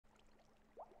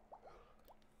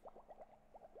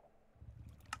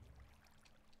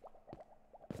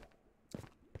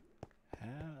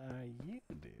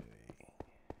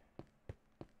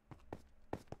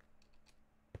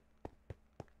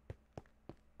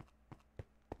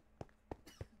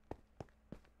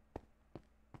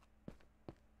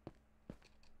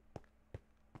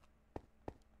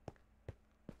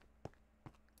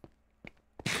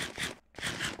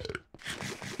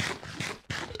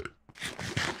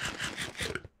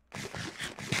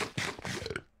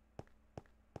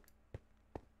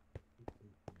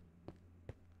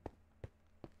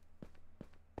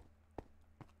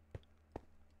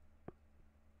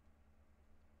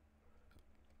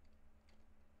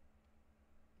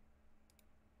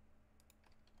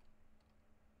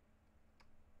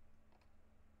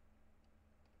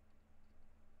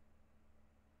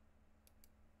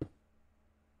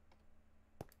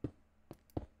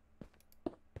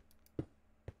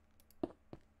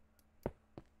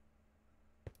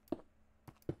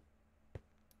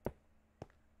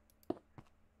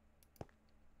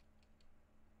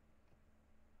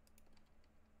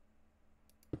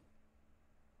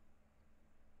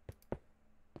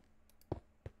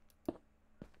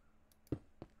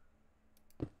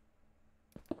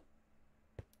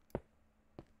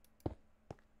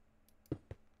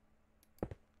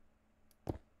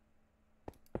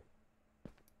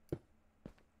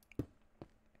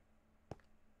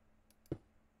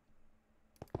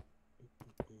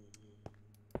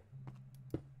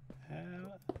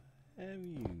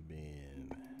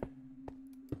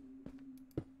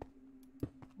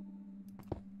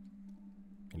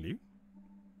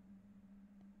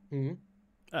Hmm.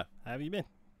 Oh, how have you been?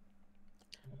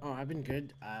 Oh, I've been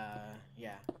good.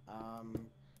 Yeah.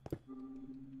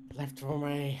 Left for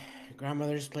my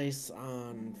grandmother's place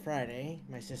on Friday.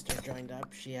 My sister joined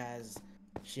up. She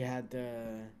had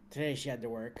today she had to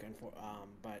work, and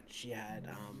but she had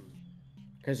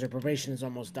because her probation is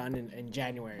almost done in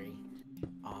January.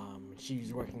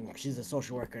 She's working. She's a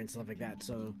social worker and stuff like that.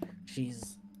 So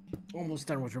she's almost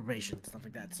done with probation and stuff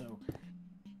like that. So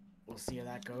we'll see how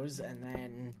that goes. And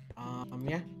then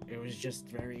yeah, it was just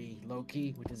very low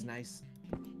key, which is nice.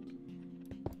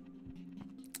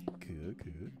 Cool,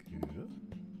 cool, cool.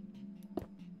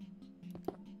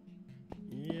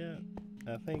 Yeah,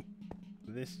 I think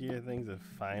this year things have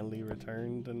finally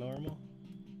returned to normal.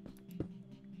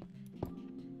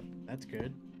 That's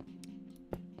good.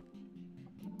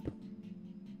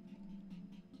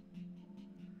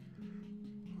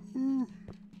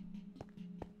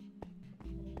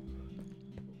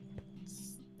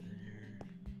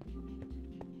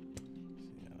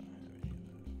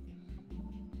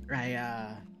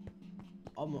 I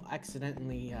almost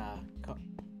accidentally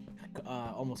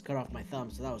almost cut off my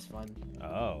thumb, so that was fun.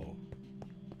 Oh,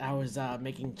 I was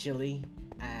making chili,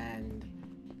 and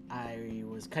I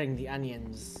was cutting the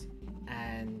onions,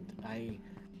 and I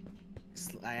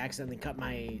accidentally cut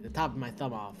the top of my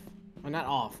thumb off. Well, not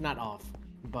off,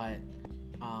 but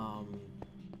um,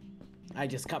 I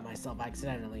just cut myself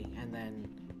accidentally, and then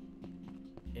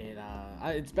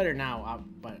it's better now.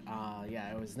 But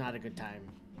yeah, it was not a good time.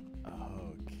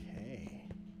 okay.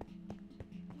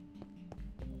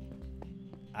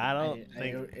 I don't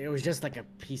think It was just like a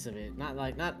piece of it, not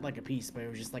like a piece, but it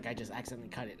was just like I just accidentally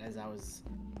cut it as I was.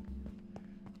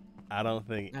 I don't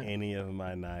think Uh, any of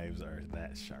my knives are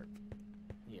that sharp.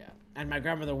 yeah, and my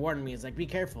grandmother warned me, "Is like be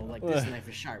careful, like this knife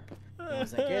is sharp." And I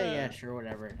was like, "Yeah, yeah, sure,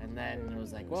 whatever." And then it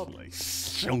was like, It's "Well," like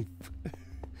shoomp.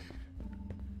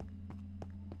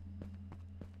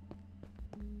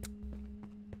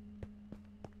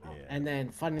 and then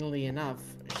funnily enough,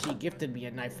 she gifted me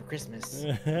a knife for Christmas,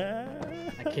 Yeah.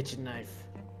 a kitchen knife.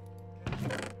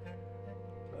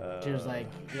 She was like,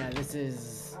 "Yeah, this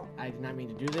is. I did not mean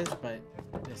to do this, but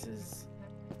this is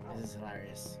this is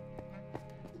hilarious."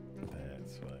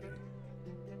 That's funny.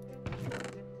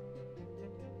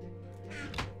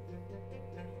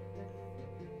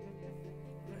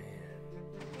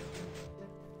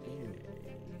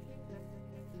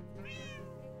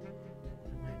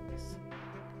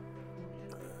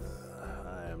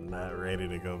 I am not ready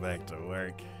to go back to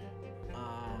work.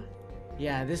 Uh,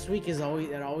 yeah, this week is always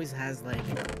it always has like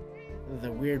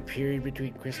the weird period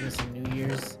between Christmas and New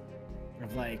Year's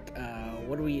of like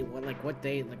what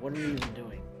day what are we even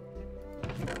doing?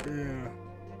 Yeah.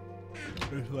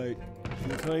 It's like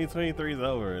 2023 is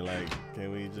over. Like,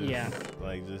 can we just Yeah,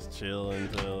 just chill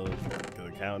until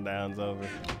the countdown's over?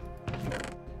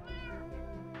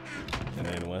 And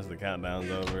then once the countdown's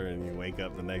over and you wake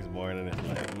up the next morning, it's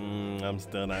like, I'm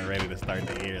still not ready to start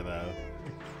the year though.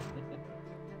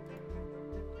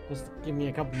 just give me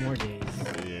a couple more days.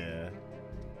 Yeah.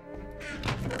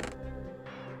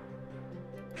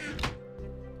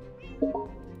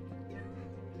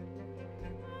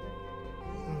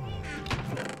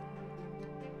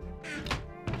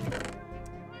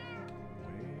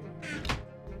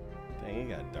 Dang, it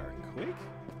got dark quick.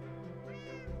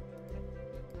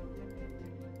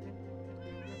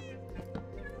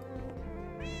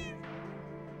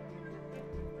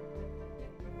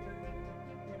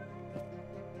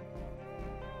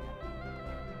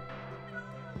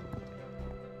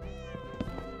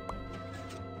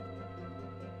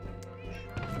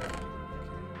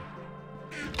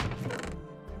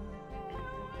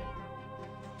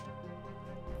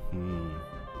 I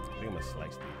think I'm gonna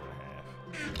slice these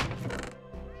in half.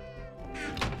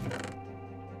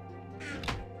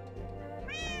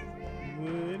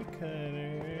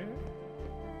 Woodcutter,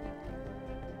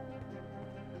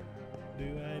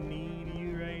 do I need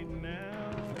you right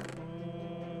now?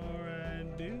 Or I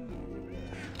do?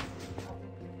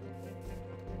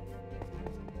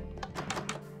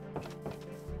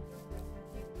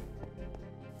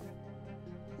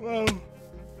 Well.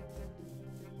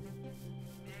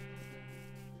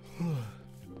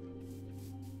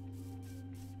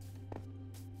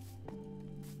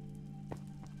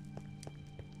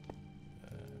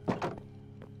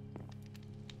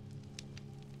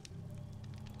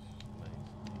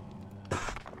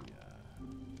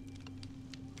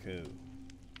 Cool.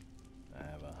 I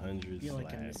have I 100 feel like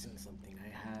I'm slabs. missing something. I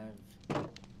have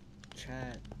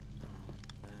chat.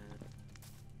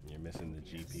 You're missing the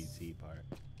Yes. GPT part.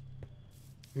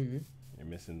 Mm-hmm. You're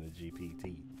missing the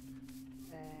GPT.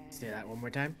 Say that one more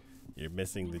time. You're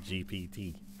missing the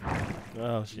GPT.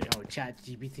 Oh shit. Oh, Chat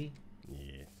GPT.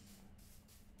 Yes.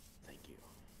 Thank you.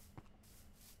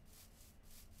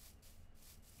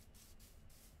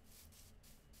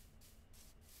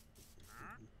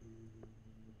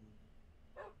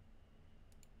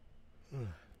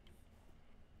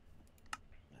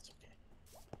 That's okay.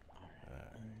 All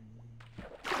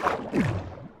right.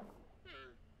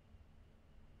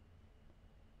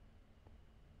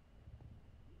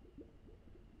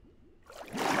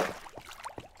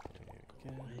 Go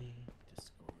away.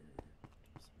 Discord.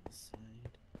 Just on the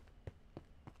side.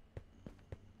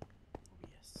 Oh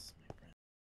yes, my friend.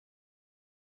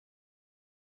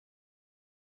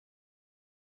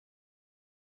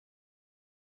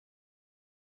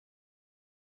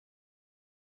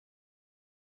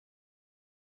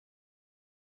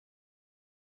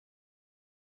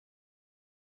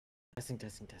 Testing,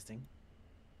 testing, testing.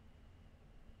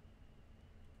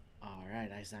 All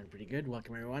right, I sound pretty good.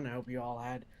 Welcome everyone. I hope you all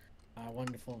had a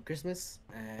wonderful Christmas,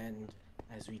 and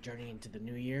as we journey into the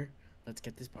new year, let's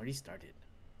get this party started.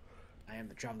 I am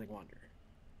the traveling wanderer.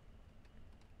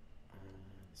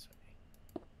 This way.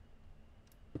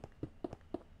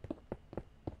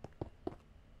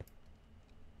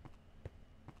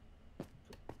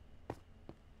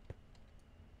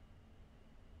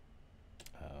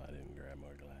 Oh, I didn't grab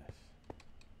more glass.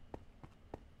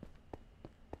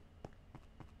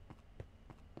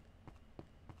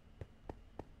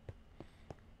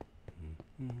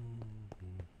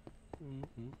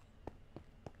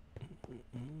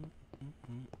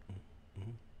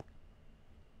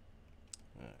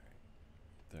 Alright,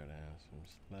 throw down some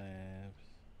slabs.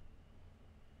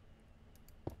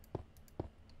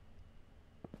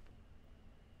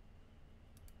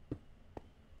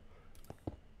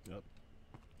 Yep.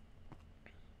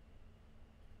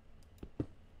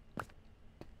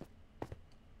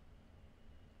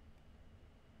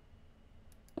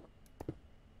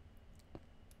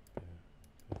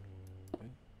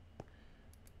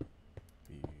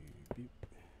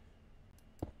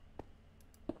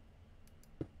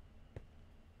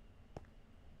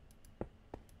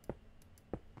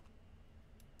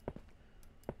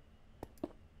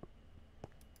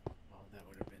 Oh, that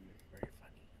would have been very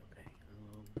funny. Okay.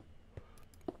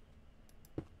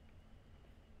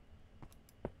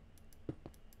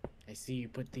 I see you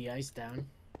put the ice down.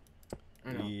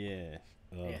 Oh no. Yes.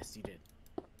 Yes, you did.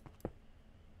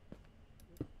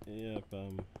 Yep.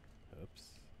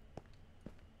 Oops.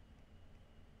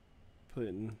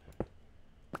 Putting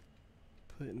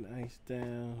ice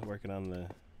down. Working on the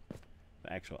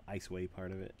actual iceway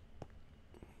part of it.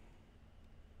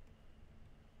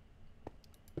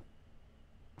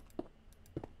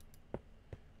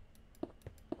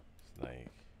 It's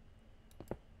like,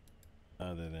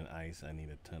 other than ice, I need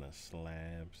a ton of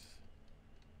slabs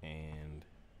and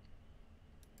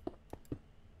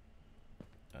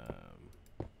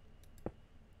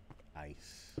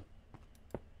ice,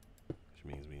 which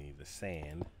means we need the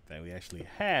sand that we actually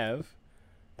have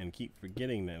and keep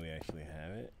forgetting that we actually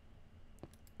have it.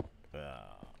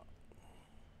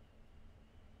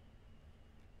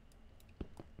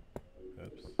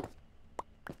 Oops.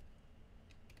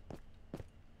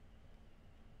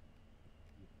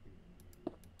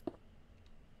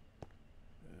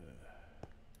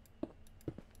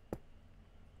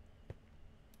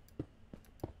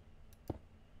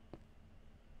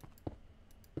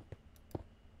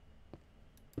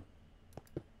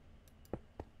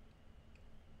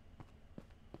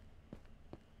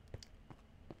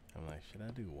 I'm like, should I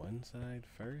do one side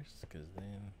first? Because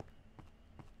then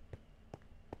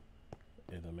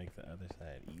it'll make the other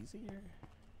side easier.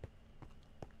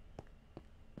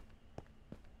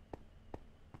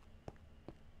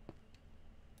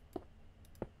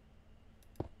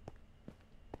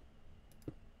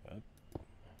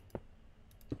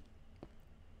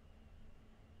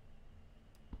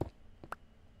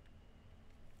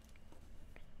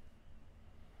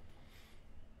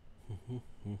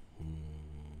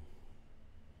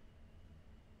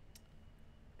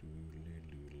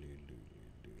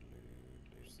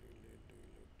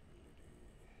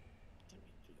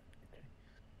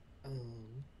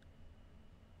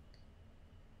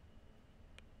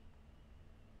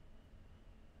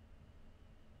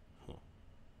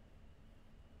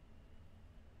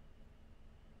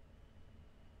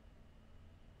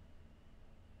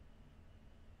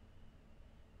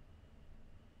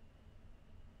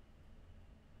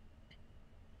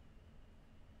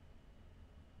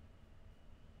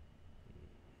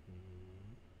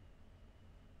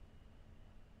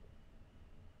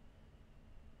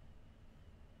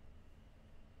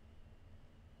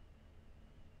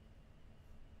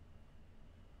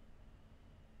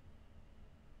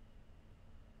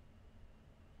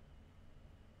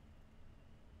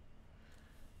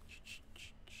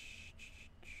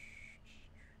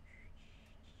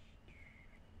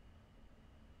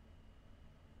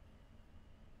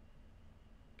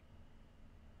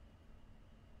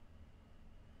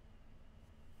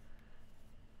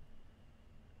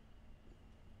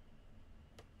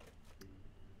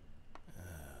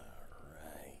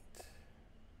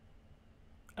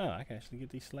 Oh, I can actually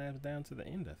get these slabs down to the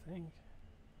end, I think.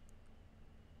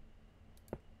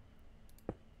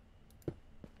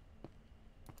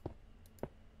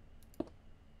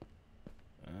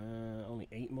 Only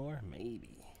 8 more?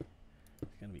 Maybe.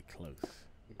 It's gonna be close.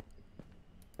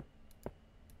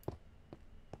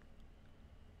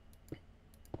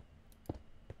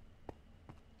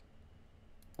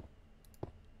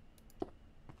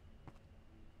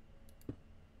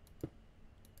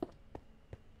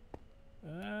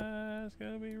 It's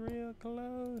gonna be real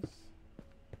close.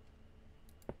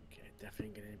 Okay,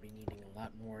 definitely gonna be needing a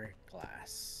lot more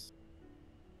glass.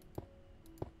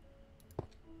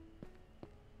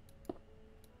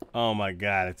 Oh my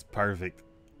god, it's perfect.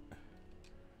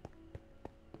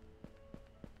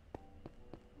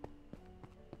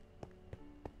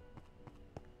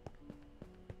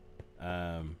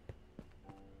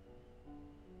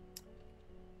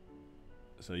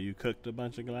 So you cooked a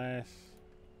bunch of glass?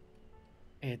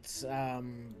 It's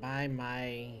by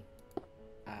my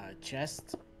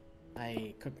chest.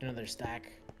 I cooked another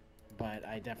stack, but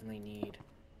I definitely need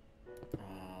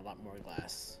a lot more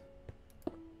glass.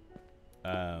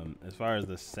 As far as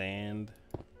the sand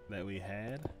that we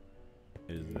had,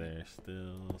 is there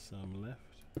still some left?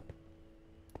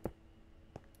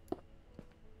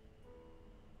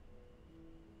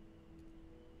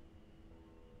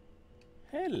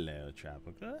 Hello,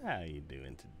 Tropical. How you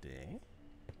doing today?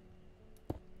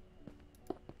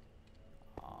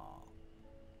 Aw.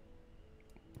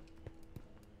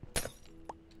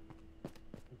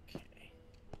 Okay.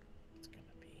 It's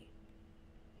gonna be.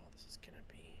 Well, this is gonna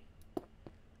be.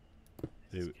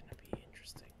 This is gonna be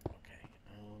interesting. Okay.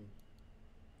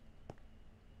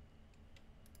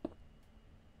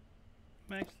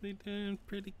 I'm actually doing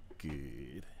pretty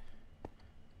good.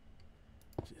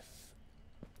 Just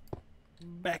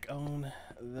back on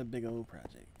the big old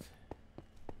project.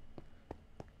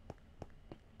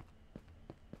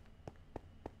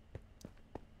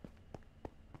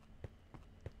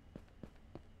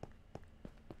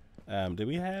 Do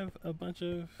we have a bunch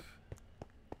of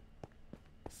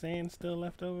sand still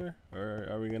left over? Or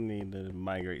are we gonna need to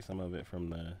migrate some of it from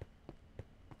the...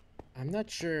 I'm not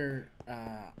sure.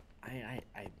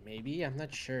 Maybe. I'm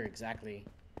not sure exactly.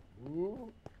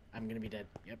 Ooh, I'm gonna be dead.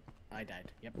 Yep, I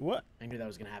died. Yep, What? I knew that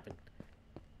was gonna happen.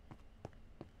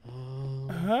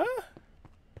 Huh?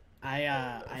 I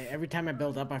every time I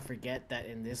build up, I forget that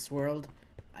in this world,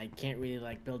 I can't really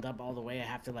like build up all the way. I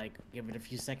have to like give it a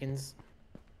few seconds.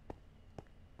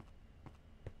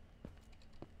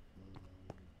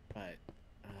 But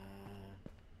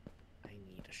I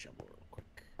need a shovel real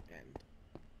quick and.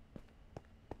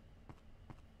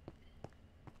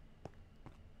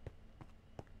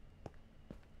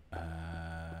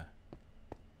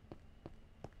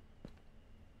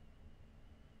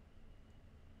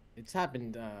 It's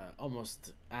happened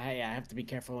almost. I have to be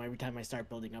careful every time I start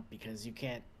building up because you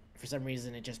can't. For some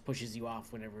reason, it just pushes you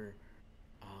off whenever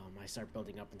I start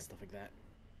building up and stuff like that.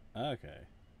 Okay.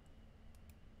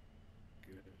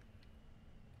 Good.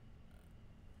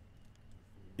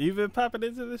 You've been popping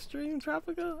into the stream,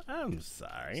 Tropical? I'm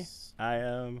sorry. Yes.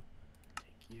 Thank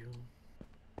you.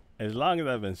 As long as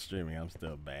I've been streaming, I'm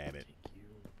still bad at Thank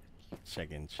you.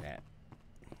 checking chat.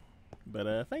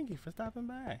 But thank you for stopping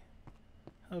by.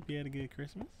 Hope you had a good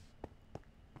Christmas.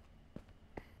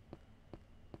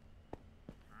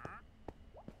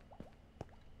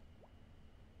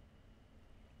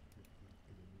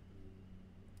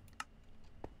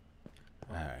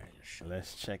 Alright,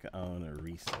 let's check on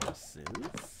resources.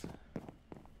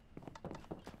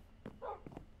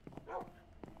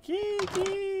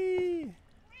 Kiki!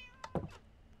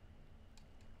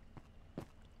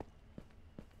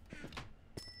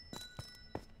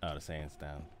 Oh, the sand's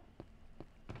down.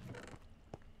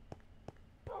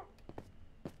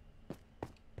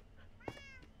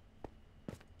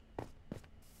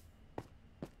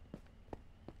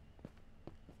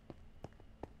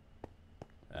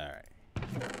 Alright.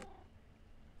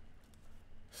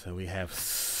 So we have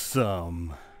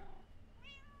some.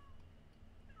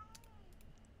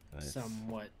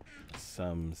 Somewhat.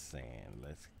 Some sand.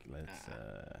 Let's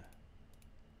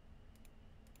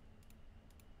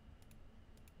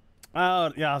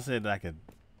Oh, yeah, I said I could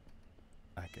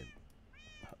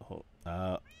hold,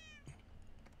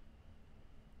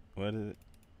 what is it?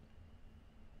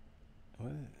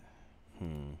 What is it?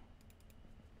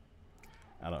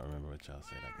 I don't remember what y'all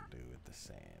said I could do with the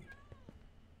sand.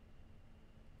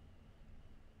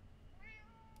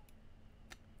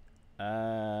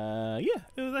 Yeah,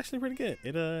 it was actually pretty good.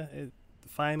 It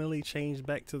finally changed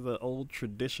back to the old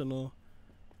traditional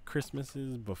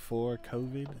Christmases before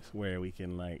COVID, where we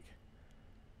can like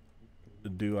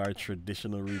do our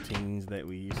traditional routines that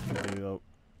we used to do.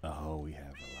 Oh, we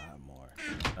have a lot more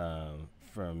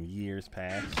from years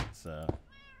past. So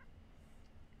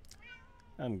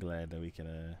I'm glad that we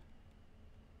can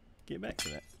get back to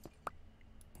that.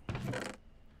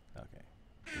 Okay.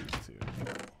 These two.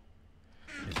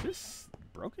 Is this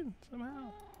broken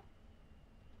somehow?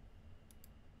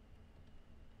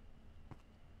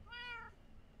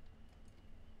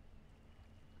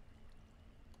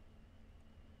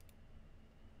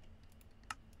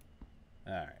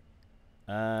 All right.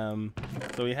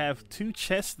 So we have two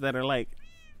chests that are like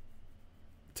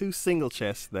two single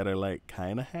chests that are like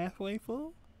kind of halfway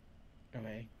full.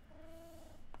 Okay.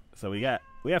 So we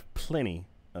have plenty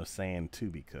of sand to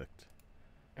be cooked.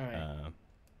 All right.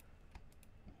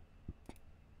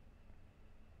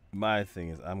 My thing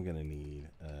is, I'm gonna need.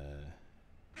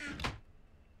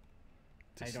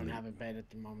 I don't have a bed at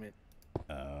the moment.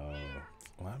 Oh,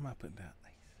 why am I putting that?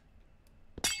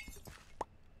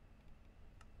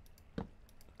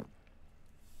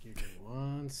 Give me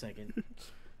 1 second.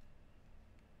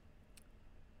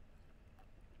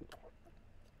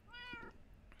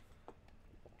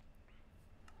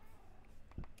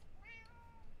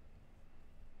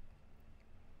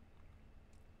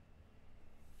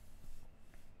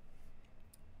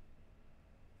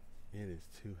 It is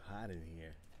too hot in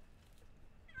here.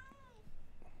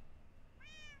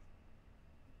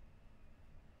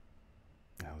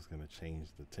 I was gonna change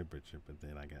the temperature, but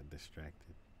then I got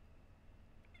distracted.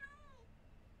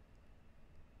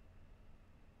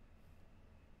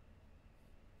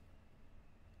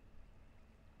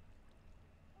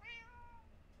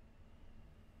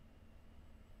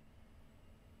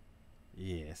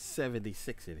 Yeah,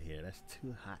 76 in here. That's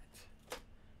too hot.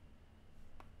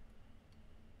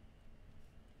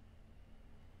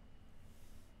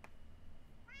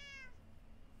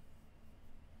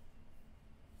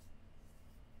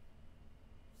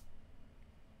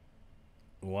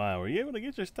 Wow, were you able to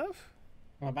get your stuff?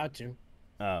 I'm about to.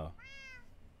 Oh.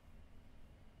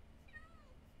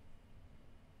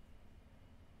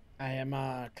 I am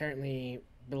currently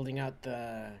building out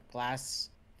the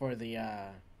glass for the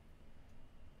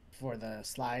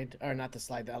slide, or not the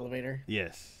slide, the elevator.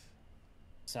 Yes.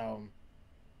 So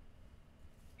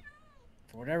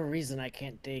for whatever reason, I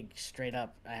can't dig straight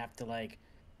up. I have to like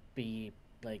be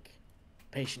like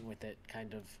patient with it,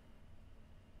 kind of.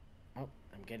 Oh,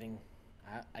 I'm getting.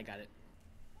 I got it.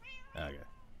 Okay.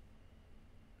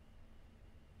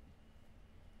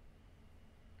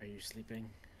 Are you sleeping?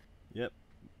 Yep.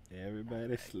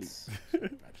 Everybody sleep. Sorry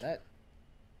about that.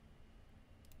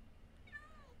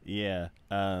 Yeah.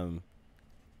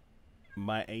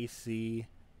 My AC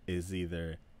is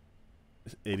either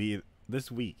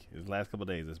this week, this last couple of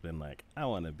days, it's been like I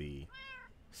want to be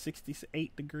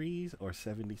 68 degrees or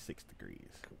 76 degrees.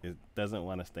 It doesn't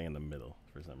want to stay in the middle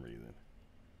for some reason.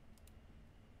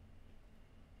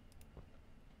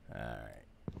 All right.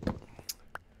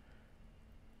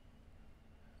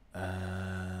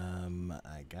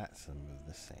 I got some of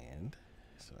the sand,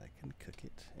 so I can cook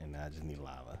it, and now I just need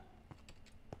lava.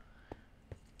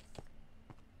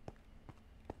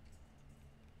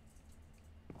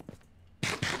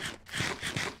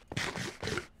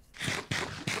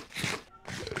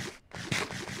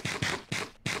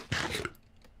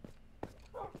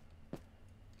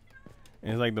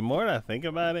 And it's like the more I think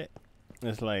about it,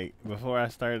 it's like before I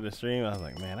started the stream, I was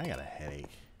like, man, I got a headache.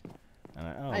 And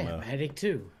I don't know. have a headache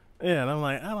too. Yeah, and I'm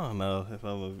like, I don't know if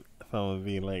I'm gonna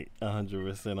be like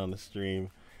 100% on the stream.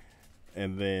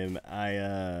 And then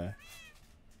I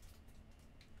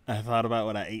thought about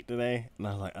what I ate today, and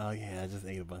I was like, oh yeah, I just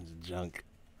ate a bunch of junk.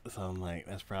 So I'm like,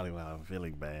 that's probably why I'm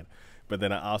feeling bad. But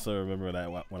then I also remember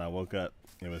that when I woke up,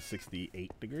 it was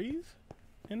 68 degrees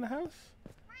in the house.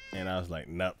 And I was like,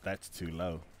 nope, that's too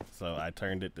low. So I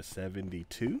turned it to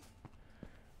 72.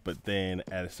 But then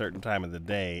at a certain time of the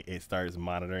day, it starts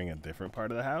monitoring a different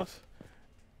part of the house.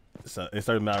 So it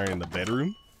started monitoring the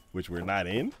bedroom, which we're not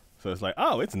in. So it's like,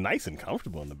 oh, it's nice and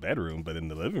comfortable in the bedroom. But in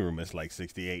the living room, it's like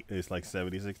 68. It's like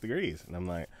 76 degrees. And I'm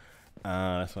like,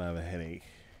 that's why I have a headache.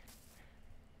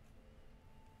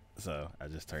 So I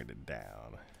just turned it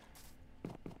down.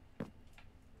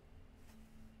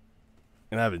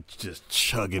 And I've been just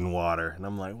chugging water. And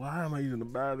I'm like, why am I using the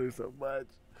bathroom so much?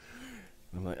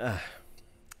 And I'm like,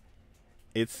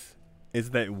 It's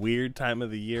that weird time of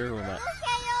the year where Look at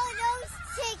all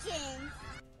those chickens.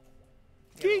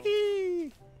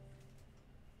 Kiki!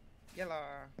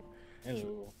 Yellow.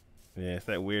 Yeah, it's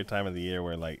that weird time of the year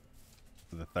where like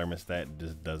the thermostat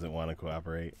just doesn't want to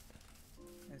cooperate.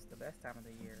 It's the best time of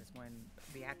the year. It's when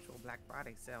the actual Black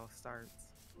Friday sale starts.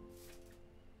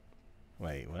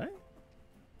 Wait, what?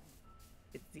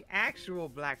 It's the actual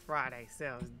Black Friday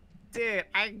sales. Dude,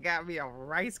 I got me a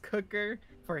rice cooker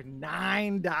for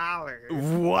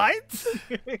 $9. What?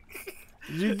 Did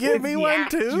you give me one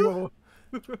too?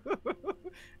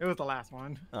 It was the last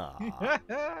one. Aw.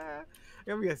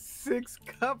 Got me a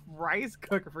 6-cup rice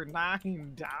cooker for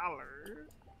 $9.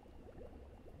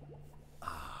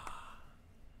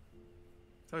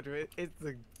 Told you, it's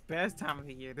the best time of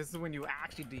the year. This is when you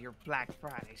actually do your Black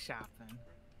Friday shopping.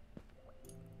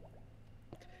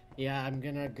 Yeah, I'm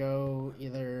gonna go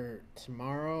either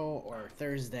tomorrow or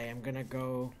Thursday. I'm gonna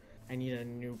go. I need a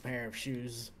new pair of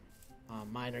shoes.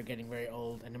 Mine are getting very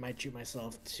old, and I might treat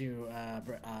myself to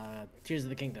Tears of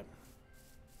the Kingdom.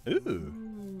 Ooh.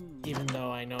 Even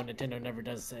though I know Nintendo never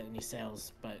does any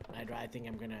sales, but I think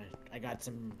I'm gonna. I got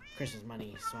some Christmas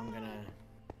money, so I'm gonna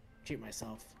treat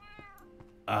myself.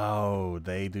 Oh,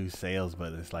 they do sales,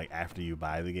 but it's like after you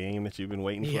buy the game that you've been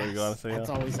waiting for to go on sale. That's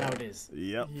always how it is.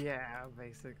 Yep. Yeah,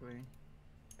 basically.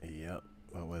 Yep.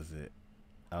 What was it?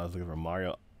 I was looking for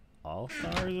Mario All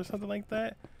Stars or something like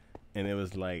that, and it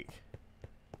was like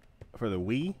for the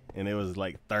Wii, and it was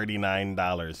like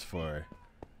 $39 for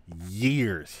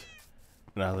years.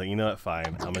 And I was like, you know what?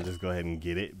 Fine, I'm gonna just go ahead and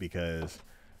get it because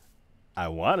I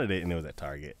wanted it, and it was at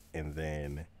Target, and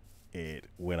then it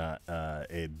went on.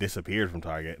 It disappeared from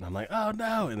Target, and I'm like, oh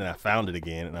no! And then I found it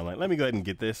again, and I'm like, let me go ahead and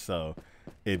get this so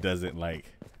it doesn't like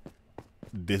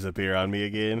disappear on me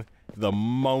again. The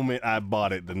moment I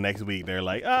bought it, the next week they're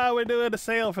like, oh, we're doing a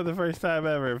sale for the first time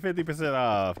ever, 50%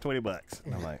 off, $20.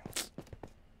 And I'm like,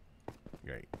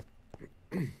 great.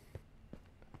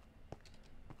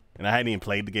 And I hadn't even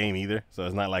played the game either, so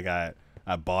it's not like I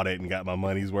bought it and got my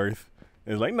money's worth.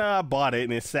 It was like, nah, I bought it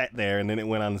and it sat there and then it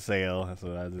went on sale,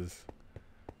 so I just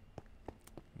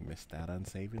missed out on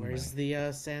saving Where's money.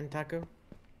 the sand taco?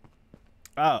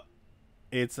 Oh,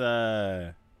 it's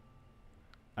I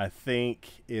think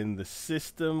in the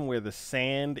system where the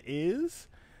sand is,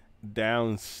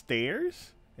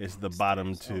 downstairs is the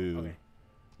bottom two. Oh, okay.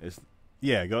 It's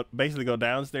yeah, go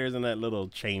downstairs in that little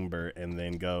chamber and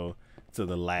then go to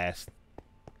the last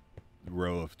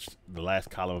row of the last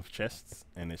column of chests,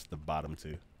 and it's the bottom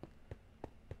two.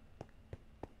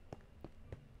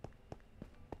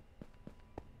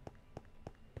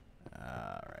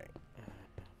 All right.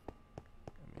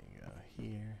 Let me go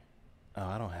here. Oh,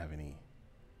 I don't have any.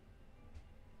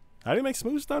 How do you make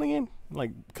smooth stone again?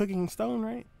 Like cooking stone,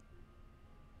 right?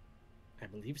 I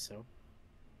believe so.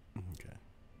 Okay.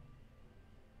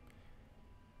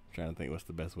 Trying to think what's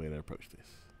the best way to approach this.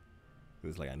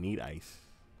 It's like I need ice.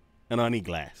 And I need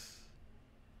glass.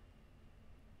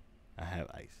 I have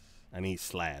ice. I need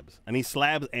slabs. I need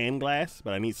slabs and glass,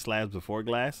 but I need slabs before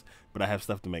glass, but I have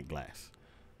stuff to make glass.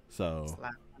 So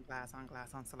Slab on glass on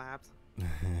glass on slabs.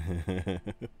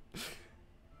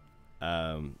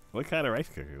 what kind of rice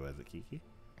cooker was it, Kiki?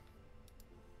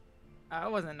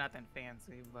 It wasn't nothing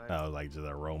fancy, but Oh, like just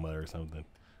aroma or something.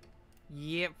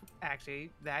 yep. Actually,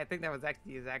 I think that was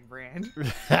actually the exact brand.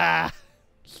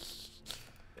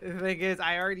 The thing is,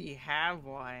 I already have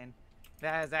one.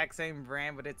 That exact same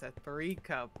brand, but it's a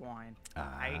 3-cup one.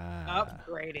 I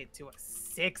upgraded to a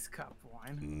 6-cup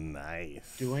one.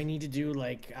 Nice. Do I need to do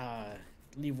like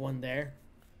leave one there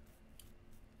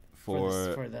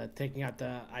for for the taking out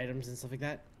the items and stuff like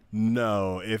that?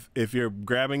 No, if you're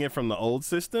grabbing it from the old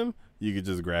system, you could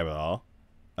just grab it all.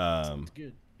 Sounds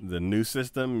good. The new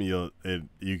system, you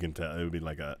can tell it'll be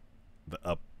like the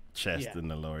up chest and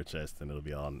the lower chest, and it'll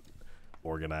be all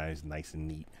organized, nice and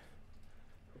neat.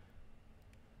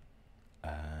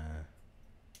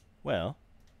 Well,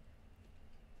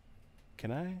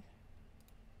 can I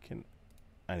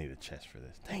need a chest for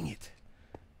this? Dang it!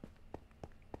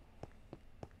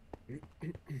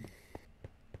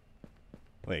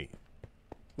 Wait,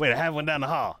 I have one down the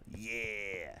hall.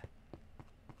 Yeah.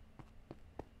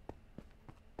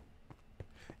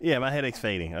 Yeah, my headache's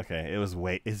fading. Okay,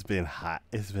 it's been hot.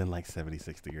 It's been like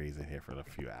 76 degrees in here for a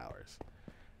few hours,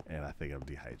 and I think I'm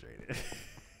dehydrated.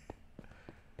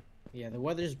 Yeah, the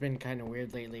weather's been kind of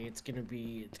weird lately. It's gonna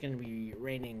be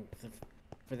raining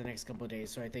for the next couple of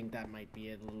days, so I think that might be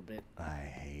it a little bit. I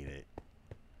hate it.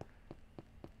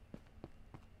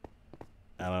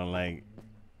 I don't like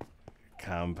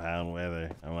compound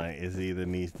weather. I'm like, it either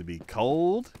needs to be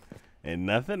cold and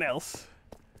nothing else,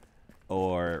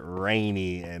 or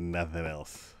rainy and nothing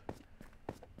else.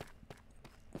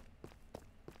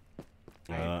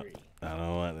 I agree. I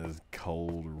don't want this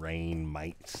cold rain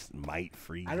might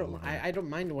freeze. I don't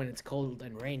mind when it's cold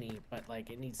and rainy, but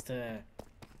like it needs to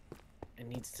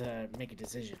make a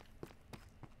decision.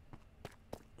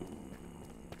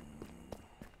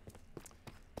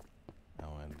 I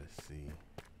wanted to see.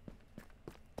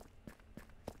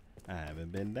 I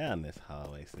haven't been down this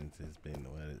hallway since it's been,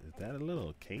 what is that, a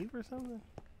little cave or something?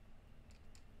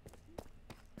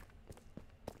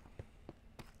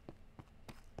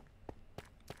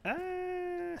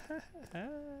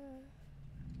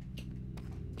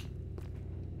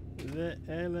 The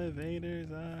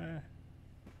elevators are...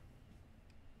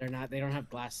 They're not. They don't have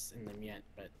glass in them yet,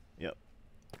 but... Yep.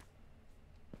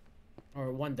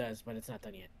 Or one does, but it's not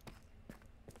done yet.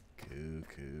 Cool.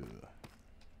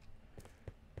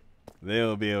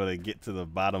 They'll be able to get to the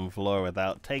bottom floor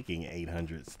without taking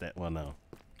 800 steps. Well, no.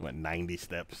 What, 90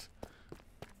 steps?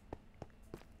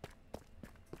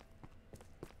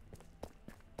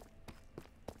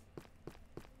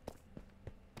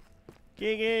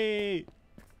 Kiki!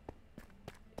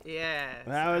 Yeah.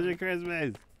 How was your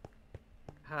Christmas?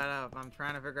 Hold up. I'm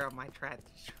trying to figure out if my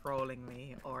chat's trolling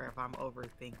me or if I'm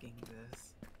overthinking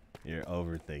this. You're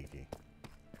overthinking.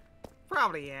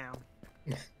 Probably am.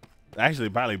 Actually,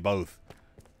 probably both.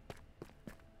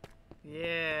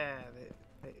 Yeah.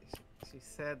 She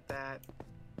said that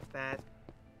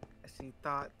she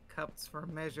thought cups were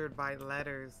measured by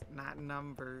letters, not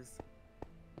numbers.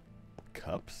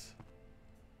 Cups?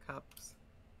 Cups.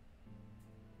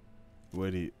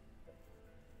 What do you...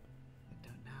 I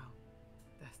don't know.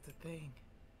 That's the thing.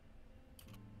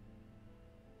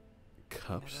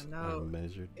 Cups I don't are know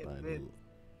measured by...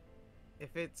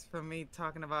 If it's for me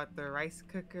talking about the rice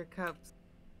cooker cups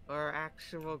or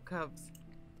actual cups.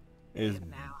 Is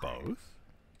now both?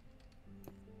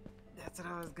 That's what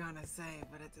I was gonna say,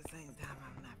 but at the same time,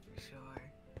 I'm not for sure.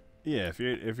 Yeah, if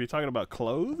you're talking about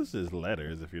clothes, is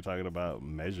letters. If you're talking about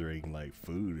measuring like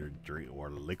food or drink or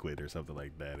liquid or something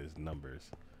like that, is numbers.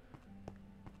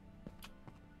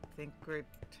 I think we're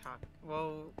talking.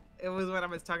 Well, it was when I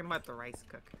was talking about the rice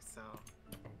cooker, so.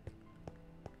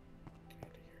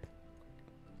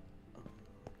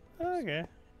 Okay.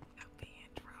 I'll be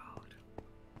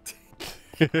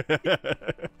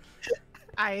introed.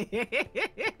 I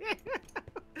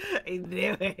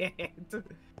knew it.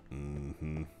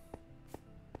 Mm-hmm.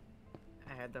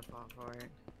 I had to fall for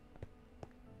it.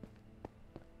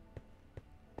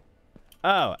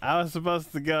 Oh, I was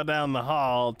supposed to go down the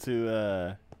hall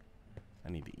to, I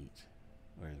need to eat.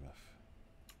 Where's my...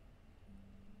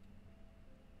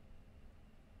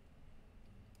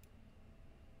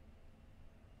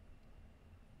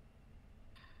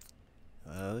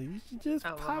 you should just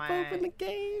pop open the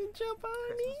game and jump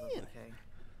on in. Okay.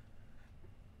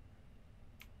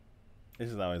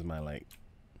 This is always my, like,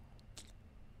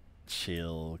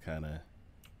 chill kind of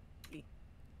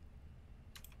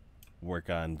work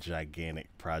on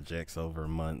gigantic projects over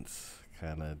months,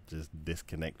 kind of just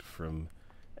disconnect from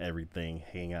everything,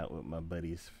 hang out with my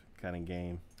buddies kind of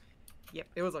game. Yep,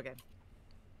 it was okay.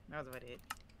 That was about it.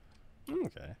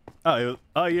 Okay.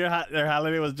 Oh, your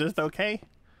holiday was just okay?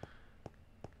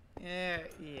 Yeah.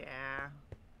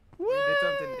 What? We did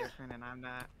something different, and I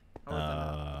wasn't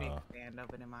a big fan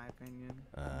of it, in my opinion.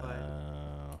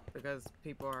 But because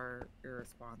people are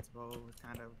irresponsible, it was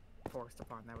kind of forced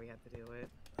upon that we had to do it.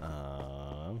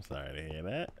 I'm sorry to hear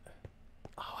that.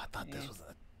 Oh, I thought this was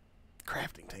a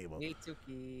crafting table.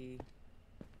 Itsuki.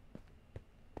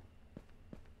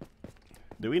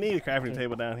 Do we need a crafting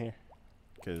table down here?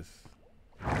 Cause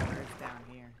it's down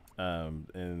here.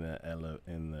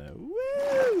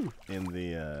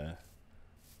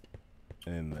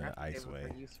 In the iceway.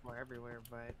 Are useful everywhere,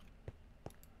 but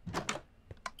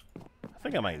I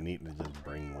think I might need to just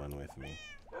bring one with me.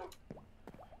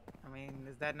 I mean,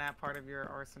 is that not part of your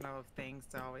arsenal of things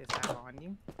to always have on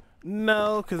you?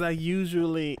 No, because I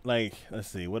usually, like, let's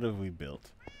see, what have we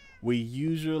built? We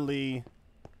usually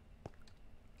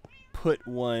put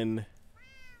one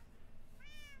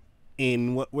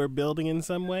in what we're building in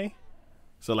some way.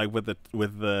 So like with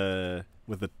the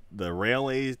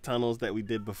railway tunnels that we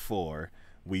did before,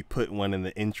 we put one in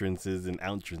the entrances and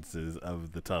outrances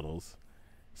of the tunnels.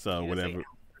 So whatever.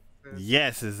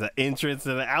 Yes, it's an entrance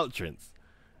and an outrance.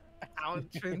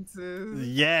 Outrances.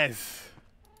 Yes.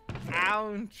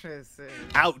 Outrances.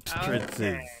 Outrances.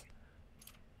 Okay.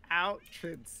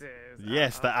 Outrances.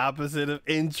 Yes, the opposite of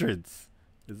entrance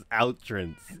is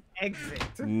outrance.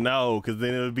 Exit. No, because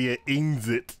then it would be an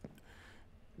exit.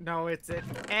 No, it's an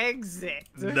exit.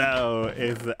 No,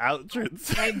 it's an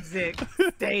outrance. Exit.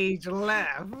 Stage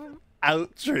left.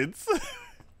 Outrance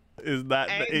is not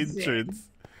Exit. the entrance.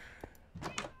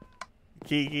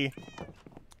 Kiki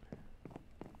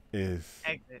is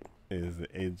the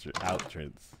entrance.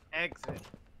 Outrance. Exit.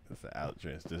 It's an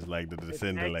outrance, just like the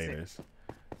descendulators.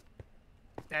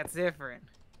 That's different.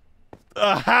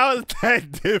 How is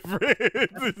that different?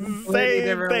 It's the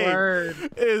same thing. Word.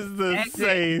 It's the Exit.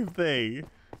 same thing.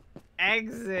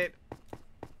 Exit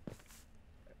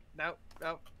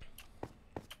Oh.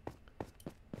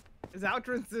 Is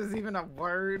outrances even a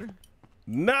word?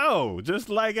 No, just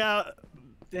like how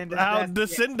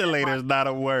descendulator is not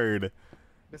a word.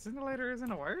 Descendulator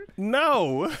isn't a word?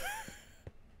 No.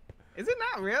 Is it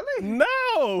not really?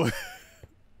 No.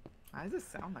 Why does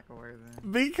it sound like a word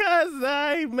then? Because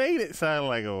I made it sound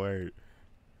like a word.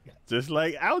 Just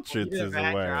like outrance is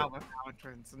a word. Job with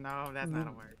outrance. No, that's not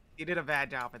a word. You did a bad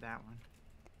job with that one.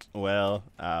 Well,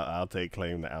 I'll take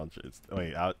claim to outrance.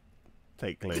 Wait, I'll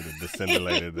take claim to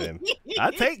descendulator then.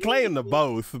 I take claim to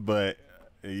both, but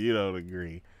you don't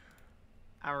agree.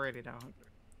 I really don't.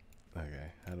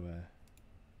 Okay, how do I?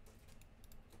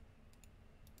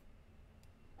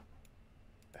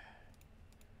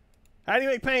 How do you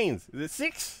make panes? Is it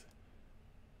 6?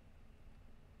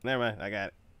 Never mind, I got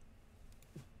it.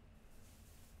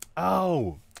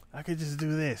 Oh, I could just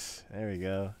do this. There we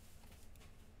go.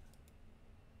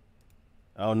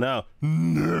 Oh no.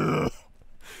 No.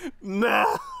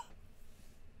 No.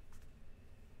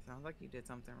 Sounds like you did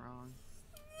something wrong.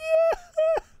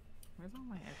 Where's all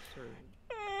my extra?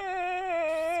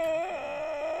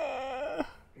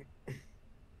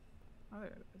 Oh, there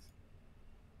it is.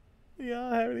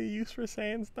 Y'all have any use for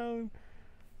sandstone?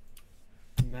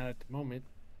 Not at the moment.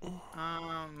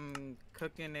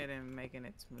 Cooking it and making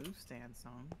it smooth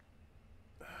sandstone.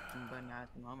 But not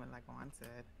at the moment, like Juan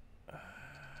said.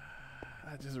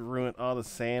 I just ruined all the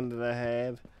sand that I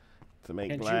had to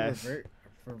make glass. Can't you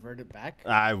revert it back?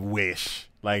 I wish.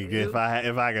 Like if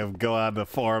I could go on the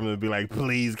forum and be like,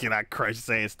 please can I crush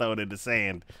sandstone into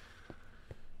sand?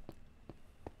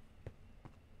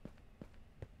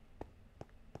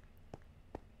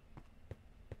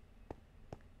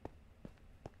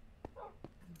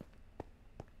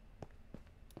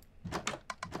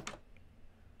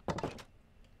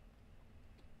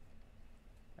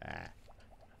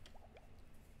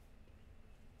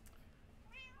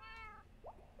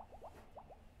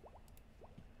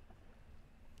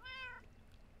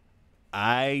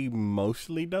 I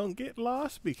mostly don't get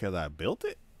lost because I built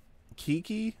it.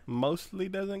 Kiki mostly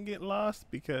doesn't get lost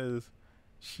because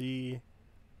she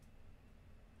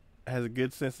has a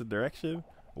good sense of direction.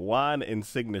 Juan and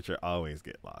Signature always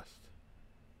get lost.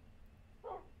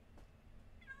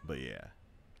 But yeah.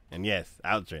 And yes,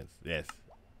 outrance, yes.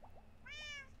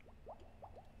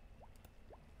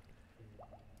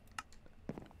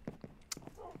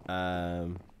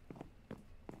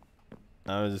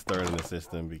 I'm just throwing it in the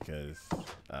system because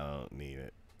I don't need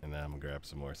it. And then I'm gonna grab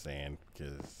some more sand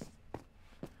because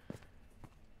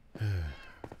there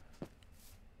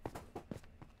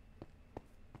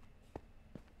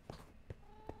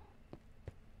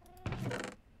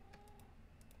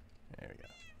we go.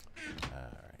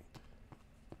 Alright.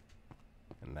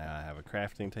 And now I have a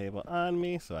crafting table on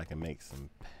me so I can make some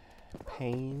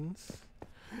panes.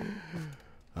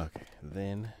 Okay,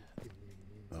 then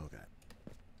oh god.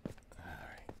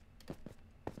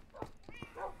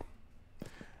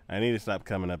 I need to stop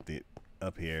coming up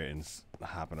here and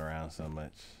hopping around so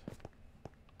much.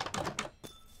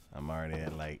 I'm already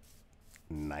at like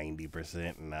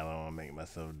 90% and I don't want to make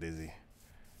myself dizzy.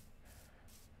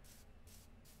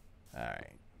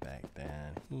 Alright, back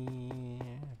down here.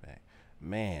 Back.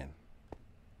 Man.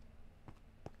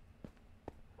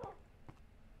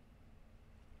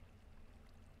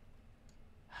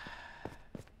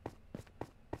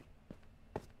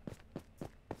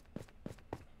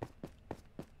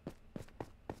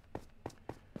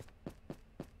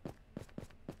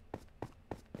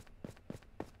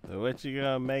 So what you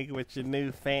gonna make with your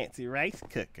new fancy rice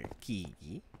cooker,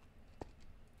 Kiki?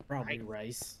 Probably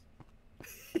rice.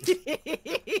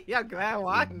 Yeah, glad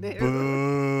Juan did.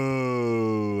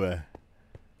 Boo!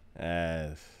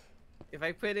 Yes. If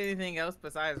I put anything else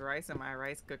besides rice in my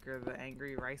rice cooker, the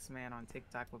angry rice man on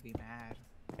TikTok will be mad.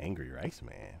 Angry rice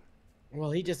man?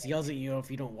 Well, he just yells at you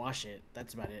if you don't wash it.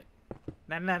 That's about it.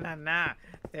 Nah.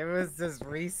 There was this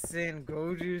recent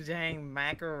gochujang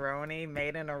macaroni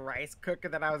made in a rice cooker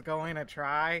that I was going to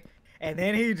try. And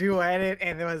then he duetted it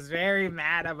and was very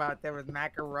mad about there was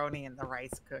macaroni in the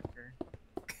rice cooker.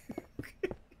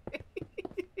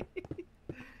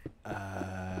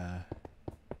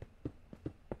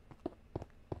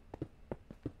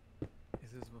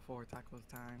 This is before tacos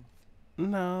time.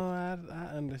 No,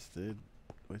 I understood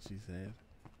what you said.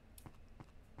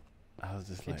 I was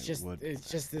just like, it's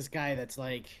just this guy that's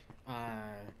like,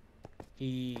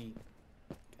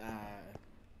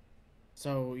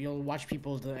 so you'll watch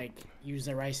people to like use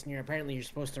the rice and apparently you're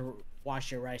supposed to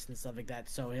wash your rice and stuff like that.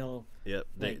 So he'll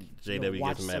like, JW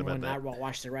watch gets mad someone about that. not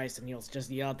wash the rice and he'll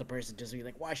just yell at the person, just be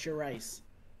like, wash your rice.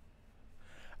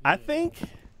 I think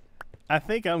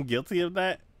I'm guilty of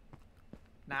that.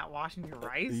 not washing your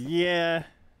rice? Yeah,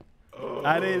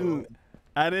 I didn't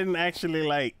actually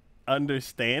like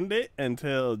understand it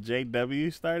until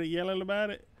JW started yelling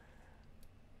about it.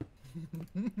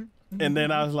 And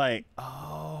then I was like,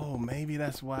 oh, maybe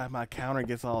that's why my counter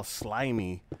gets all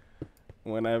slimy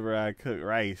whenever I cook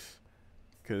rice.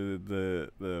 Cause the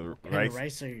What kind of rice,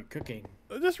 rice are you cooking?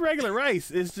 just regular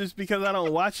rice. It's just because I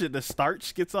don't watch it. The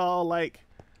starch gets all like,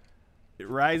 it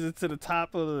rises to the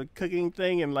top of the cooking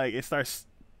thing, and like it starts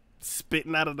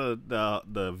spitting out of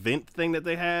the vent thing that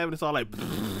they have. And it's all like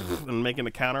and making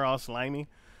the counter all slimy.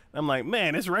 I'm like,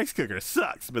 man, this rice cooker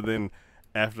sucks. But then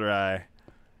after I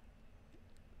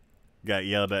got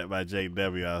yelled at by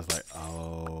JW, I was like,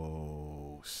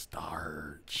 oh,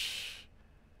 starch.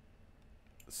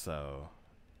 So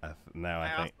now I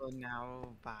think also now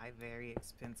buy very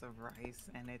expensive rice,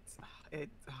 and it's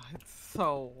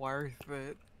so worth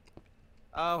it.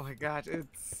 Oh my gosh,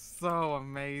 it's so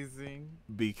amazing.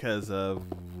 because of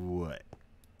what?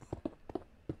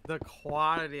 The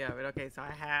quality of it. Okay, so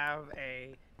I have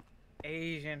a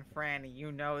Asian friend, and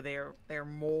you know they're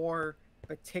more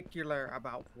particular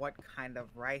about what kind of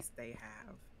rice they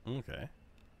have. Okay.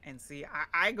 And see,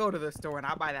 I go to the store and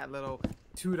I buy that little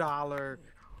 $2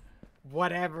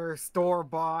 whatever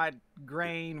store-bought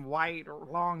grain white or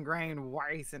long grain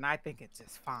rice, and I think it's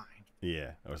just fine.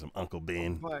 Yeah, or some Uncle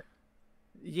Ben. But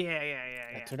yeah.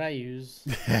 That's what I use.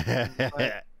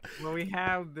 But well, we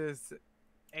have this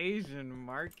Asian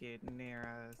market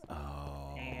near us.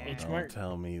 Oh, And- H don't Mart?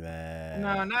 tell me that.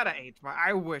 No, not an H Mart.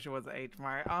 I wish it was an H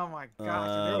Mart. Oh my gosh, if there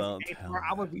was don't an H tell Mart, me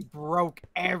I would be broke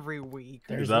every week.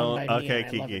 There's Don't- one by me, okay,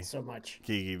 and I love Kiki. it so much.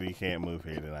 Kiki, we can't move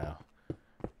here now.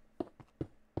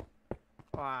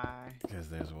 Why? Because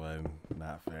there's one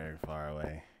not very far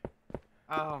away.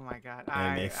 Oh my god.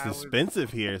 And it's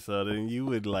expensive here, so then you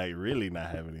would like really not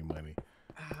have any money.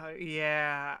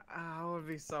 Yeah, I would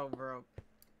be so broke.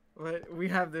 But we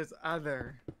have this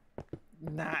other,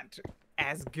 not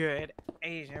as good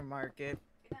Asian market,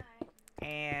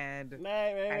 and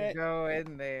I go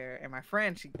in there, and my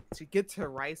friend, she gets her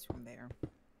rice from there.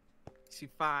 She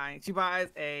buys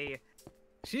a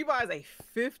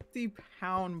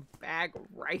 50-pound bag of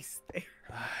rice there.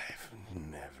 I've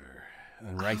never.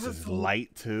 And rice is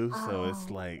light too, so it's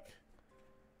like.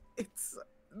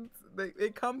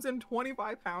 It comes in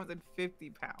 25 pounds and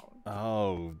 50 pounds.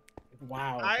 Oh,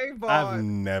 Wow. I've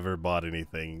never bought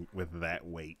anything with that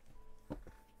weight.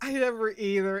 I never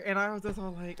either, and I was just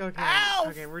all like, okay,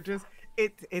 okay, we're just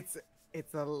it's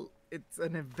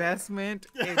an investment.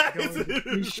 It's going to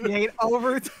appreciate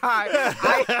over time.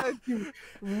 I had to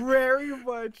very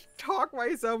much talk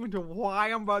myself into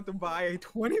why I'm about to buy a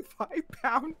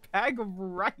 25-pound bag of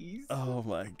rice. Oh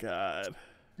my god.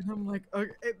 And I'm like,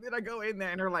 okay, and then I go in there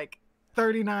and they're like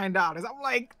 $39. I'm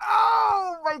like,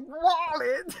 oh my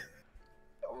wallet.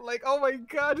 I'm like, oh my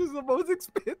god, this is the most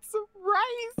expensive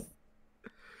rice.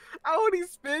 I only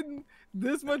spend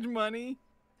this much money.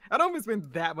 I don't even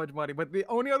spend that much money, but the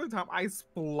only other time I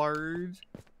splurge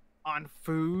on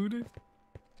food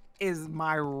is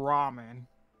my ramen.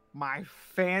 My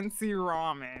fancy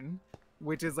ramen,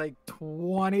 which is like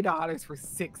 $20 for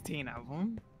 16 of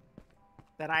them.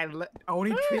 That I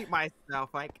only treat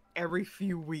myself like every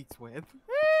few weeks with.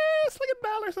 It's like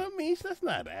 $1 something each. That's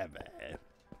not that bad.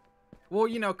 Well,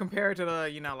 you know, compared to the,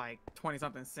 like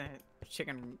 20-something cent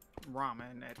chicken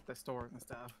ramen at the stores and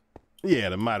stuff. Yeah,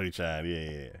 the Maruchan.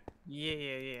 Yeah.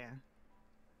 Yeah.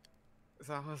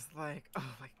 So I was like, oh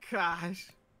my gosh.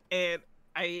 And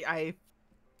I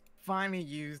finally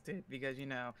used it because, me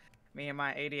and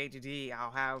my ADHD,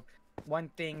 I'll have one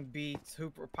thing be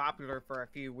super popular for a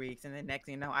few weeks, and then next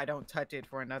thing you know, I don't touch it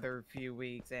for another few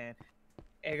weeks, and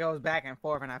it goes back and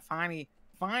forth. And I finally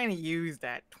used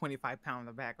that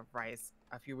 25-pound bag of rice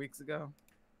a few weeks ago.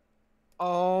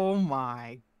 Oh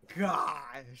my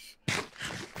gosh,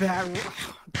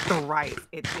 the rice,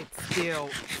 it's still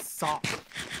soft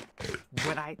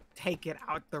when I take it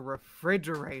out the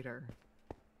refrigerator.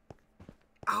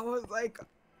 I was like,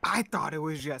 I thought it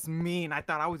was just me, and I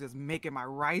thought I was just making my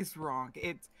rice wrong.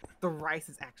 The rice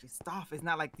is actually soft. It's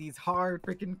not like these hard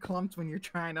freaking clumps when you're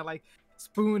trying to like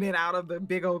spoon it out of the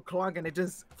big old clunk and it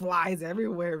just flies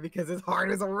everywhere because it's hard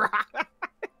as a rock.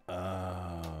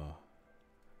 Oh.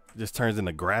 Just turns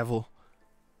into gravel.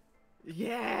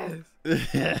 Yes.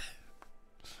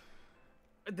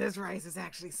 This rice is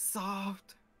actually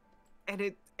soft, and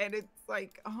it's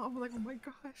like, I'm like, oh my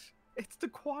gosh, it's the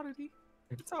quality.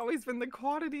 It's always been the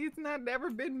quality. It's never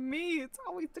been me. It's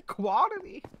always the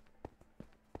quality.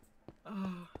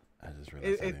 Oh, I just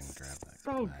realized I didn't it's grab that.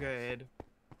 so glass. good.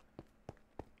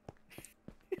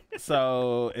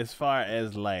 So, as far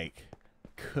as like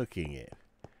cooking it,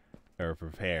 or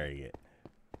preparing it.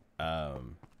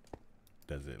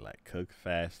 Does it like cook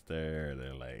faster? Or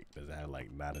they're like, does it have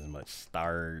like not as much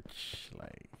starch?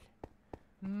 Like,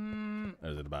 or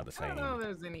is it about the I don't same? know if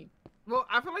there's any. Well,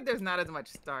 I feel like there's not as much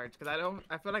starch because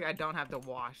I feel like I don't have to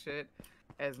wash it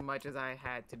as much as I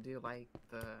had to do like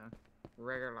the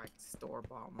regular like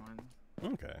store-bought ones.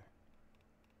 Okay.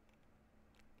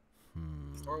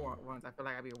 Store-bought ones, I feel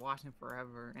like I'd be washing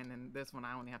forever, and then this one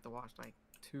I only have to wash like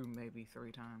 2, maybe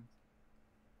 3 times,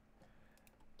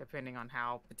 depending on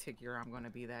how particular I'm going to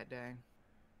be that day.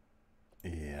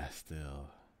 Yeah,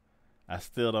 I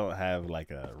still don't have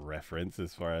like a reference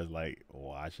as far as like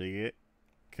washing it,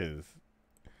 cause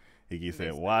he keeps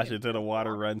saying wash it till the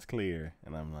water runs clear,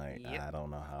 and I'm like, Yep. I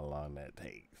don't know how long that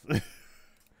takes.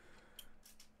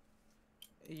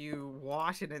 You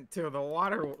wash it until the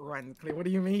water runs clear. What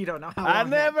do you mean you don't know how I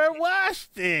long that never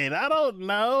washed it. I don't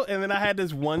know. And then I had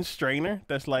this one strainer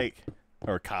that's like,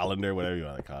 or colander, whatever you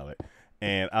want to call it.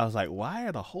 And I was like, why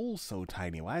are the holes so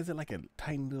tiny? Why is it like a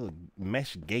tiny little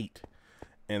mesh gate?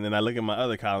 And then I look at my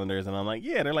other colanders and I'm like,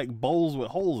 yeah, they're like bowls with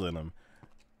holes in them.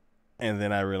 And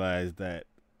then I realized that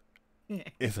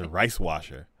it's a rice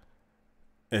washer.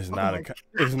 It's not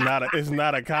it's not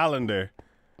a colander.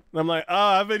 And I'm like, oh,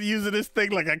 I've been using this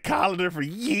thing like a colander for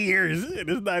years. And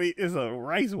it's a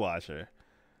rice washer.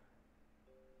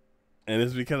 And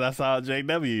it's because I saw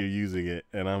JW using it.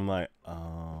 And I'm like,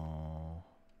 oh,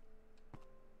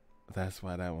 that's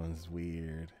why that one's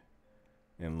weird.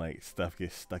 And like stuff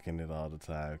gets stuck in it all the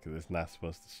time because it's not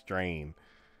supposed to strain.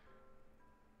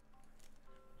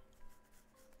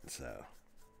 So,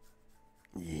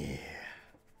 yeah.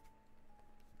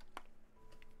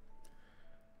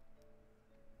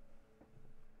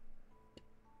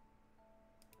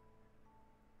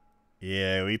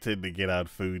 Yeah, we tend to get on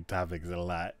food topics a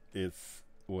lot. It's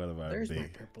one of our There's my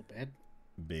purple bed.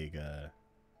 big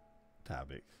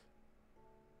topics.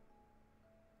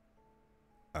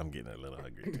 I'm getting a little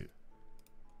hungry too.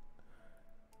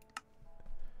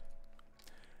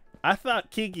 I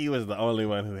thought Kiki was the only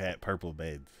one who had purple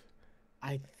beds.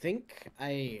 I think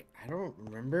I don't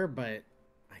remember, but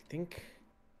I think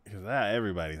Because now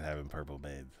everybody's having purple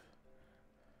beds.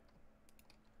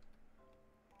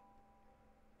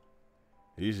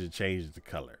 You should change the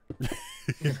color.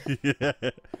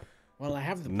 well, I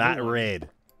have the blue Not one. red.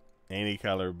 Any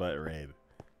color but red.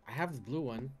 I have the blue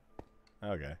one.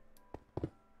 Okay.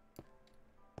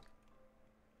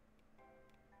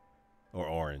 Or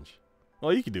orange.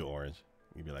 Well, you could do orange.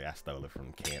 You'd be like, I stole it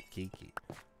from Camp Kiki.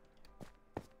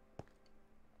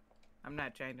 I'm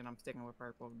not changing. I'm sticking with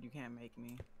purple. You can't make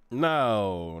me.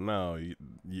 No.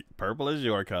 Purple is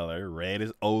your color. Red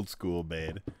is old school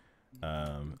bed.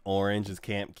 Orange is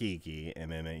Camp Kiki.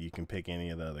 And then you can pick any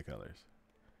of the other colors.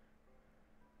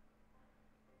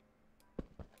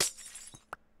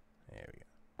 There we go.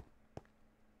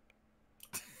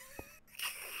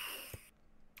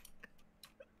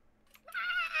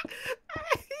 I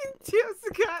just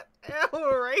got L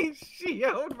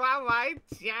ratioed by my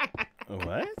chat.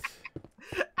 What?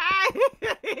 I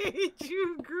hate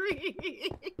you, Green.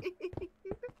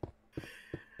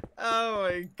 Oh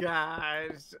my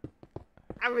gosh.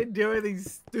 I've been doing these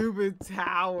stupid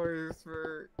towers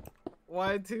for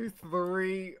 1, 2,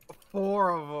 3, 4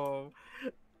 of them.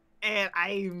 And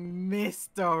I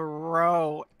missed a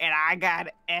row. And I got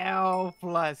L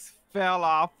plus fell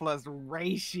off plus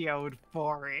ratioed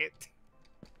for it.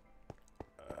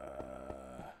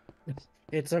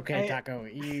 It's okay, Taco.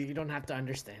 You don't have to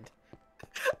understand.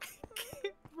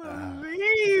 I can't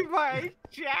believe my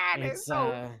chat is It's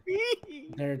so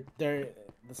mean. they're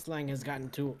the slang has gotten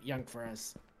too young for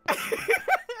us.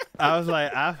 I was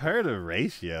like, I've heard of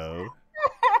ratio.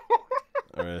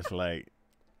 Or it's like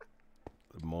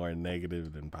more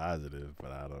negative than positive,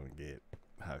 but I don't get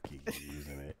how Kiki's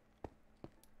using it.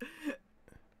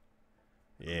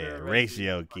 Yeah,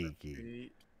 ratio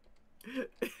Kiki.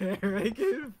 They're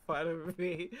making fun of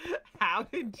me. How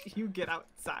did you get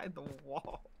outside the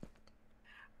wall?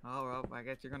 Oh, well, I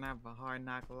guess you're gonna have a hard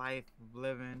knock life of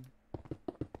living.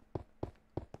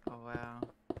 Oh, wow.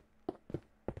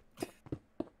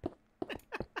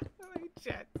 My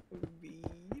chat's mean.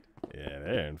 Yeah,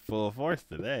 they're in full force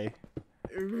today.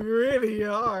 They really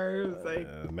are. It's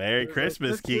like, Merry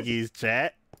Christmas, Kiki's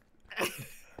chat.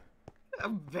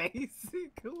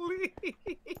 basically.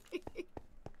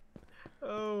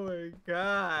 Oh my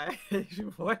gosh.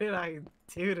 What did I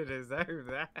do to deserve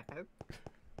that?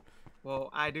 Well,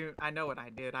 I know what I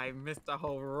did. I missed a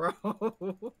whole row.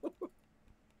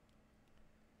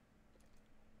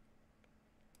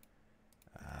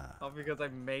 All because I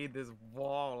made this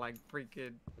wall like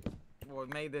freaking, well,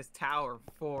 made this tower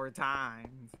 4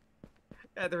 times.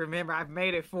 I have to remember I've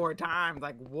made it 4 times,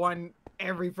 like one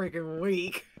every freaking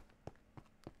week.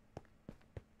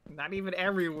 Not even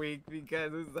every week,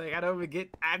 because it's like I don't even get.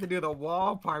 I have to do the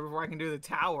wall part before I can do the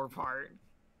tower part.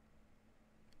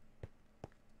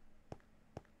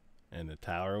 And the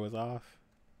tower was off?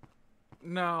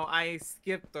 No, I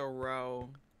skipped the row.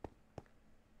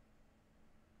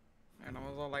 And I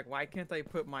was all like, why can't they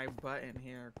put my button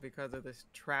here? Because of this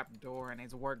trap door, and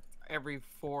it's worked every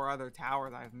 4 other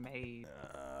towers I've made.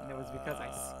 And it was because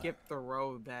I skipped the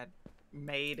row that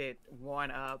made it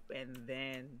 1 up, and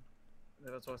then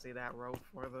it was supposed to be that row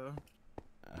for the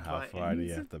How buttons. far do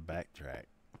you have to backtrack?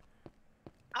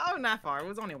 Oh, not far. It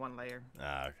was only 1 layer.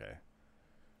 Ah, okay.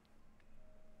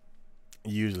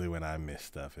 Usually when I miss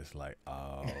stuff, it's like,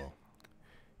 oh,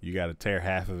 you got to tear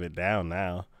half of it down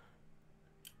now.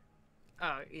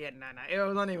 Oh, yeah, no. It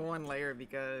was only 1 layer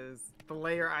because the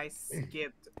layer I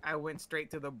skipped, I went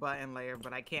straight to the button layer,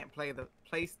 but I can't place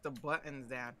the buttons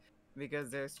down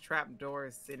because there's trap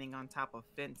doors sitting on top of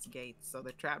fence gates. So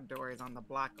the trap door is on the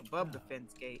block above the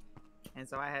fence gate. And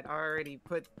so I had already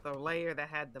put the layer that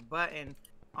had the button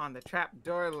on the trap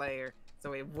door layer,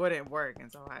 so it wouldn't work.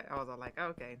 And so I was all like,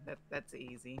 okay, that's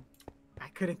easy. I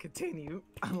couldn't continue,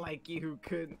 unlike you who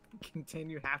couldn't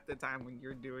continue half the time when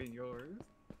you're doing yours.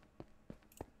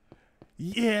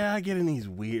 Yeah, I get in these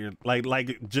weird, like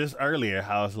just earlier,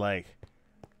 how it's like,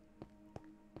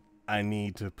 I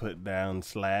need to put down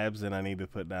slabs and I need to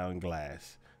put down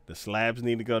glass. The slabs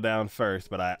need to go down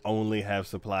first, but I only have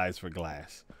supplies for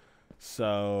glass.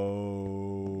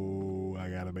 So I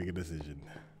gotta make a decision.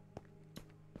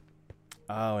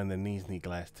 Oh, and then these need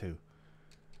glass too.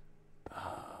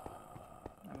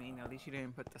 I mean, at least you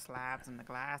didn't put the slabs and the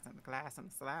glass and the glass and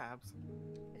the slabs.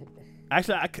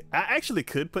 Actually, I actually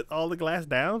could put all the glass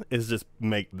down. It's just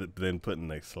then putting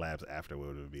the slabs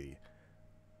afterward would be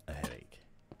a headache.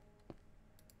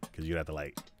 Because you'd have to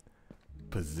like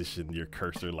position your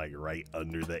cursor like right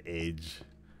under the edge.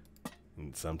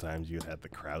 And sometimes you'd have to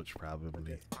crouch probably.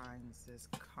 This finds this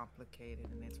complicated,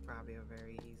 and it's probably a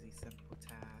very easy, simple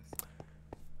task.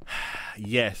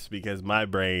 Yes, because my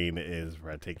brain is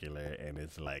particular, and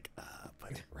it's like,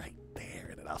 put it right there,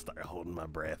 and then I'll start holding my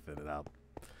breath, and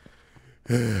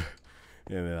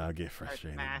then I'll get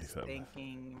frustrated. Fast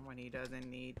thinking when he doesn't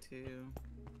need to.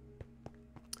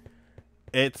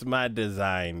 It's my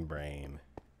design brain.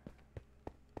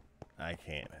 I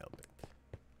can't help it.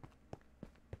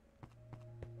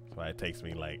 That's why it takes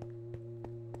me like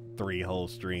 3 whole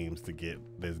streams to get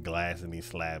this glass and these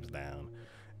slabs down.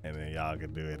 And then y'all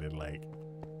can do it in like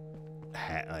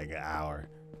an hour.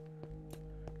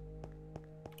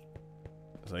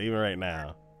 So even right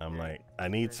now, I'm like, I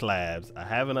need slabs. I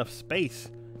have enough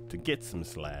space to get some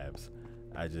slabs.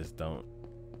 I just don't.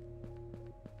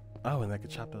 Oh, and I could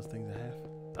chop those things in half.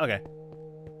 Okay.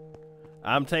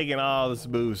 I'm taking all the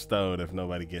smooth stone if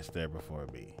nobody gets there before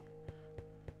me.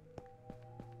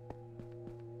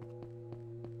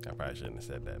 I probably shouldn't have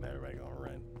said that. Now everybody gonna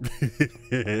run.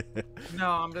 No,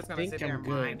 I'm just gonna sit there and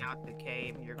good. mine out the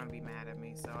cave, and you're gonna be mad at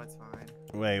me, so it's fine.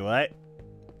 Wait, what?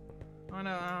 Oh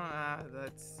no,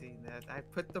 let's see that. I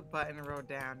put the button row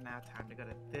down. Now time to go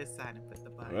to this side and put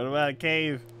the button. What about a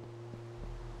cave?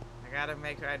 I gotta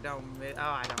make sure I don't miss. Oh,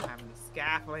 I don't have any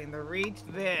scaffolding to reach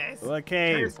this. What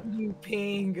cave? Curse you,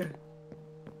 Ping.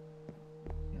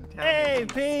 Hey,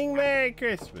 Ping, Merry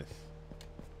Christmas.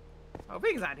 Oh,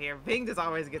 Ping's not here. Ping just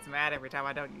always gets mad every time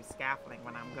I don't use scaffolding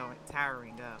when I'm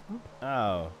towering up.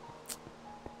 Oh.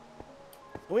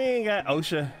 We ain't got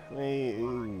OSHA.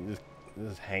 We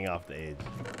just hang off the edge.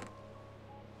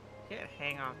 You can't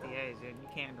hang off the edge and you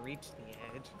can't reach the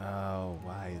edge. Oh,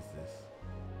 why is this?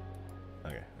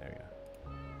 Okay, there we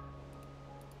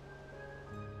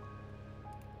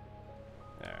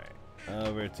go. Alright.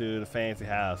 Over to the fancy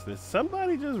house. Did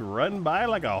somebody just run by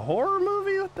like a horror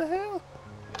movie? What the hell?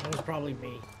 That was probably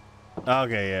me.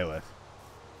 Okay, yeah, it was.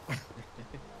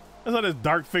 I saw this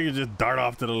dark figure just dart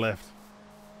off to the left.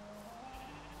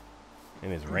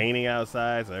 And it's raining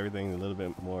outside, so everything's a little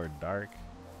bit more dark.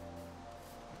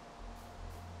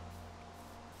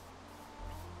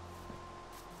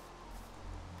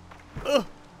 Ugh.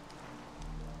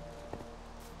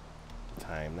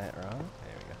 Time that wrong.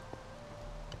 There we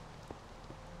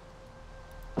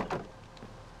go.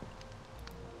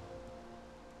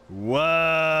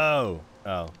 Whoa!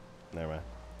 Oh, never mind.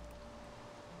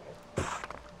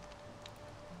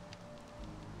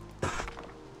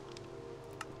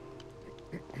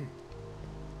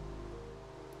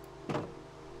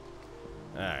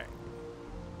 Alright.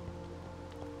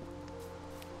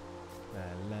 La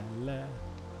la la.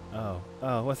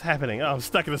 Oh, what's happening? Oh, I'm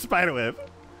stuck in a spider web.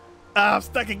 Oh, I'm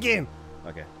stuck again.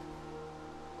 Okay.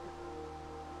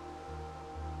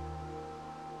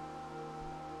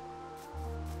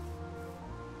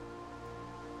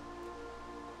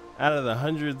 Out of the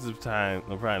hundreds of times,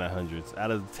 well, probably not hundreds, out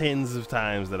of the tens of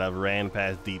times that I've ran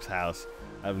past Deep's house,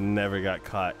 I've never got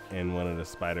caught in one of the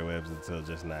spider webs until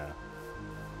just now.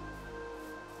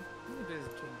 You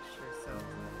just jinxed yourself.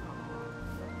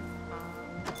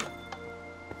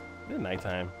 It's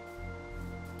nighttime.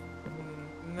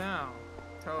 No,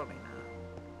 totally not.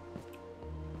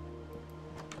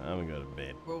 I'm gonna go to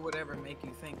bed. What would ever make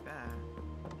you think that?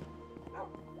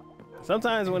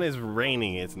 Sometimes when it's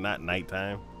raining, it's not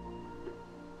nighttime.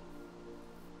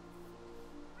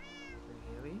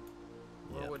 Really?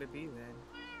 What Yep. would it be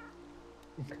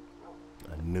then?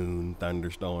 A noon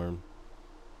thunderstorm.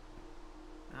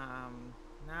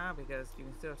 Nah, because you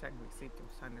can still technically see through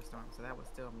thunderstorms, so that would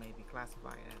still maybe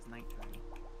classify it as nighttime.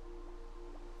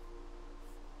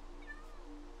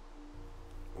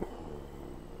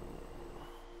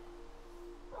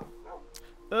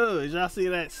 Oh, did y'all see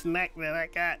that snack that I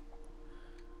got?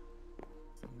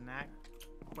 Snack?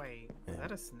 Wait, is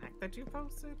that a snack that you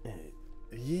posted?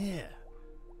 Yeah.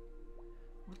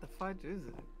 What the fudge is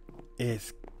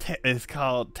it? It's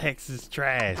called Texas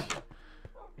Trash.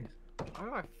 Why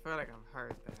do I feel like I've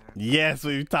heard that? Yes,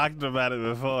 we've talked about it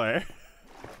before.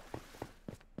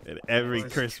 And every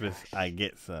Texas Christmas Trash. I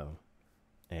get some.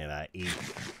 And I eat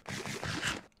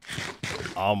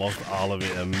almost all of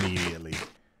it immediately.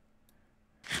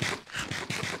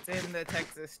 What's in the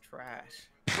Texas trash?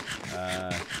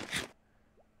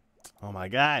 Oh my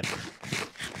God.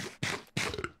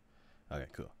 Okay,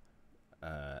 cool.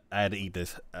 I had to eat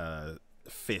this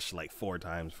fish like 4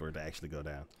 times for it to actually go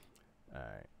down. All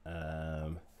right.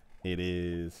 It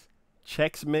is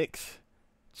Chex Mix,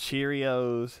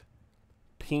 Cheerios,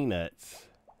 peanuts,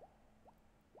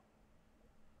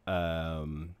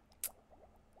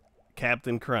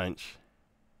 Captain Crunch.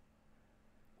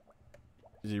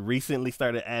 She recently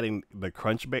started adding the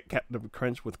crunch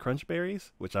with crunch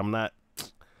berries, which I'm not.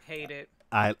 Hate it.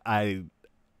 I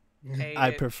Hate I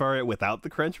it. prefer it without the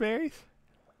crunch berries.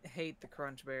 Hate the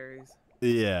crunch berries.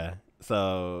 Yeah.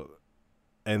 So,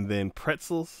 and then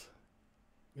pretzels.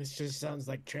 This just sounds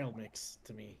like trail mix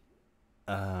to me.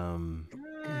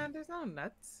 There's no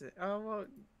nuts. Oh well,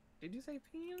 did you say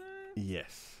peanut?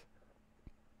 Yes.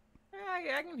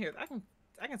 Yeah, I can hear.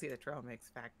 I can see the trail mix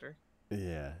factor.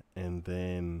 Yeah, and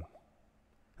then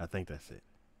I think that's it.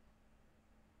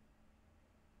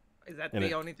 Is that And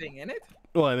the only thing in it?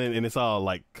 Well, and it's all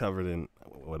like covered in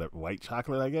whatever white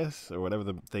chocolate, I guess, or whatever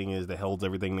the thing is that holds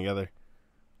everything together.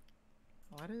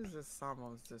 Why does this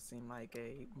almost just seem like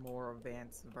a more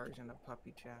advanced version of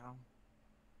puppy chow?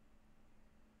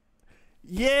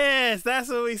 Yes, that's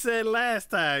what we said last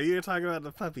time. You were talking about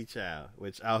the puppy chow,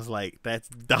 which I was like, that's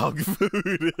dog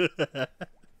food.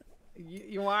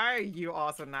 Why are you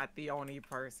also not the only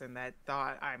person that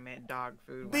thought I meant dog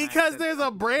food? when I Because said there's a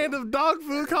puppy brand chow? of dog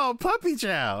food called puppy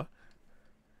chow.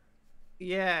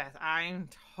 Yes, I'm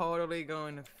totally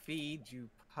going to feed you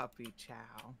puppy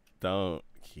chow. Don't,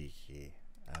 Kiki.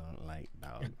 I don't like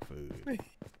dog food.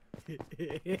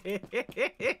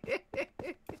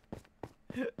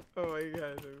 Oh my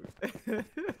god. Dude.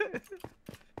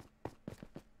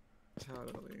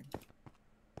 Totally.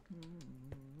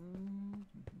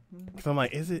 So I'm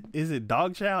like, is it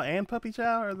dog chow and puppy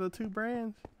chow are the two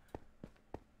brands?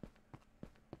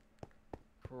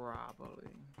 Probably.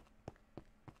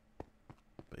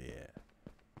 But yeah.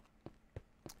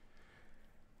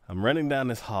 I'm running down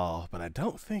this hall, but I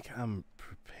don't think I'm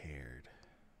prepared.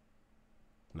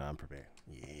 No, I'm prepared.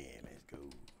 Yeah, let's go.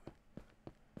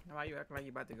 Why you acting like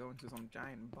you about to go into some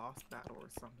giant boss battle or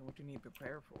something? What you need to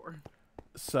prepare for?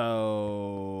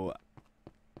 So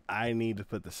I need to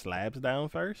put the slabs down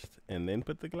first and then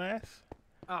put the glass.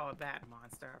 Oh, that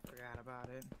monster. I forgot about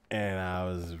it. And I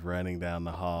was running down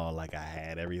the hall like I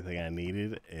had everything I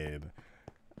needed, and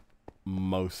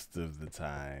most of the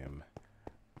time,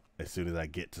 as soon as I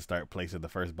get to start placing the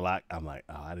first block, I'm like,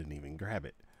 oh, I didn't even grab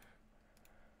it.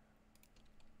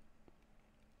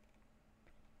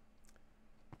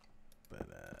 But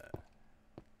there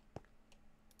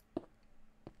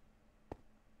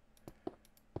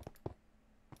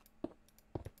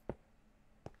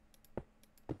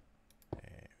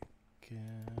we go.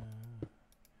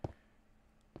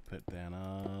 Put down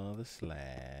all the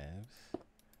slabs,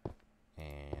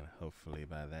 and hopefully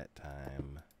by that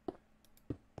time,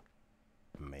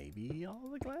 maybe all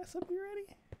the glass will be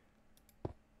ready.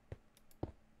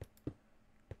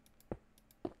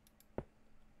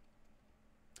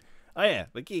 Oh yeah,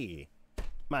 but Kiki,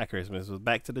 my Christmas was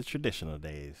back to the traditional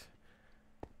days.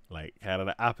 Like kind of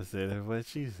the opposite of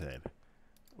what you said.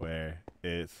 Where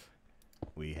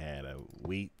we had a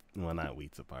not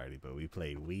Wheat's a party, but we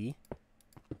played Wii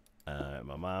at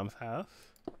my mom's house.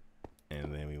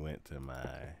 And then we went to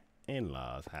my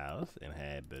in-laws' house and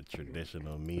had the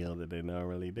traditional meal that they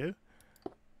normally do.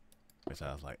 Which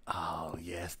I was like, oh,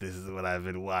 yes, this is what I've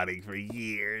been wanting for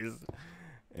years.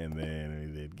 And then we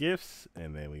did gifts,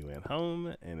 and then we went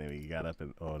home, and then we got up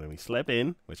and then we slept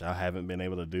in, which I haven't been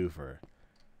able to do for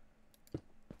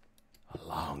a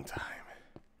long time.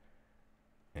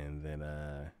 And then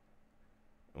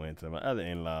went to my other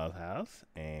in-laws' house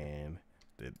and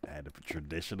had a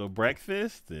traditional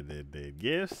breakfast, and then did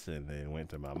gifts, and then went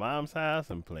to my mom's house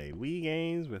and played Wii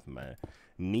games with my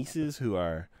nieces who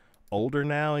are older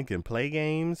now and can play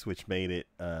games, which made it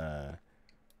A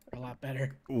lot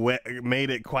better. made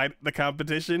it quite the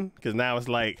competition, because now it's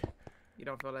like You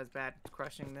don't feel as bad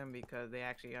crushing them because they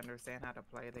actually understand how to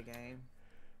play the game.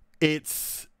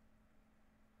 it's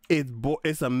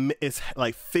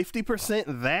like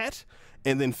 50% that,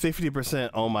 and then 50%,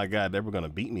 oh my god, they were gonna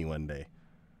beat me one day.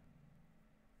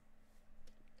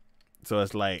 So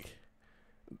it's like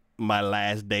my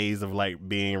last days of like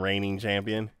being reigning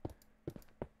champion.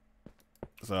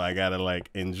 So I gotta like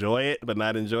enjoy it, but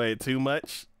not enjoy it too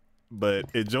much.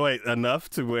 But enjoy it enough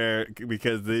to where,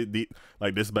 because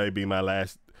like this might be my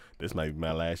last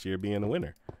year being a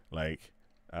winner. Like,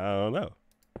 I don't know.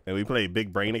 And we played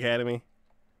Big Brain Academy.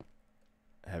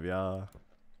 Have y'all?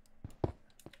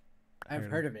 I've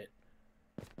heard of it.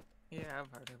 Yeah,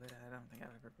 I've heard of it. I don't think I've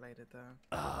ever played it though.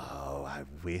 Oh, I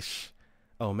wish.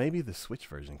 Oh, maybe the Switch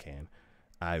version can.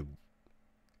 I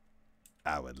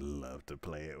would love to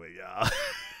play it with y'all.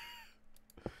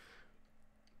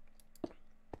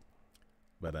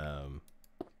 But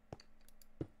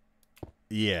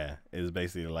yeah, it's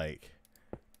basically like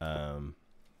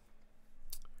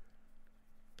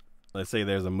let's say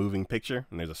there's a moving picture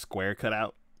and there's a square cut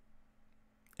out,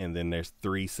 and then there's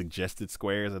 3 suggested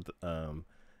squares at the,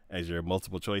 as your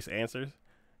multiple choice answers,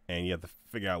 and you have to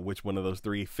figure out which one of those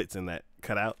 3 fits in that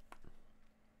cutout.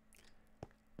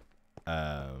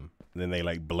 Then they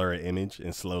like blur an image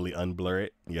and slowly unblur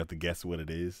it. You have to guess what it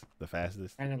is the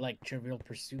fastest. Kind of like Trivial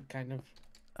Pursuit, kind of.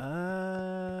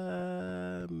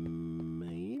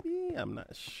 Maybe, I'm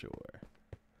not sure.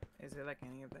 Is it like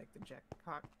any of like the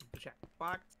jackpot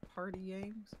party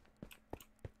games?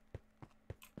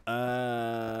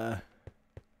 I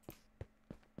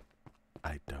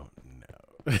don't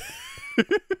know.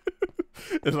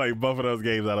 It's like both of those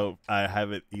games I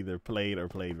haven't either played or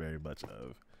played very much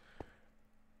of.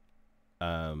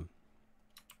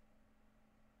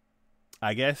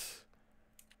 I guess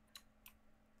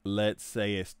let's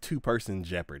say it's 2-person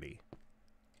Jeopardy.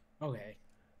 Okay.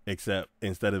 Except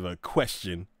instead of a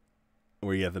question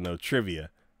where you have to know trivia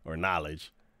or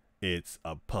knowledge, it's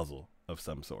a puzzle of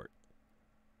some sort.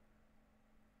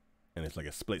 And it's like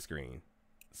a split screen.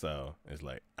 So it's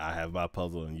like I have my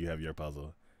puzzle and you have your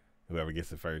puzzle. Whoever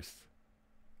gets it first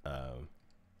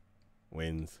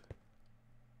wins.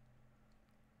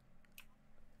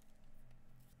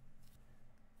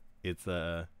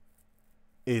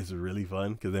 It's really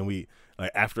fun, because then we,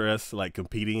 like, after us like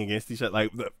competing against each other,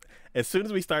 like as soon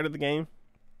as we started the game,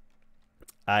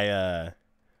 I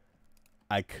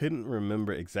couldn't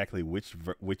remember exactly which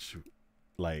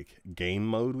like game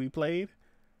mode we played.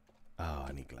 Oh,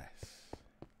 I need glass.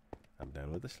 I'm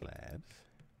done with the slabs.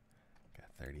 Got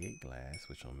 38 glass,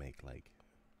 which will make like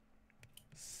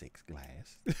 6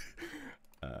 glass.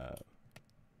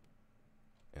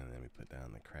 And then we put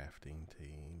down the crafting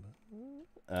table.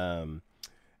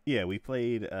 Yeah, we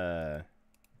played,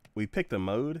 we picked a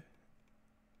mode.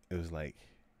 It was like,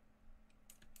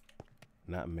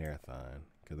 not marathon,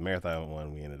 because the marathon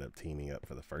one we ended up teaming up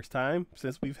for the first time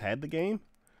since we've had the game.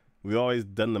 We've always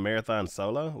done the marathon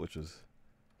solo, which was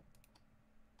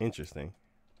interesting.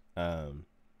 But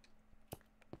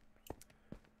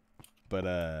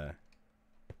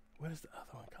what is the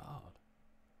other one called?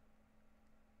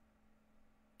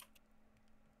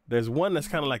 There's one that's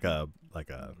kind of like a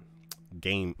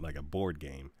game, like a board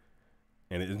game,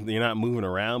 and you're not moving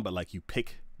around, but like you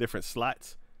pick different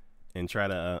slots and try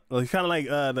to it's kind of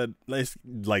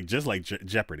like just like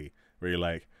Jeopardy, where you're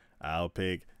like, I'll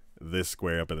pick this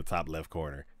square up in the top left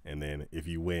corner, and then if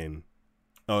you win,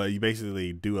 you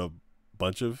basically do a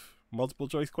bunch of multiple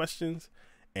choice questions,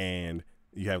 and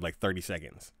you have like 30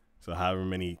 seconds. So however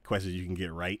many questions you can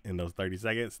get right in those 30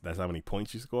 seconds, that's how many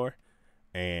points you score.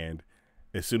 And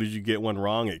as soon as you get one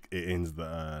wrong, it ends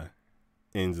the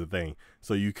thing.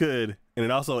 So you could, and it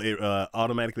also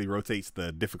automatically rotates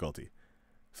the difficulty.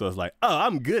 So it's like, oh,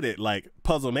 I'm good at like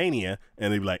Puzzle Mania,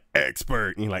 and they'd be like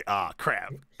expert, and you're like, ah, oh,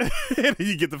 crap. And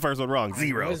you get the first one wrong,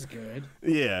 0. That was good.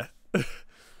 Yeah.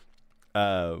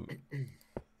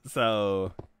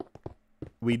 So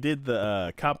we did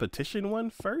the competition one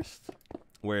first,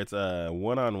 where it's a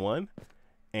one-on-one,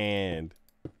 and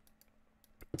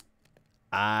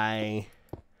I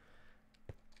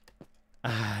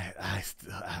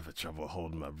still have a trouble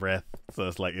holding my breath. So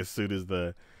it's like as soon as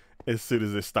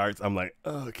it starts, I'm like,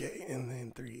 okay, and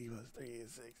then 3 plus 3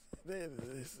 is 6. Then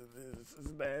this is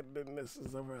that. Then this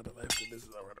is over on the left, and this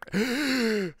is over on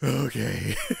the right.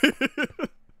 Okay.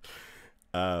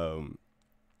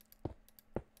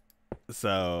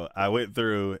 So I went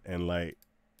through and like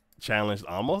challenged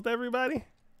almost everybody.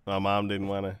 My mom didn't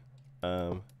want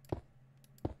to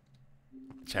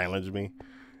challenge me,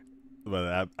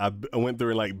 but I went through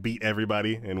and like beat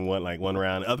everybody and won like one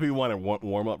round. Other people wanted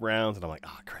warm up rounds, and I'm like,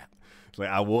 oh crap! It's like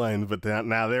I won, but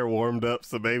now they're warmed up,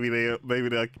 so maybe they'll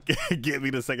get me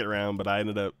the second round. But I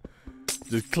ended up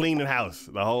just cleaning house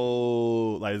the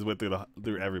whole. Like just went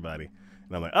through everybody.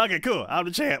 And I'm like, okay, cool. I'm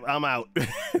the champ. I'm out.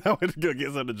 I went to go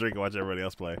get something to drink and watch everybody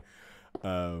else play.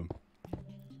 But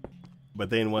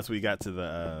then once we got to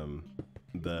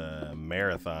the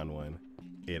marathon one,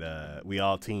 we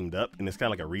all teamed up, and it's kind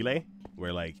of like a relay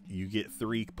where like you get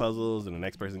 3 puzzles and the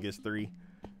next person gets 3.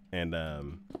 And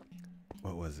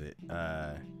what was it?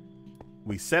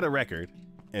 We set a record,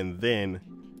 and then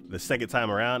the second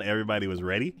time around, everybody was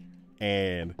ready,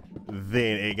 and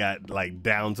then it got like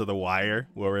down to the wire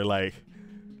where we're like,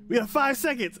 we have 5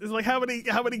 seconds. It's like, how many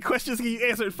questions can you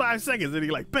answer in 5 seconds? And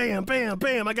you're like, bam, bam,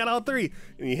 bam, I got all 3.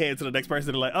 And you hand it to the next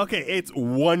person. They're like, okay, it's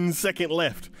 1 second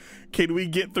left. Can we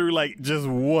get through like just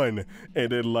one?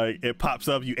 And then like it pops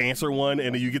up, you answer one,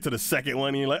 and then you get to the second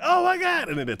one, and you're like, oh my God.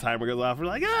 And then the timer goes off. We're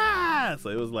like, ah. So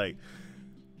it was like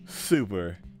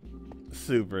super,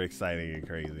 super exciting and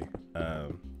crazy.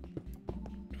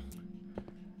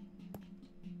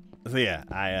 So yeah,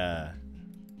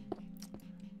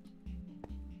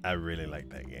 I really like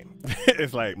that game.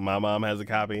 It's like my mom has a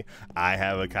copy, I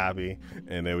have a copy,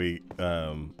 and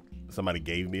then somebody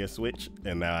gave me a Switch,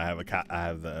 and now I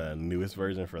have the newest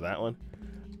version for that one.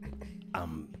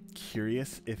 I'm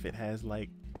curious if it has like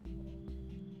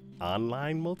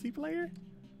online multiplayer.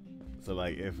 So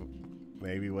like if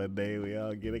maybe one day we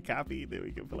all get a copy, then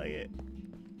we can play it.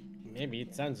 Maybe.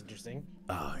 It sounds interesting.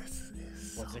 Oh,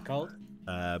 What's it called?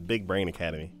 Big Brain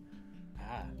Academy.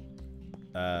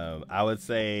 I would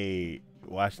say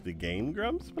watch the Game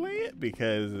Grumps play it,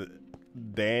 because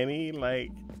Danny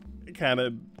like kind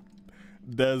of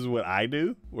does what I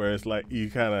do, where it's like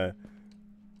you kind of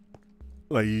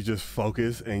like you just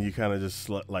focus and you kind of just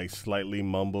slightly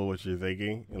mumble what you're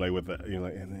thinking, like with the, you're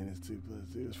like, and then it's 2 plus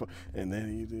 2 is 4, and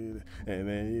then you do that, and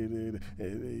then you do that,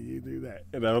 and then you do that,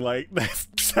 and I'm like, that's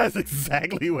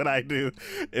exactly what I do.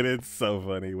 And it's so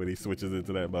funny when he switches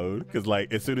into that mode, because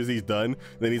like as soon as he's done,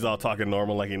 then he's all talking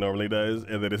normal like he normally does,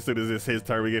 and then as soon as it's his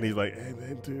turn again, he's like, and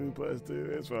then 2 plus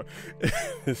 2 is 4.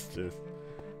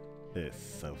 It's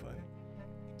so funny.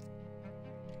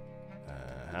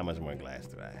 How much more glass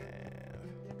do I have?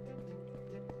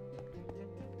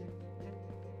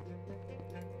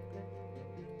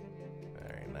 All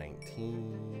right,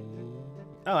 19.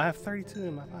 Oh, I have 32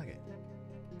 in my pocket.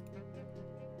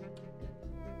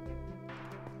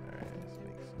 All right, let's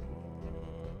make some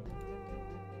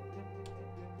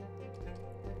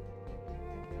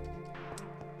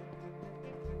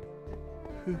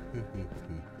more.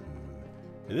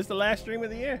 Is this the last stream of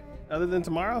the year, other than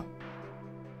tomorrow?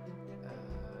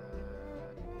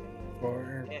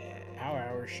 For Power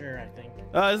Hour, sure, I think.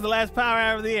 Oh, this is the last Power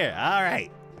Hour of the year. All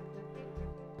right.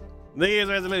 New Year's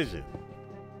resolution.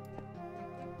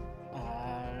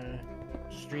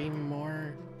 Stream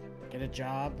more, get a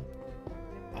job,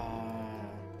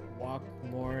 walk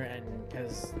more, and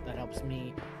because that helps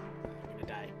me, I'm gonna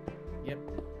die. Yep.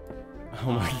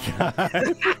 Oh my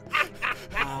God.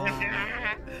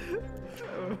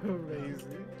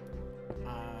 Amazing.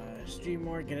 Stream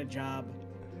more, get a job,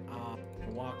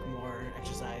 walk more,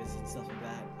 exercise, and stuff like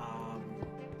that.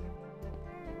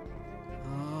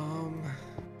 And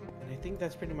I think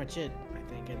that's pretty much it. I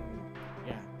think, and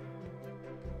yeah,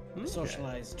 Okay.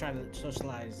 socialize. Try to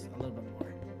socialize a little bit more.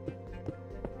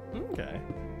 Okay.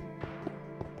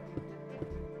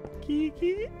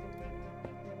 Kiki.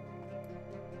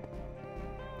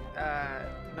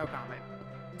 No comment.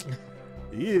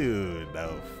 You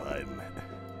no fun.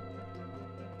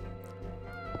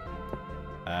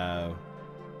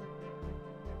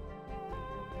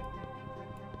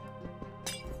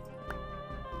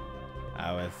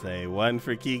 I would say 1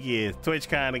 for Kiki is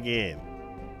TwitchCon again.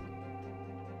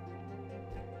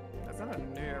 That's not a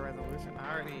New Year resolution.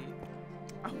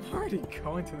 I'm already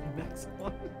going to the next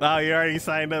one. Oh, you already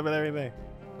signed up and everything?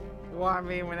 Well, I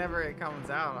mean, whenever it comes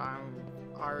out, I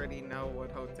already know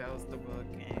what hotels to book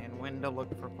and when to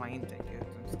look for plane tickets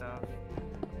and stuff.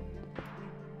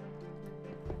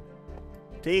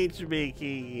 Teach me,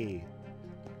 Kiki.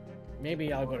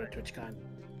 Maybe I'll go to TwitchCon.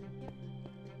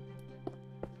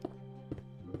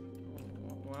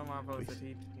 What am I supposed to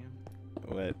teach you?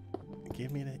 What?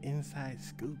 Give me the inside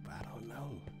scoop. I don't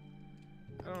know.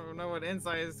 I don't know what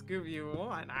inside scoop you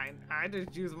want. I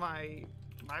just use my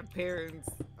parents'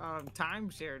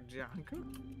 timeshare junk.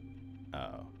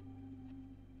 Oh.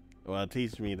 Well,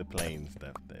 teach me the plane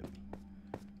stuff then.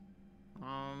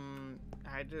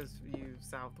 I just use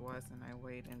Southwest and I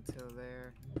wait until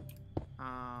they're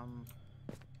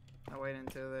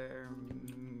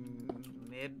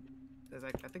mid. There's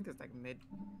like I think it's like mid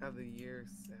of the year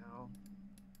sale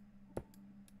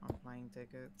on plane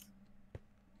tickets.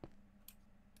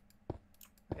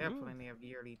 I have plenty of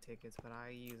yearly tickets, but I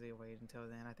usually wait until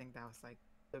then. I think that was like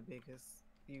the biggest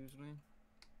usually.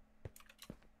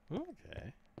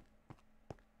 Okay.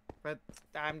 But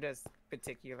I'm just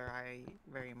particular. I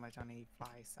very much only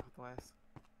fly Southwest.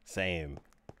 Same.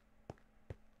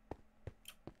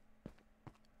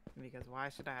 Because why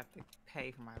should I have to pay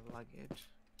for my luggage?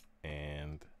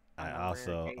 And On I a rare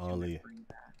also occasion to only bring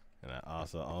that. and I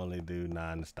also only do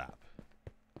nonstop.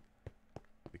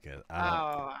 Because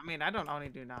I mean, I don't only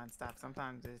do nonstop.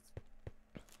 Sometimes it's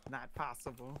not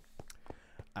possible.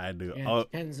 I do. Yeah,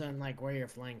 it depends on like where you're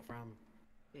flying from.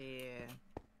 Yeah.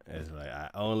 It's like I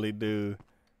only do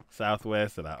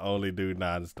Southwest and I only do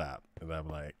nonstop. And I'm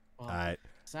like, Well,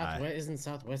 isn't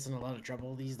Southwest in a lot of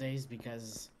trouble these days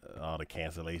because all the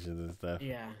cancellations and stuff.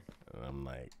 Yeah. And I'm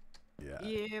like, yeah.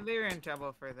 Yeah, they're in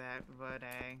trouble for that, but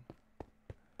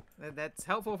that's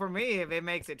helpful for me if it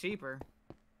makes it cheaper.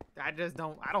 I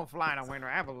don't fly in a winter.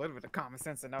 I have a little bit of common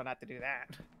sense to know not to do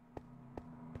that.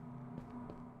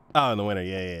 Oh, in the winter,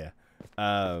 yeah.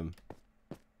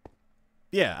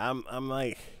 Yeah, I'm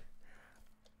like,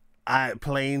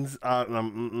 planes. Oh,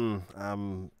 you're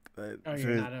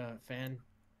not a fan?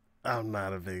 I'm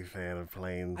not a big fan of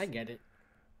planes. I get it.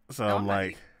 So No, I'm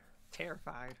like,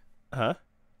 terrified. huh?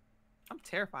 I'm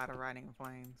terrified of riding in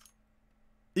planes.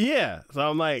 Yeah. So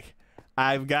I'm like,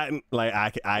 I've gotten like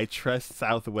I trust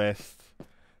Southwest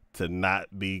to not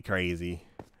be crazy,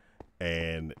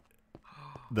 and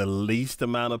the least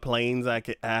amount of planes I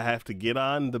have to get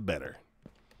on, the better.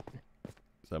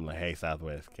 So I'm like, hey,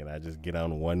 Southwest, can I just get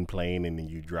on one plane and then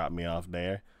you drop me off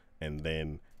there? And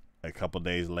then a couple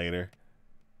days later,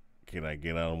 can I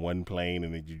get on one plane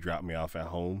and then you drop me off at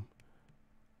home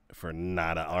for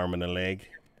not an arm and a leg?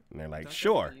 And they're like,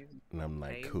 sure. And I'm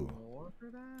like, cool. More for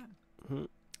that?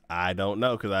 I don't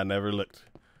know because I never looked.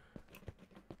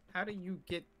 How do you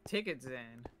get tickets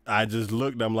in? I just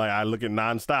looked. I'm like, I look at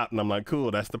nonstop and I'm like,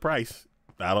 cool, that's the price.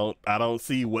 I don't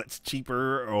see what's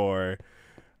cheaper or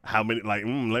how many, like,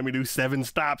 let me do 7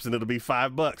 stops and it'll be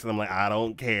 $5. And I'm like, I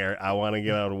don't care. I want to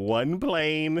get on one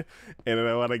plane and then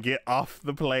I want to get off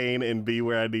the plane and be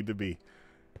where I need to be.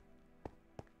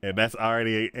 And that's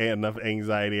already enough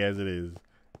anxiety as it is.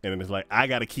 And then it's like, I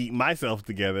got to keep myself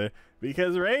together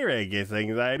because Ray Ray gets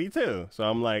anxiety too. So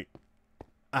I'm like,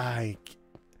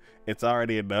 it's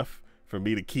already enough for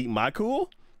me to keep my cool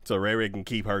so Ray Ray can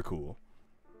keep her cool.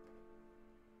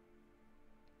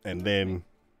 And then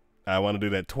I want to do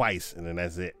that twice, and then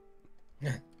that's it.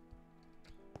 And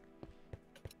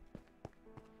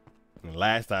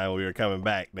last time we were coming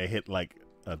back, they hit like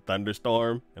a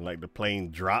thunderstorm, and like the plane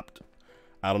dropped.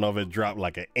 I don't know if it dropped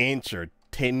like an inch or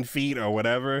 10 feet or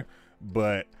whatever,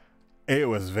 but it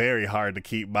was very hard to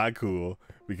keep my cool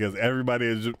because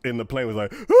everybody in the plane was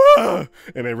like, ah!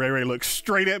 And then Ray Ray looked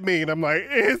straight at me, and I'm like,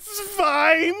 it's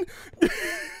fine.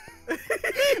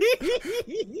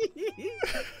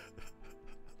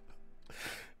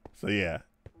 So yeah,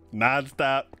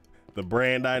 nonstop, the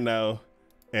brand I know,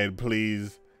 and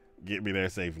please get me there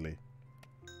safely.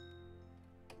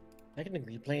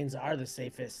 Technically, planes are the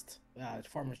safest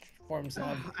forms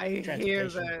of I hear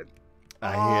transportation. that.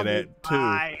 I hear that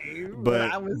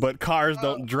too, but cars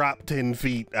don't drop 10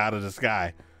 feet out of the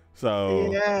sky,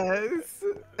 so yes,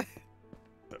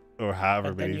 or however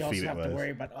But then many you also feet it have was. to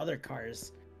worry about other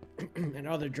cars and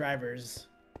other drivers.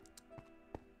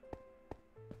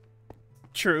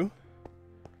 True,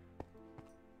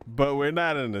 but we're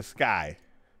not in the sky.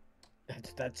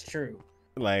 That's true.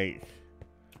 Like,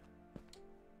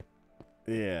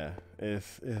 yeah,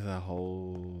 it's a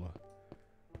whole,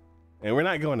 and we're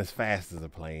not going as fast as a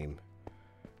plane.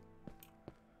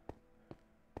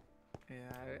 Yeah,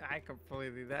 I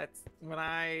completely. That's when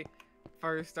I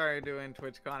first started doing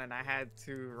TwitchCon and I had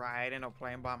to ride in a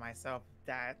plane by myself.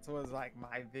 That was like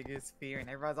my biggest fear, and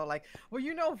everybody's all like, "Well,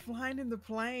 you know, flying in the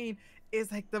plane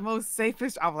is like the most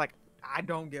safest." I was like, I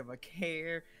don't give a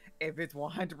care if it's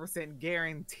 100%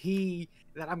 guarantee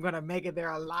that I'm gonna make it there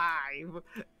alive.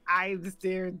 I'm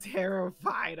still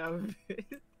terrified of it.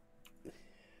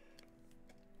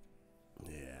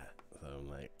 Yeah. So I'm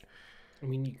like, I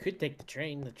mean, you could take the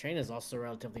train. The train is also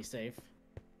relatively safe.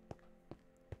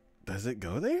 does it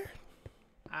go there?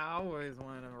 I always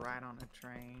wanted to ride on a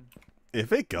train.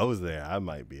 If it goes there, I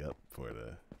might be up for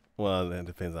the. Well, that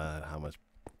depends on how much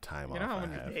time You off know how I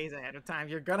many have. days ahead of time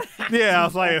you're gonna have Yeah, I to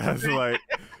was like, I go was like,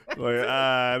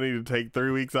 I need to take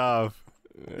 3 weeks off.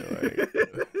 Like,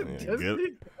 just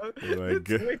good, because like, it's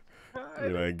good,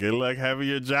 like, good luck having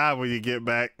your job when you get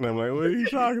back. And I'm like, what are you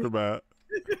talking about?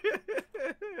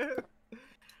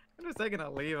 I'm just taking a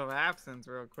leave of absence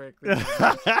real quickly.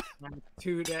 Oh My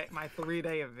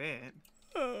 3-day event.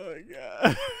 my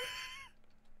god.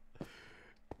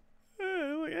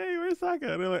 I'm like, hey, where's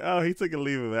Sokka? And they're like, oh, he took a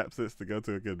leave of absence to go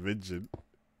to a convention.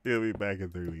 He'll be back in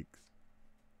 3 weeks.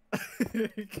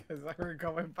 Because we're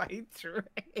going by train.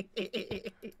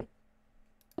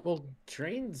 Well,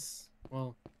 trains.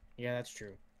 Well, yeah, that's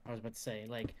true. I was about to say,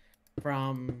 like,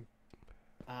 from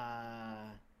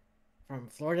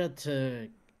Florida to,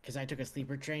 because I took a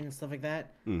sleeper train and stuff like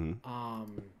that.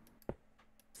 Mm-hmm.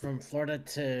 From Florida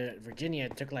to Virginia,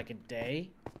 it took like a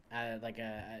day, like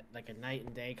a night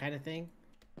and day kind of thing.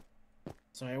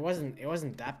 So it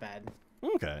wasn't that bad.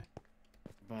 Okay.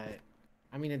 But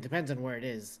I mean, it depends on where it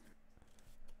is.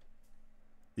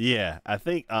 Yeah, I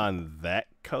think on that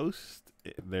coast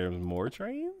there's more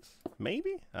trains.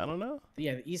 Maybe, I don't know.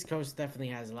 Yeah, the East Coast definitely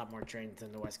has a lot more trains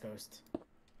than the West Coast.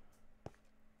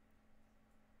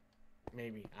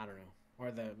 Maybe, I don't know,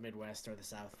 or the Midwest or the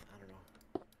South. I don't know.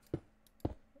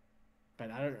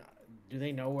 But I don't. Do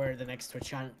they know where the next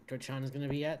TwitchCon is gonna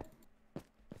be at?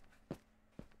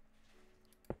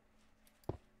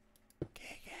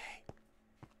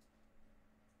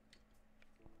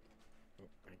 Oh,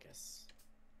 I guess.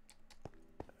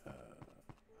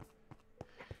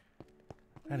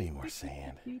 I need more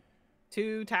sand.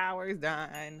 2 towers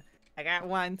done. I got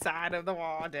one side of the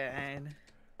wall done.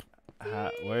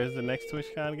 Where's the next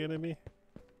TwitchCon gonna be?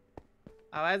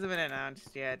 Oh, it hasn't been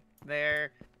announced yet.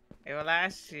 It was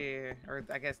last year, or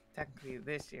I guess technically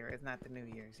this year. It's not the New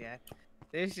Year's yet.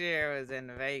 This year was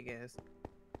in Vegas,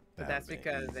 but that's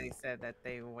because they said that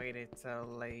they waited so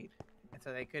late, and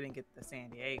so they couldn't get to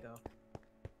San Diego.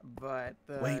 But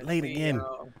the Wait, late again.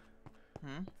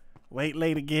 Wait,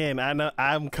 late again. I know.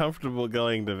 I'm comfortable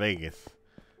going to Vegas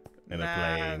in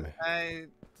a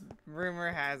plane. Rumor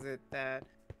has it that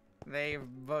they've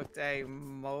booked a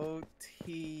multi-year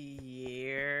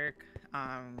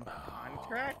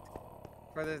contract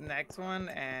for this next one,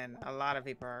 and a lot of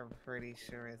people are pretty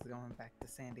sure it's going back to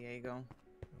San Diego.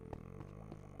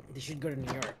 They should go to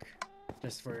New York,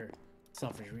 just for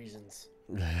selfish reasons.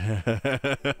 You're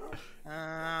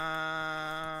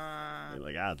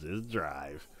like, I'll just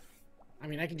drive. I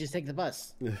mean, I can just take the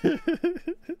bus. That's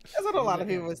what a lot of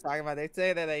people was talking about. They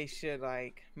say that they should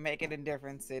like make it in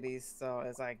different cities, so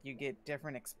it's like you get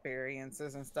different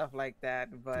experiences and stuff like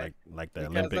that. But like the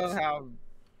because Olympics. of how,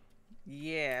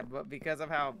 yeah, but because of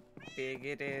how big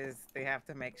it is, they have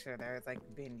to make sure there's like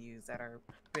venues that are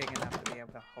big enough to be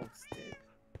able to host it.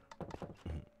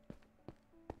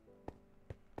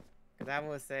 Because I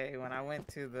would say when I went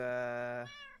to the,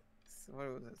 what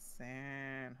was it,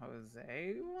 San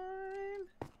Jose one?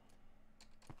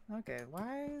 Okay,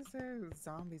 why is there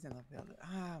zombies in the village?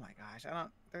 Oh my gosh,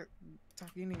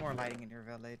 you need more lighting in your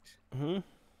village.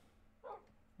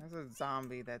 There's a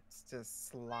zombie that's just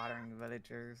slaughtering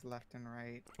villagers left and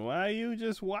right. Why are you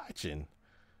just watching?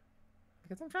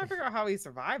 Because I'm trying to figure out how he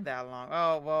survived that long.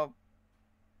 Oh, well,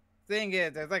 thing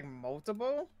is, there's like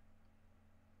multiple.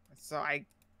 So I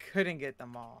couldn't get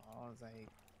them all. I was like,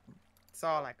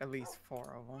 saw like at least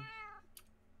 4 of them.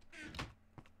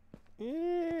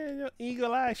 Yeah, your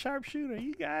eagle-eye sharpshooter,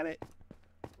 you got it.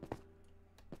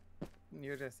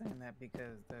 You're just saying that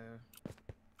because the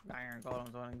iron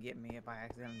golems want to get me if I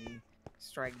accidentally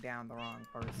strike down the wrong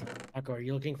person. Akko, are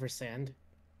you looking for sand?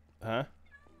 Huh? Are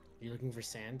you looking for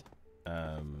sand?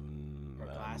 Or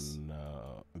glass?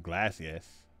 No. Glass,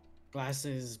 yes. Glass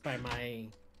is by my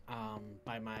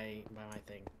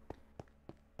thing.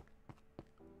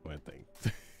 What thing?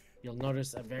 You'll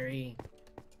notice a very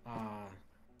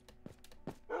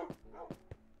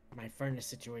my furnace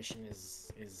situation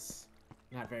is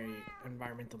not very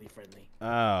environmentally friendly.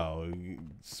 Oh, you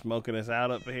smoking us out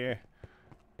up here?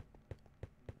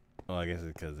 Oh, I guess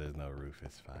it's because there's no roof.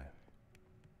 It's fine.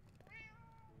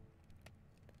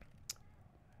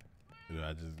 Do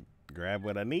I just grab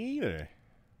what I need, or?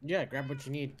 Yeah, grab what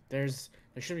you need. There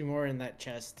should be more in that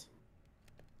chest.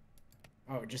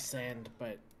 Oh, just sand,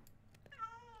 but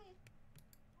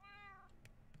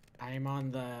I'm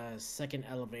on the second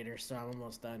elevator, so I'm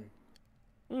almost done.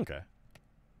 Okay.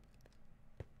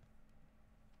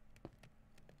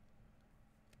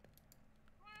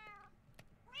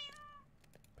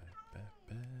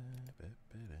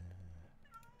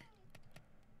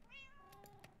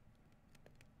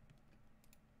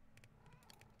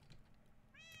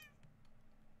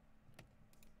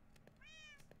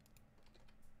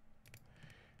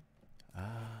 All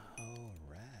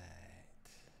right.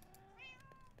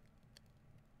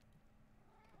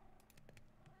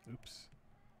 Oops.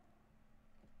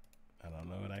 I don't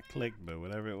know what I clicked, but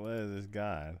whatever it was, it's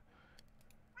gone.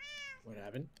 What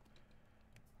happened?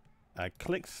 I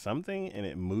clicked something and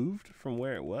it moved from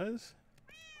where it was.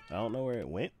 I don't know where it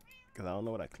went because I don't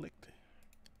know what I clicked.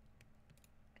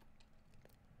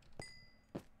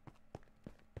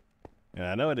 And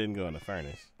I know it didn't go in the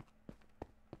furnace.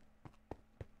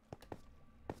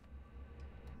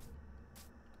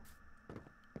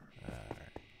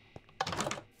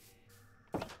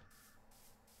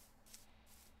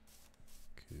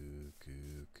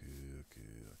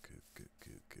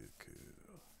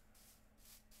 Cool.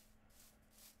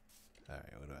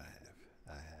 Alright, what do I have?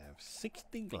 I have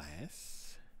 60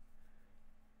 glass.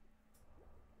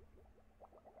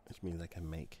 Which means I can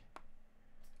make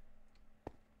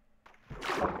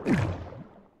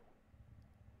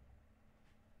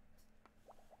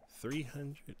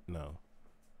 300, no.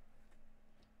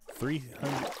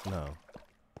 300, no.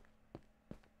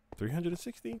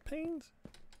 360 panes?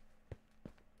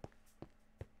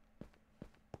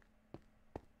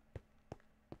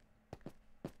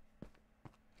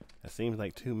 That seems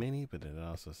like too many, but it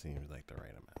also seems like the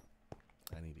right amount.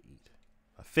 I need to eat.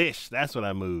 A fish, that's what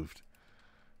I moved.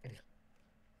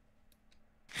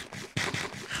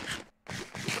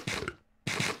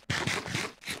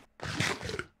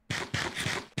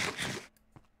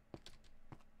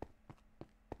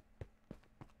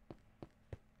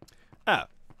 Oh,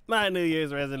 my New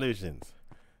Year's resolutions.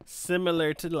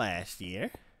 Similar to last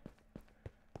year.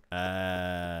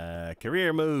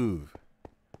 Career move.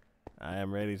 I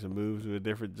am ready to move to a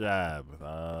different job with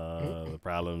all the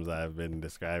problems I've been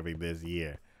describing this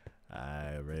year.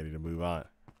 I am ready to move on.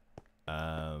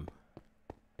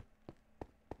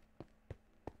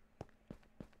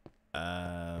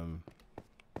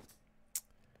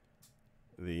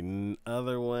 The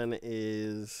other one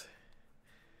is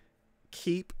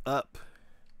keep up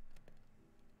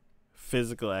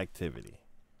physical activity.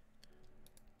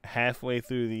 Halfway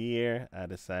through the year, I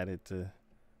decided to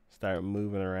start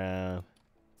moving around,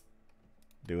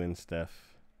 doing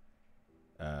stuff.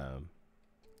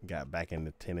 Got back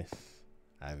into tennis.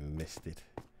 I've missed it.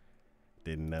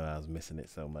 Didn't know I was missing it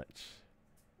so much.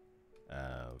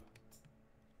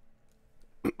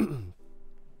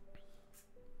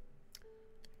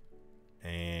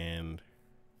 And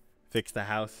fix the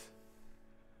house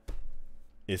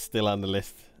is still on the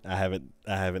list. I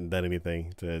haven't done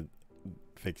anything to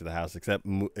fix the house except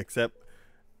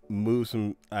move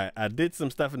some. I did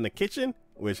some stuff in the kitchen,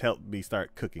 which helped me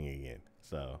start cooking again.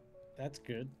 So That's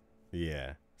good.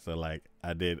 yeah. So like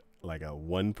I did like a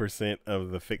 1%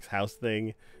 of the fix house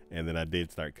thing, and then I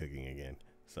did start cooking again.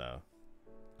 So,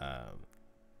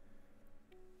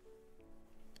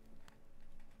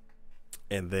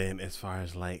 and then as far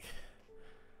as like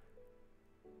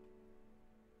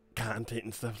content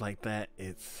and stuff like that,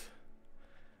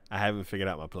 I haven't figured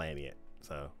out my plan yet.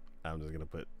 So I'm just gonna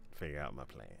figure out my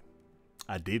plan.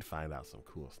 I did find out some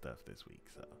cool stuff this week,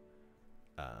 so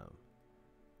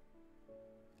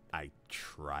I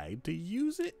tried to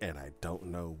use it and I don't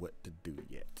know what to do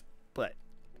yet. But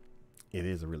it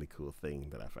is a really cool thing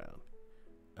that I found.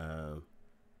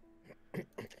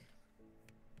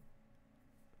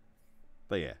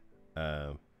 But yeah.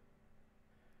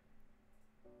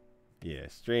 Yeah,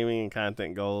 streaming and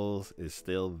content goals is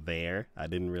still there. I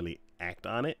didn't really act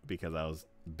on it because I was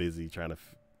busy trying to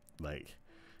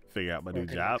figure out my new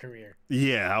job. Career.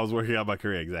 Yeah, I was working out my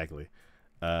career exactly.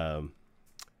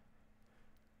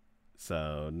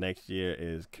 So next year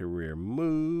is career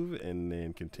move and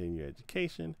then continue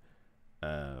education.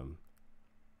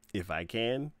 If I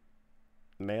can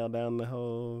nail down the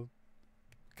whole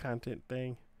content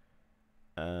thing,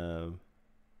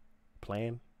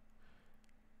 plan.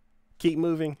 Keep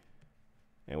moving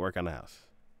and work on the house.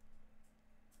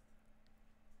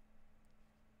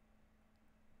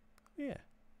 Yeah.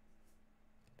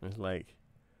 It's like,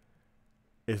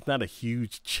 it's not a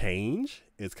huge change.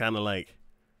 It's kind of like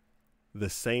the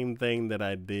same thing that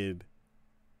I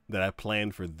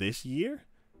planned for this year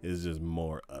is just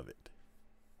more of it.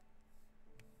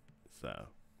 So,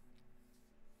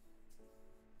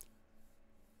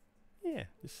 yeah,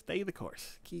 just stay the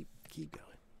course. Keep going.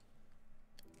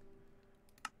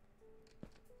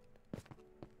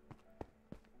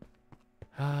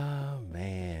 Oh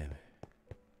man,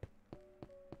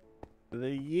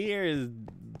 the year is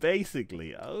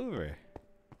basically over.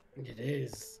 It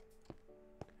is.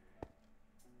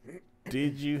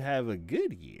 Did you have a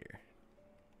good year?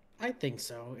 I think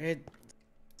so.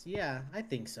 Yeah, I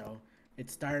think so. It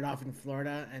started off in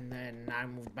Florida, and then I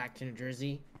moved back to New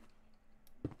Jersey.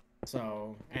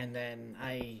 So, and then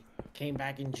I came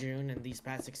back in June, and these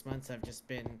past 6 months have just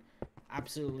been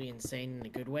absolutely insane in a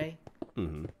good way,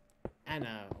 Mm-hmm. and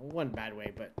one bad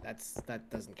way, but that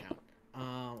doesn't count.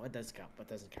 It does count, but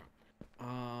doesn't count.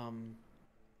 Um,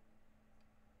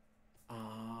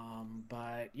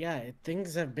 but yeah,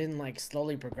 things have been like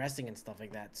slowly progressing and stuff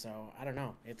like that. So I don't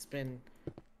know. It's been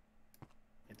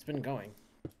going.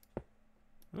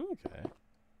 Okay.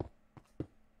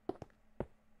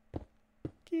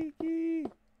 Kiki.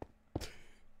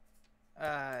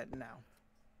 No.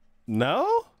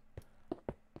 No?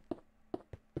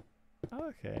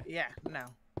 Okay. Yeah, no.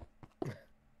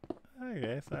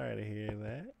 Okay, sorry to hear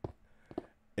that.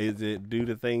 Is it due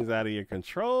to things out of your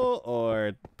control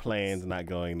or plans not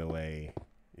going the way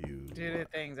you Due to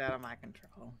want? things out of my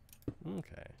control.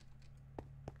 Okay.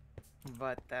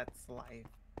 But that's life.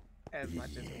 As much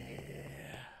as we hate it.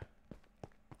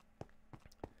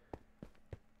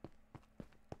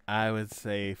 I would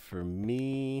say for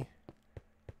me,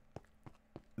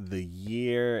 the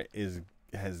year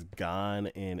has gone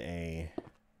in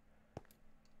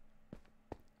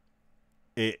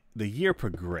the year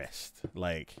progressed.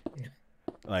 Like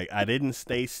I didn't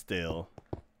stay still.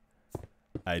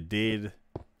 I did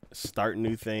start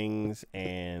new things,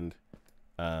 and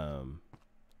I'm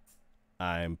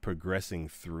progressing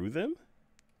through them.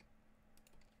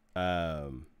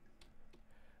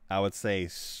 I would say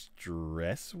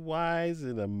stress wise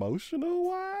and emotional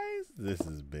wise, this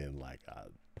has been like a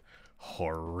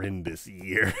horrendous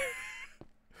year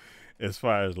as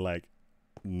far as like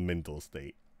mental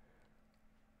state.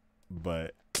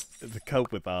 But to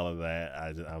cope with all of that,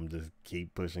 I'm just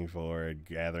keep pushing forward,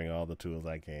 gathering all the tools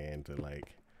I can to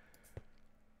like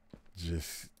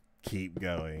just keep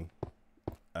going.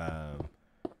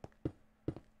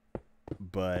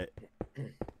 But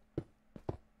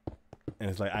and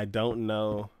it's like I don't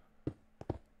know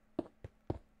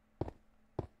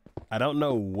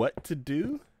what to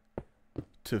do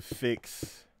to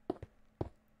fix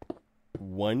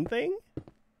one thing,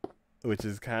 which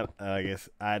is kind of, I guess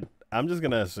I'm just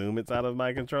gonna assume it's out of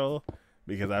my control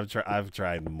because I've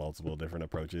tried multiple different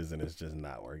approaches and it's just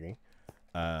not working.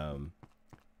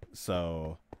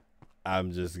 So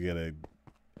I'm just gonna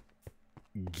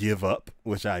give up,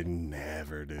 which I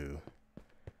never do.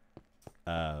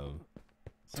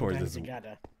 Towards Sometimes this, you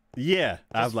gotta. yeah,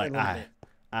 I was Just for a like, little bit.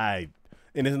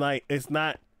 and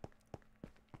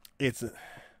it's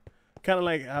kind of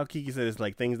like how Kiki said, it's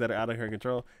like things that are out of her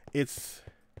control.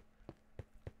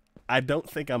 I don't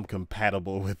think I'm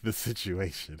compatible with the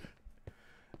situation.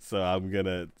 So I'm going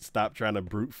to stop trying to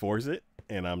brute force it,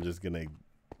 and I'm just going to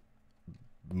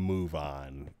move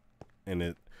on.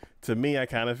 And to me, I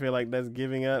kind of feel like that's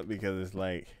giving up because it's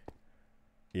like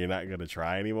you're not going to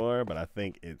try anymore, but I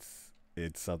think it's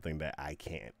something that I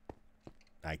can't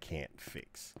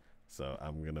fix. So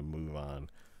I'm going to move on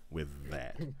with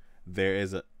that. There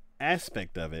is an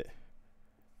aspect of it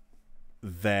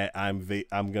that I'm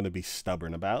going to be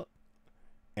stubborn about,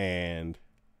 and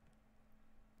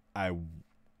I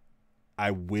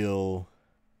will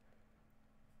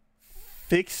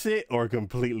fix it or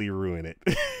completely ruin it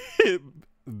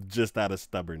just out of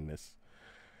stubbornness.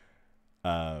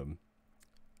 But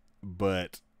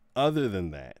other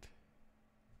than that,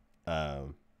 I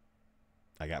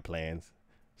got plans,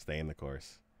 stay in the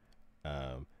course.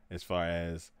 As far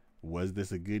as was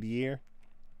this a good year?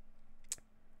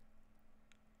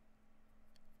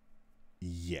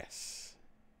 Yes.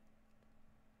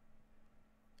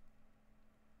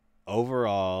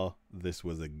 Overall, this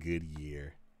was a good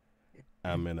year.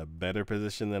 I'm in a better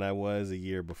position than I was a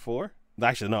year before.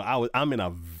 Actually, no, I'm in a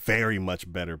very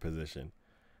much better position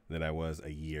than I was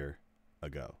a year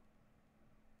ago.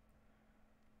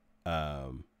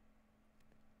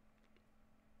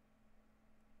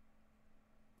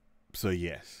 So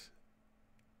yes,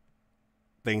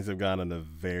 things have gone in a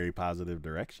very positive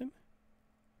direction.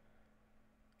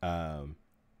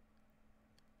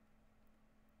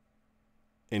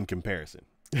 In comparison,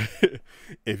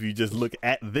 if you just look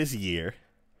at this year,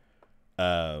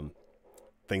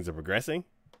 things are progressing.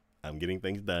 I'm getting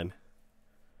things done,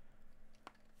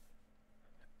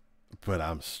 but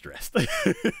I'm stressed.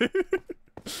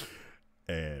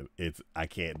 And I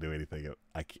can't do anything.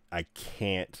 I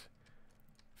can't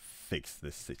fix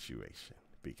this situation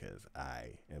because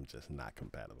I am just not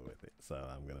compatible with it. So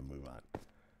I'm gonna move on.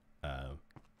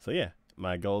 So yeah,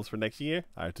 my goals for next year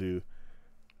are to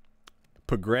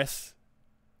progress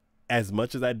as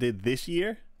much as I did this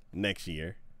year, next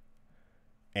year,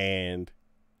 and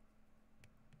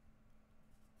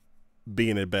be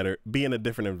in a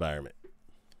different environment.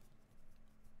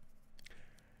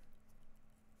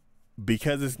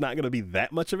 Because it's not going to be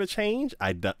that much of a change,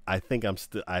 I think I'm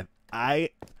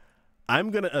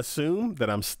going to assume that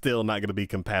I'm still not going to be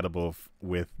compatible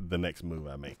with the next move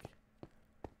I make.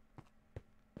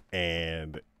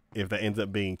 And if that ends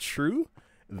up being true,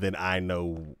 then I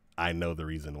know the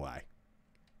reason why.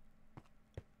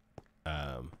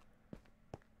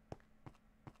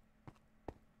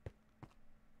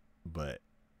 But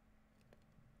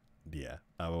yeah,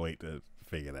 I'll wait to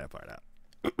figure that part out.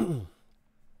 And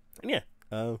yeah,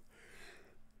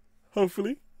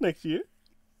 hopefully next year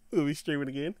we'll be streaming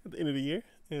again at the end of the year,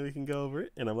 and we can go over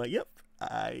it. And I'm like, yep,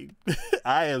 I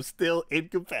am still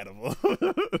incompatible.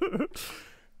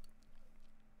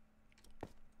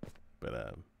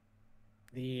 But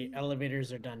The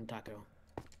elevators are done, Taco.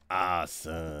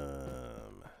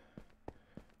 awesome.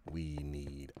 We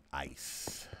need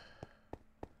ice.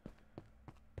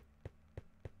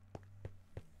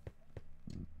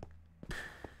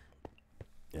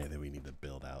 And then we need to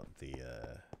build out the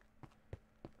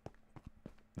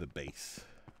base.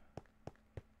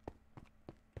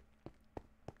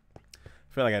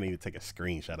 I feel like I need to take a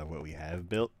screenshot of what we have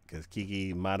built, because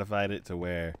Kiki modified it to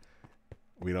where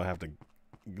we don't have to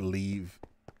leave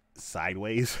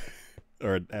sideways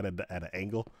or at an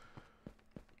angle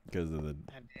because of the.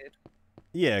 I did.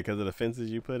 Yeah, because of the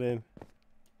fences you put in,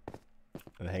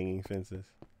 the hanging fences.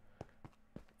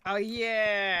 Oh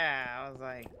yeah, I was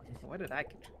like, what did I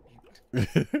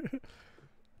contribute?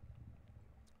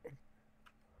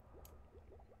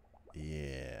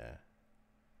 Yeah.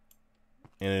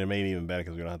 And it made it even better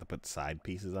because we don't have to put side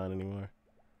pieces on anymore.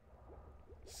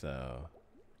 So,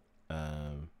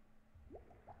 so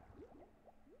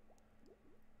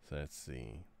let's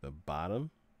see. The bottom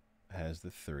has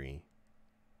the 3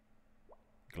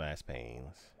 glass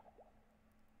panes.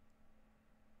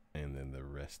 And then the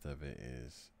rest of it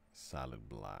is solid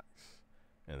blocks.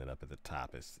 And then up at the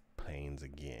top is panes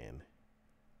again.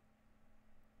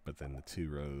 But then the 2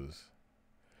 rows.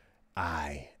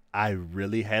 I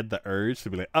really had the urge to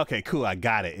be like, okay, cool, I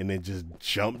got it. And then just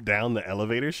jump down the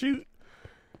elevator chute.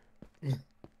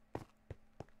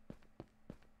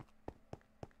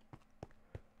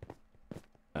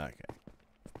 Okay.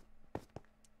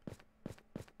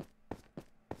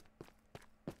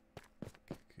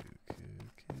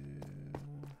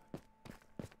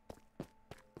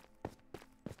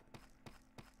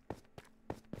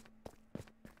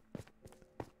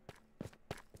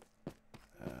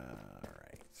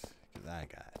 I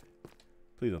got.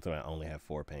 Please don't tell me I only have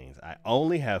 4 panes. I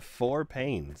only have 4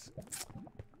 panes.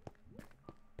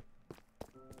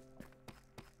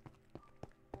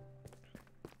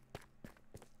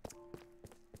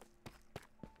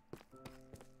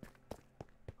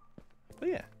 But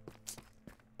yeah.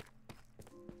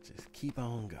 Just keep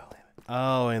on going.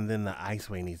 Oh, and then the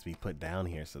iceway needs to be put down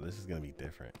here, so this is going to be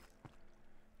different.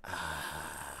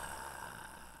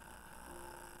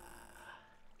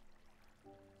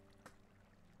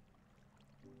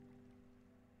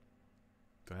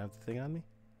 Do I have the thing on me?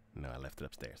 No, I left it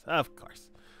upstairs. Of course.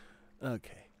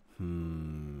 Okay.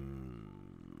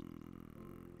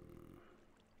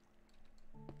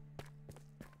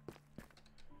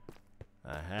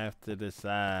 I have to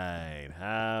decide.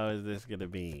 How is this going to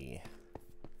be?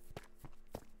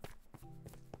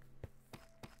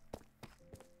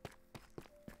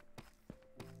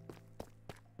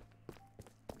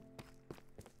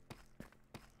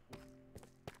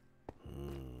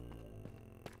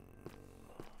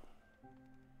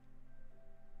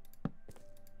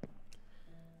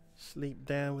 Sleep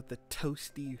down with the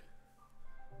toasty,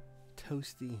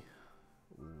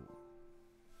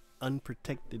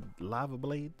 unprotected lava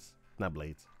blades. Not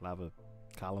blades, lava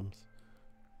columns.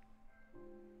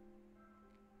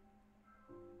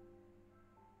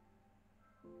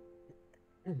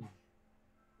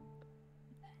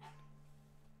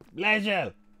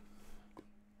 Pleasure.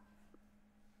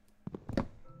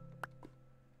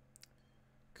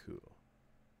 Cool.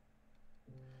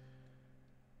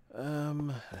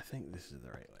 I think this is the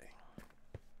right way.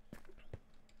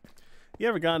 You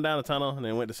ever gone down a tunnel and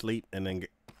then went to sleep and then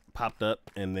popped up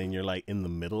and then you're like in the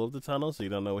middle of the tunnel so you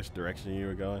don't know which direction you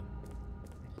were going?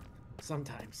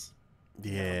 Sometimes.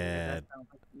 Yeah. That sounds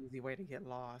like an easy way to get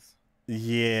lost.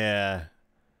 Yeah.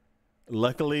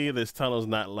 Luckily, this tunnel's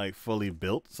not like fully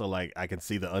built, so like I can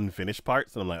see the unfinished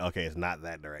parts, and I'm like, okay, it's not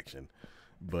that direction.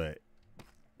 But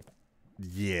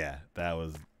yeah, that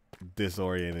was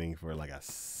disorienting for like a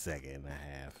second and a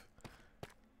half.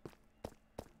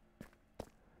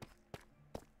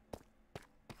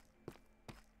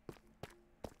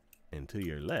 And to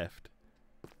your left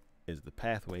is the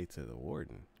pathway to the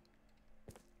warden.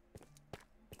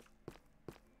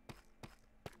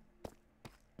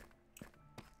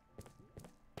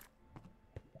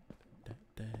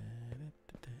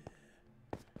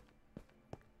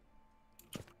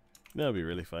 That'll be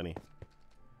really funny.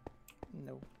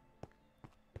 No.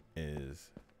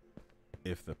 Is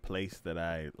if the place that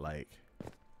I like.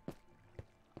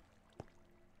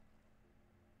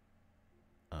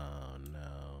 Oh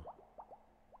no.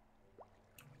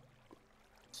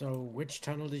 So, which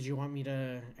tunnel did you want me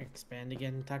to expand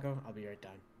again, Taco? I'll be right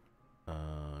down.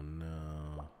 Oh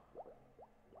no.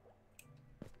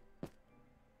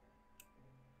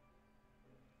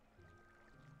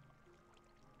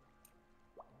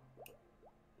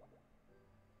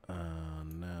 Oh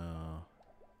no.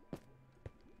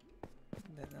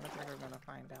 Then it looks like we're gonna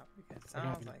find out because What sounds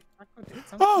happened? like Taco did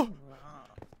something Oh! wrong.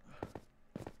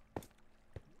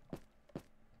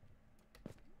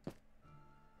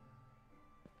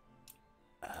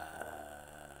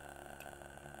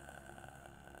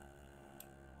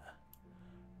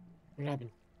 What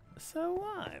happened? So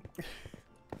what?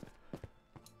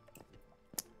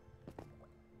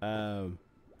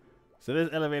 So this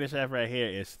elevator shaft right here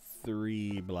is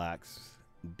 3 blocks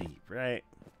deep, right?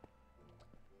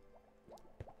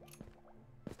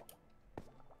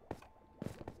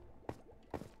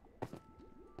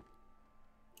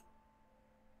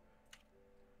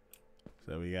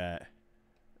 So we got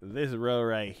this row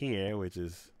right here, which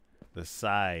is the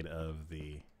side of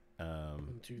the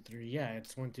 1, 2, 3. Yeah,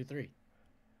 it's 1, 2, 3.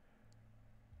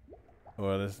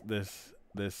 well, this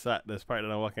part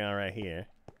that I'm walking on right here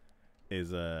is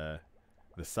the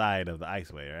side of the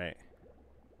iceway, right?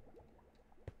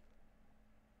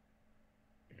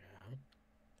 Yeah.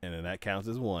 And then that counts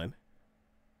as 1.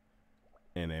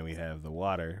 And then we have the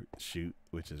water chute,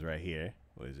 which is right here,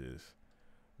 which is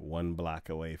 1 block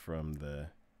away from the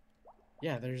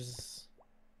Yeah, there's.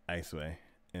 iceway.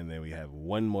 And then we have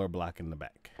 1 more block in the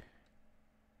back.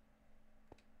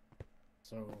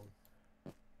 So.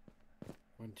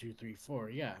 1, 2, 3, 4.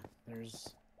 Yeah, there's.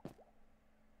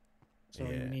 So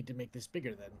Yeah. you need to make this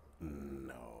bigger then.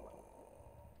 No.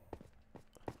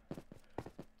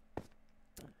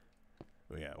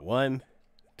 We got 1,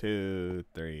 2,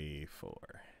 3,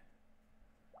 4.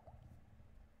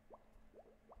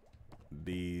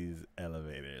 These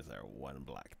elevators are 1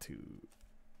 block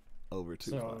over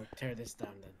too far. So tear this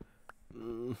down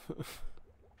then.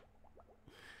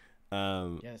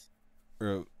 Yes.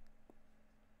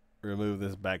 Remove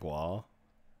this back wall.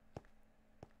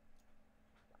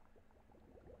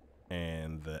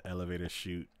 And the elevator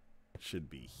chute should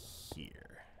be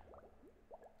here.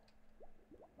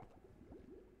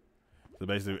 So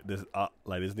basically, this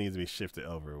this needs to be shifted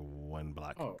over 1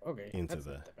 block. Oh, okay. Into That's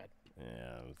the. not that bad.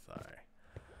 Yeah, I'm sorry.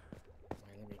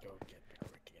 Wait, let me go get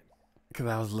Rick again. Because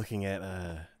I was looking at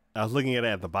it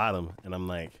at the bottom, and I'm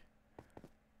like,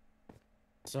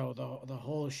 So the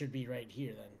hole should be right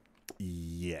here then.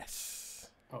 yes.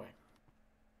 Okay.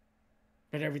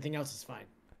 But everything else is fine.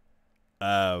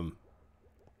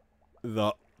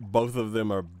 Both of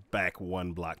them are back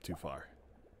 1 block too far.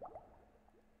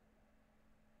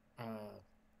 Oh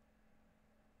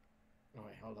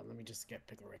wait, hold on. Let me just get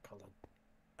Pickle Rick. Hold on.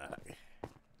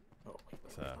 Oh wait,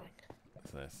 where So, am I going?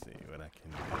 so let's see what I can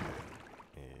do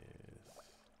is.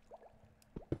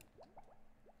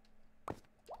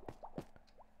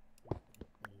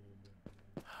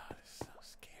 Oh, this is so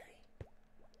scary.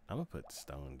 I'm gonna put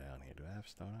stone down here. Do I have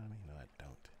stone on me? No, I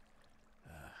don't.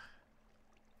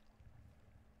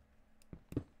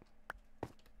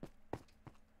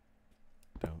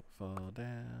 Don't fall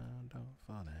down, don't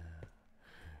fall down,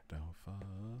 don't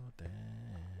fall down.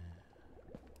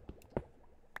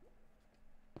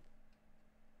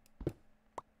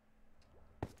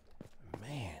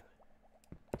 Man.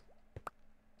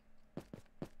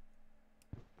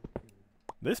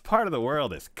 This part of the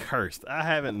world is cursed. I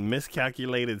haven't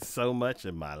miscalculated so much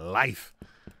in my life.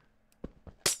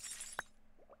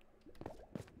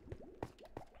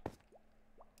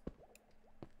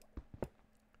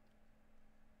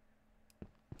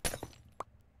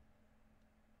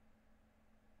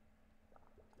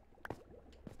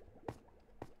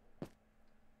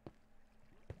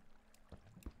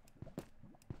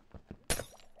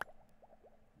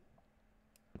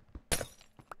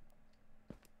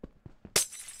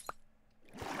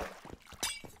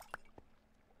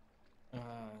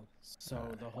 So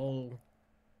the hole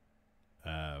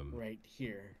Um, right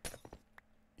here,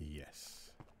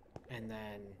 yes. And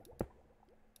then,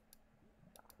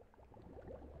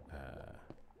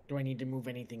 do I need to move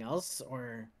anything else,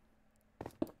 or?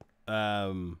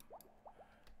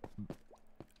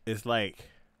 It's like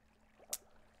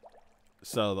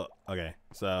okay.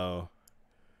 So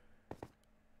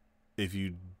if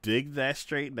you dig that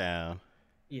straight down,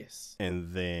 Yes.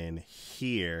 and then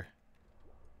here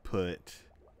put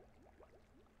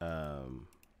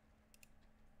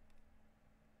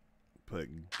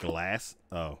glass.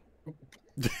 Oh.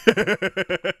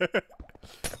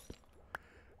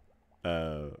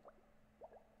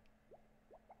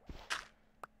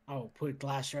 Oh, put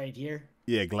glass right here.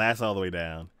 Yeah, glass all the way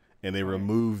down, and they Okay.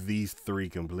 remove these 3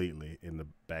 completely in the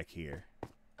back here.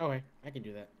 Okay, I can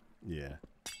do that. Yeah.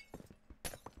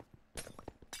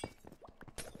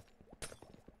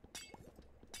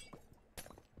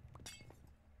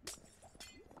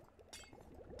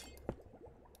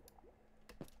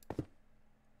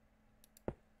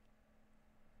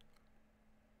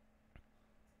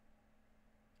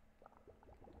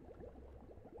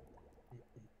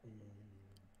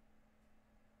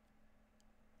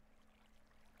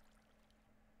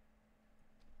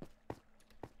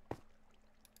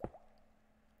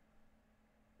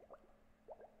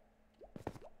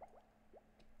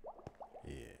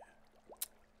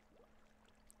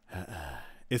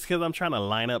 It's because I'm trying to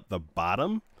line up the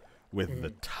bottom with the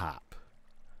top.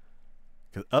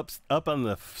 Because up on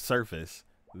the surface,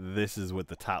 this is what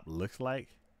the top looks like.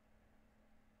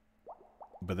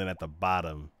 But then at the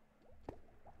bottom,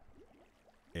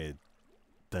 it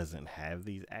doesn't have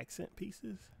these accent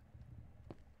pieces.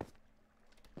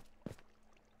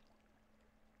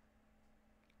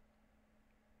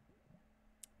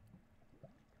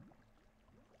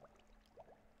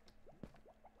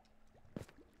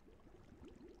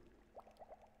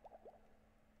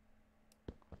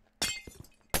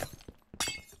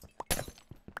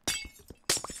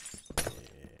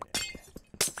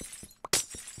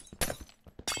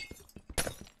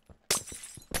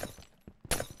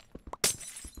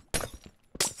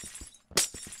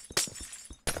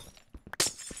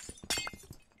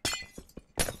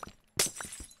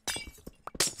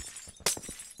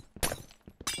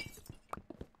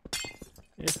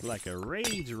 It's like a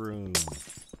rage room.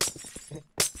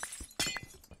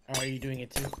 Oh, are you doing it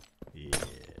too? Yeah.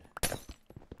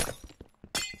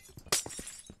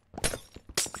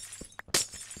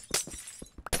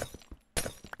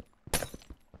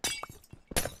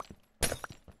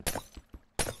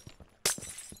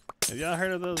 Have y'all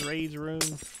heard of those rage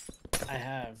rooms? I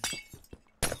have.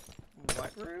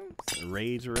 What rooms?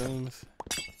 Rage rooms?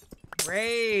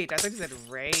 Rage. I thought you said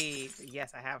raid.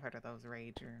 Yes, I have heard of those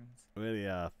rage rooms. What do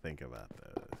y'all think about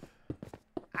those?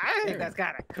 I think that's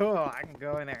kind of cool. I can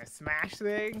go in there and smash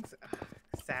things. Ugh,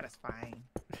 satisfying.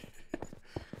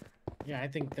 Yeah, I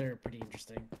think they're pretty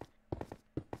interesting.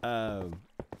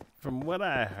 From what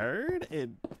I heard,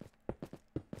 it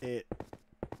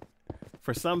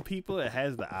for some people it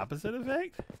has the opposite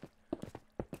effect.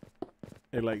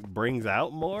 It like brings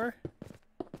out more.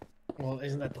 Well,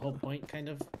 isn't that the whole point, kind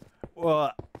of?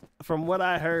 Well, from what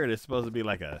I heard, it's supposed to be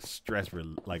like a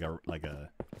like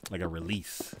a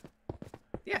release.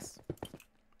 Yes.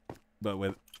 But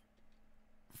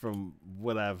from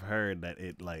what I've heard, that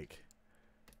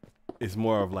it's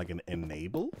more of like an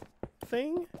enable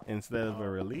thing instead of a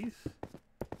release.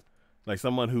 Like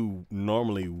someone who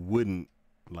normally wouldn't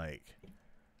like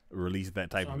release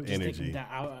that type So I'm of just energy. taking that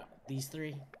out, these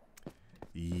 3.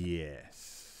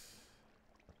 Yes.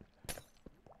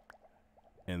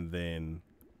 And then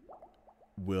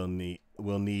we'll need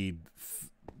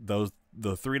the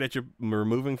 3 that you're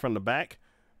removing from the back.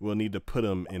 We'll need to put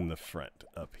them in the front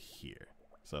up here.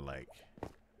 So like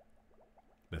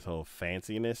this whole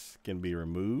fanciness can be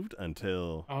removed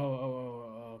until.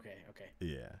 Oh, okay.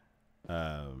 Yeah.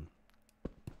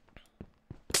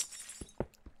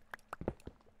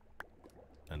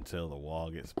 Until the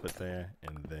wall gets put there,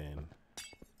 and then.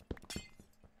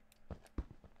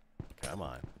 Come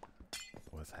on.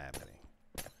 What's happening?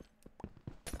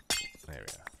 There we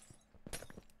go.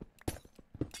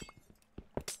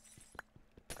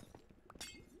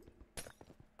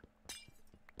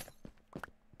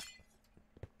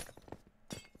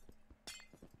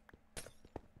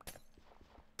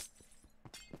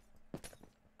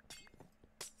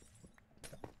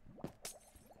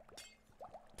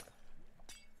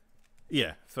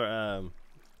 Yeah, for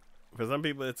some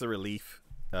people it's a release,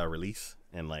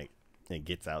 and like it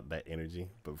gets out that energy.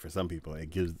 But for some people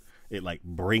it like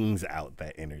brings out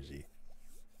that energy.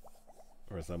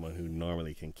 For someone who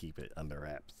normally can keep it under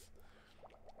wraps.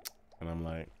 And I'm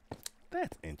like,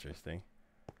 that's interesting.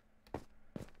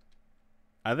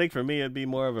 I think for me it'd be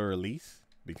more of a release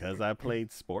because I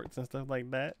played sports and stuff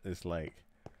like that. It's like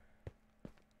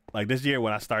this year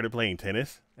when I started playing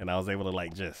tennis and I was able to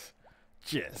like just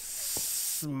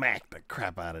smack the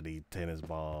crap out of these tennis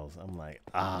balls. I'm like,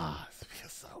 this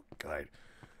feels so good.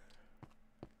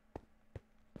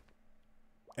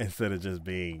 Instead of just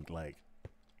being like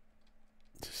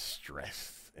just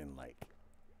stressed and like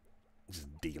just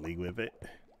dealing with it.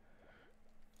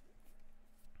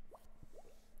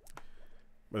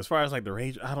 But as far as like the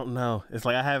rage, I don't know. It's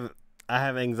like I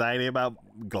have anxiety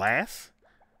about glass,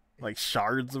 like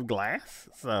shards of glass.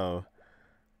 So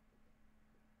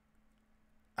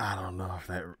I don't know if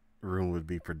that room would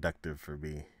be productive for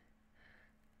me.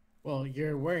 Well,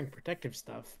 you're wearing protective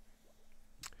stuff.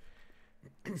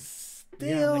 Still,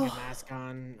 You have like a mask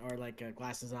on or like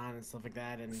glasses on and stuff like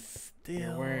that, and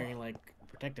you're wearing like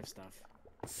protective stuff.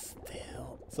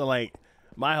 Still. So like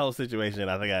my whole situation,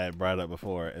 I think I had brought it up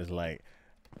before, is like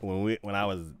me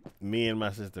and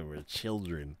my sister were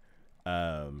children,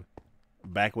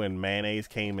 back when mayonnaise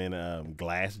came in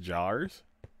glass jars,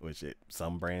 which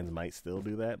some brands might still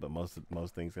do that, but most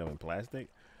things come in plastic.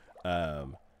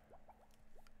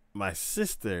 My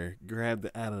sister grabbed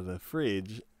it out of the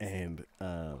fridge and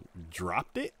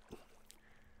dropped it,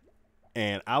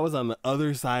 and I was on the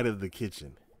other side of the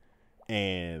kitchen,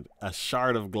 and a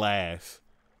shard of glass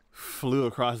flew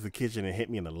across the kitchen and hit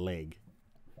me in the leg.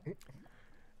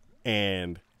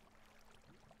 And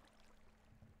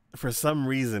for some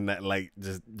reason that like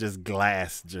just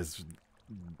glass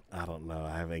I don't know,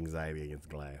 I have anxiety against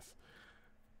glass.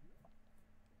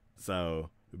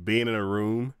 So being in a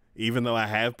room, even though I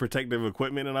have protective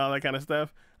equipment and all that kind of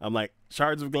stuff, I'm like,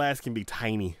 shards of glass can be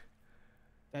tiny.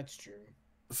 That's true.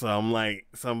 So I'm like,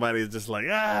 somebody's just like,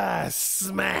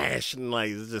 smash, and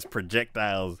like it's just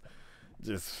projectiles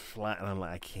just fly, and I'm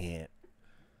like, I can't.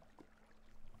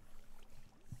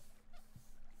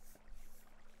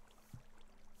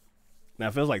 Now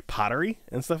if it feels like pottery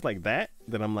and stuff like that,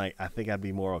 then I'm like, I think I'd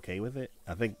be more okay with it.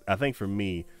 I think for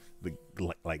me,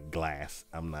 like glass,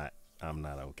 I'm not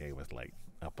okay with like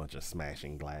a bunch of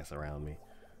smashing glass around me.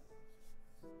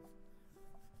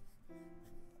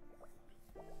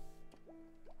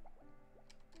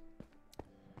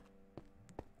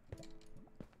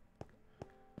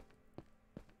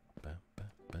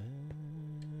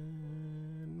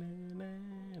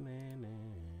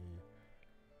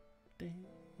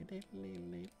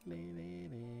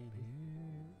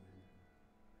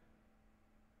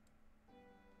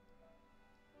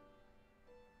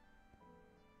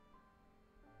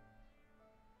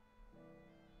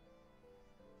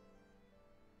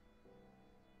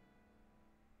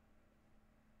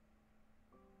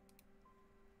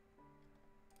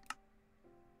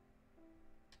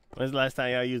 When's the last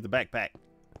time y'all used the backpack?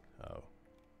 Oh.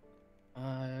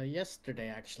 Yesterday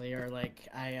actually, or like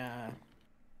I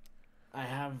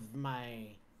have my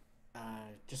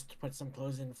just to put some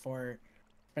clothes in for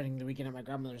spending the weekend at my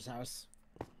grandmother's house.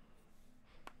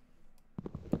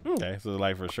 Okay, so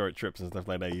like for short trips and stuff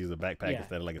like that, you use a backpack Yeah.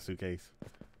 instead of like a suitcase.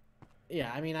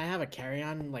 Yeah, I mean I have a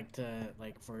carry-on like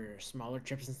for smaller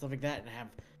trips and stuff like that, and I have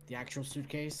the actual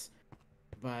suitcase,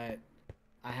 but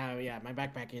I have my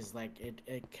backpack is like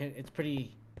it's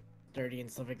pretty sturdy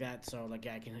and stuff like that. So like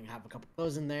I can have a couple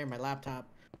clothes in there, my laptop,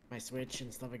 my Switch,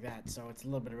 and stuff like that. So it's a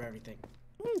little bit of everything.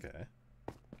 Okay.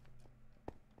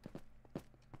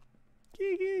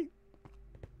 Kiki.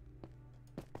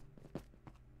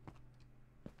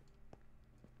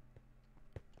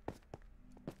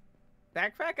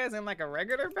 Backpack as in like a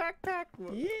regular backpack?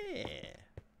 Yeah.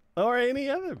 Or any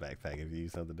other backpack if you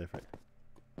use something different.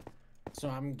 So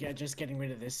I'm just getting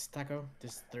rid of this taco,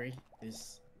 this 3,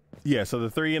 this. Yeah, so the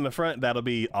 3 in the front, that'll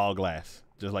be all glass,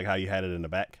 just like how you had it in the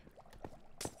back.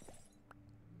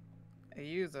 I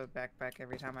use a backpack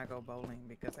every time I go bowling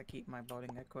because I keep my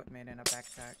bowling equipment in a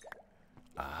backpack.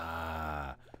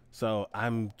 Ah, so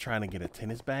I'm trying to get a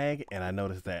tennis bag, and I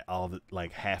noticed that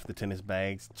like half the tennis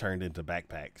bags turned into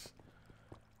backpacks.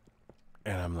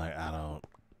 And I'm like,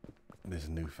 this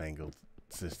newfangled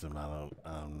system,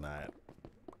 I'm not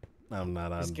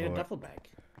on Just get a board. duffel bag.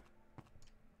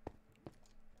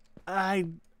 I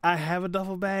have a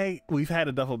duffel bag. We've had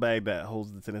a duffel bag that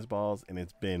holds the tennis balls, and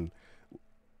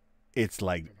it's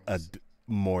like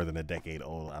more than a decade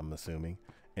old, I'm assuming,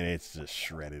 and it's just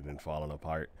shredded and falling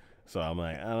apart. So I'm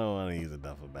like, I don't want to use a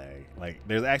duffel bag. Like,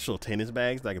 there's actual tennis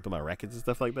bags that I can put my rackets and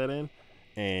stuff like that in,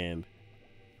 and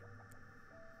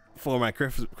for my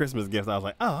Christmas gift, I was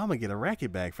like, oh, I'm gonna get a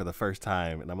racket bag for the first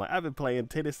time, and I'm like, I've been playing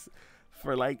tennis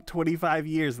for like 25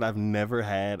 years, and I've never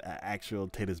had an actual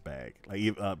tennis bag.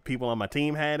 Like people on my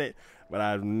team had it, but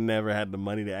I've never had the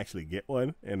money to actually get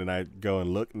one. And then I go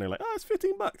and look, and they're like, "Oh, it's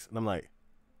 $15," and I'm like,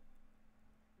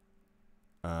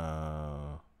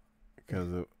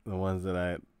 because the ones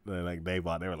that they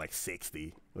bought, they were like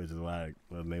 60, which is why I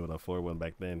wasn't able to afford one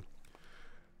back then.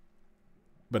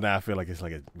 But now I feel like it's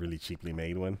like a really cheaply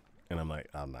made one, and I'm like,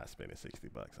 I'm not spending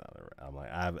 $60 on it. I'm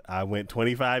like, I went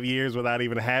 25 years without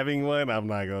even having one. I'm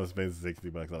not gonna spend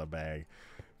 $60 on a bag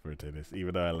for tennis,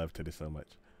 even though I love tennis so much.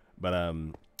 But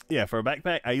yeah, for a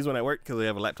backpack, I use one at work because they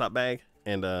have a laptop bag,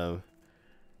 and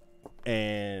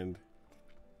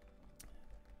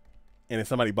if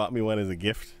somebody bought me one as a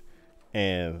gift,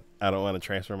 and I don't want to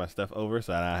transfer my stuff over,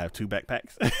 so I have 2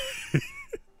 backpacks.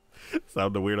 So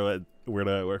I'm the weirdo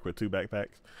at work with 2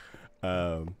 backpacks.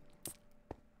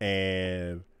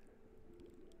 And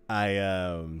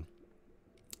I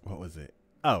what was it?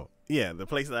 Oh, yeah, the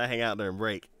place that I hang out during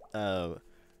break,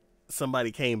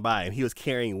 somebody came by and he was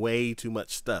carrying way too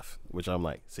much stuff, which I'm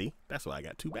like, see, that's why I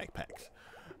got 2 backpacks.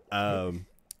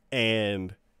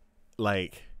 And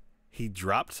like he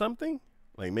dropped something,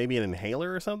 like maybe an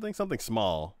inhaler or something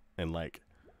small and like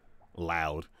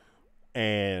loud.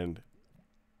 And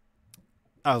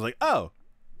I was like, oh,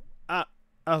 I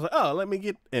was like, oh, let me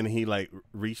get, and he like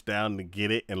reached down to get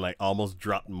it and like almost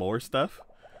dropped more stuff.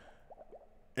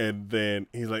 And then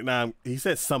he's like, nah, he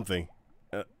said something,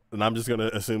 and I'm just going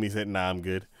to assume he said, nah, I'm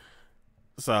good.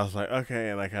 So I was like, okay.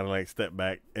 And I kind of like stepped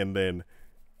back, and then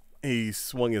he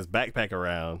swung his backpack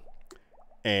around,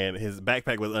 and his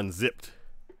backpack was unzipped.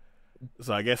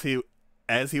 So I guess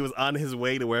as he was on his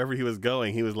way to wherever he was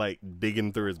going, he was like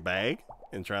digging through his bag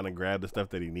and trying to grab the stuff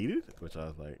that he needed, which I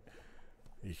was like,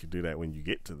 you should do that when you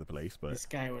get to the place. But this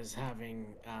guy was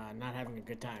not having a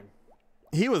good time.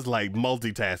 He was like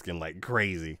multitasking like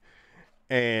crazy.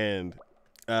 And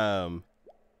so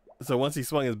once he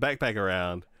swung his backpack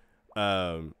around,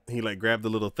 he like grabbed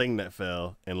the little thing that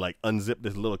fell and like unzipped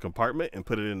this little compartment and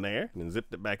put it in there and then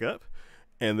zipped it back up.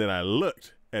 And then I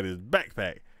looked at his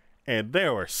backpack, and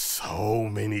there were so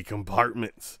many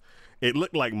compartments. It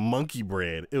looked like monkey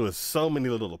bread. It was so many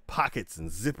little pockets and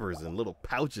zippers and little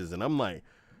pouches. And I'm like,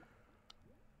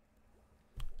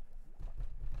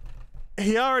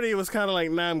 he already was kind of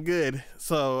like, nah, I'm good.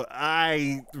 So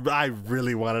I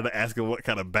really wanted to ask him what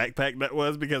kind of backpack that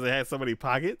was because it had so many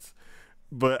pockets.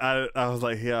 But I was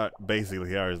like, he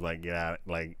always like, get out,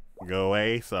 like go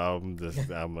away. So I'm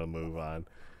gonna move on.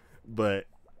 But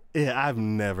yeah, I've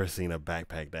never seen a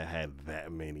backpack that had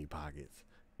that many pockets.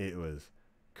 It was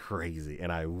crazy,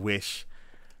 and I wish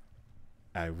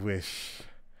I would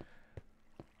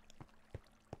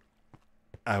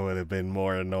have been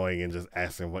more annoying and just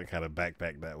asked him what kind of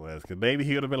backpack that was, because maybe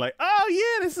he would have been like, oh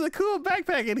yeah, this is a cool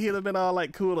backpack, and he'd have been all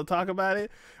like cool to talk about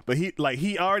it. But he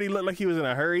already looked like he was in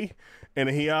a hurry, and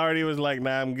he already was like,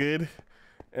 nah, I'm good.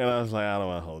 And I was like, I don't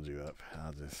want to hold you up,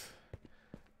 I'll just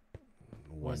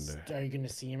wonder. Are you gonna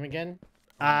see him again?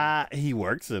 He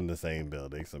works in the same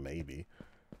building, so maybe.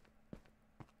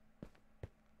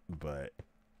 But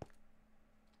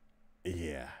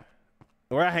yeah,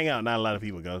 where I hang out, not a lot of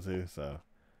people go to, so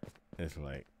it's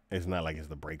like, it's not like it's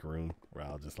the break room where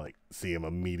I'll just like see him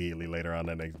immediately later on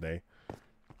the next day.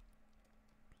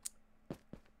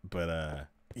 But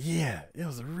yeah, it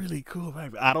was a really cool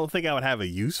backpack. I don't think I would have a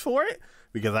use for it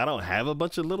because I don't have a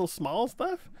bunch of little small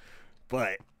stuff,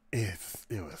 but it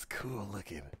was cool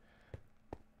looking.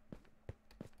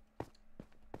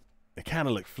 It kind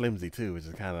of looked flimsy too, which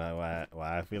is kind of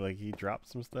why I feel like he dropped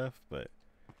some stuff.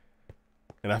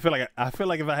 And I feel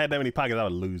like if I had that many pockets, I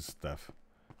would lose stuff.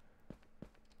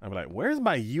 I'd be like, "Where's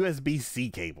my USB-C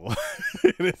cable?"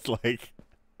 And it's like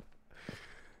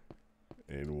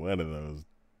in one of those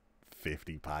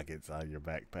 50 pockets on your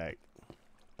backpack.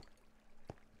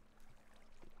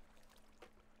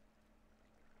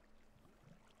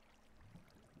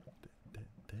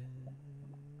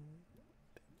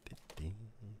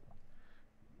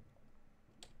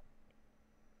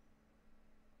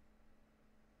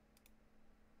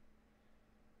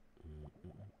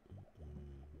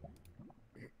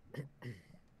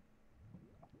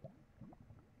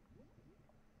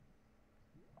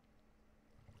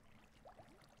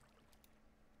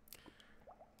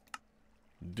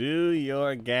 Do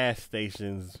your gas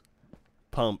stations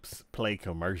pumps play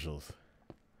commercials?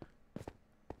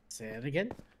 Say it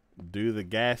again. Do the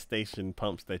gas station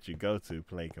pumps that you go to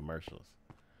play commercials?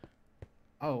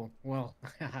 Oh well,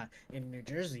 in New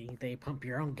Jersey they pump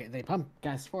they pump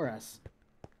gas for us.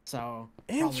 So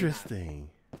interesting.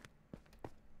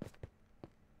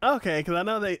 Okay,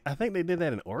 because I think they did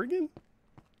that in Oregon.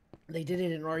 They did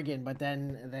it in Oregon, but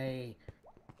then they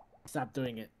stopped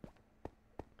doing it.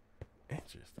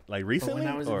 Interesting. Like But when I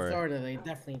recently, was in or Florida, they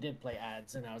definitely did play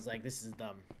ads, and I was like, this is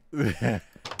dumb.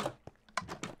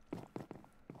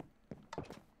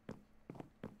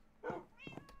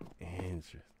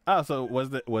 interesting. Oh, so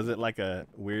was it like a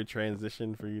weird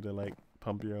transition for you to like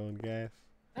pump your own gas?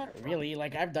 Not really.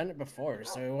 Like, I've done it before,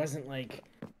 so it wasn't like,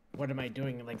 what am I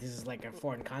doing? Like, this is like a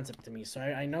foreign concept to me. So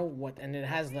I know what, and it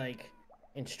has like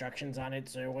instructions on it,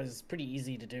 so it was pretty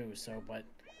easy to do. So, but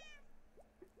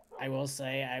I will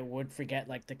say I would forget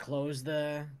like to close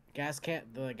the gas cap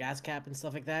and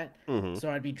stuff like that. Mm-hmm. So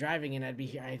I'd be driving and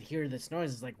I'd hear this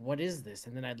noise. It's like, what is this?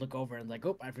 And then I'd look over and like,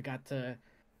 oh, I forgot to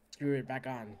screw it back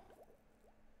on.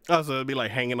 Oh, so it'd be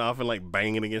like hanging off and like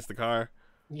banging against the car.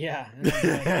 Yeah, and I'd be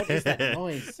like, what is that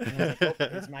noise? And I was like,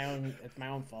 oh, it's my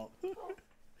own fault.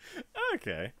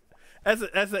 Okay, that's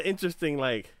an interesting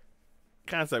like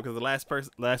concept, because the last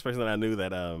person that I knew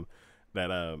that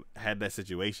had that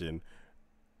situation,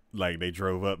 like they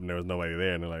drove up and there was nobody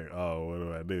there, and they're like, oh, what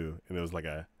do I do? And it was like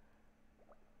a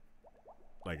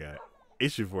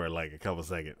issue for like a couple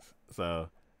seconds. So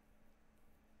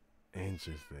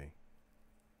interesting.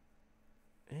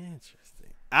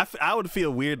 I would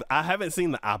feel weird. I haven't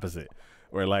seen the opposite,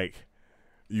 where like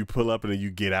you pull up and then you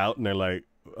get out and they're like,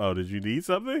 oh, did you need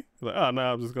something? Like, oh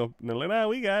no, I'm just gonna. And they're like, nah,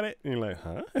 we got it. And you're like,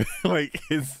 huh? Like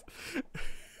it's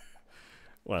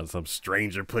well, some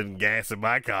stranger putting gas in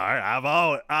my car.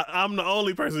 I'm the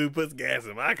only person who puts gas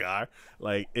in my car.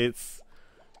 Like, it's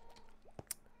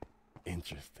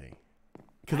interesting.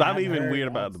 Because I'm even weird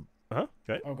about the huh?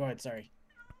 Okay. Oh, go ahead. Sorry.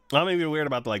 I'm even weird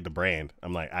about the brand.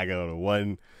 I'm like, I go to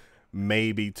one,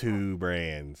 maybe two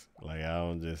brands. Like, I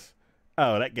don't just,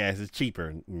 oh, that gas is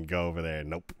cheaper, and go over there.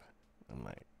 Nope. I'm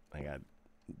like, I got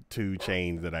two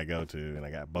chains that I go to, and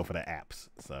I got both of the apps.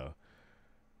 So,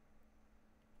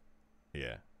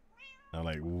 yeah, I'm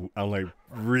like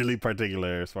really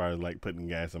particular as far as like putting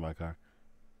gas in my car.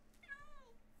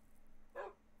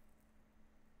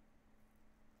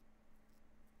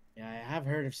 Yeah, I have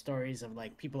heard of stories of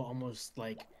like people almost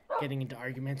like getting into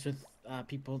arguments with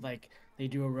people. Like they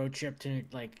do a road trip to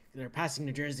like they're passing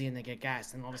New Jersey and they get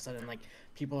gas, and all of a sudden like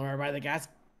people are by the gas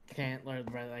can or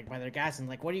by their gas and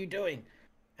like, what are you doing?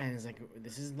 And it's like,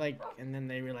 this is like, and then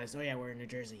they realize, oh yeah, we're in New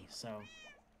Jersey, so.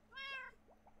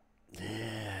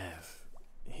 Yes,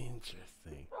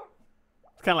 interesting.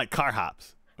 It's kind of like car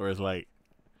hops, where it's like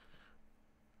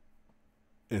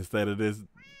instead of this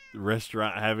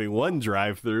restaurant having one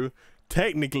drive-through,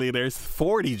 technically there's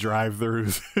 40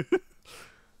 drive-throughs.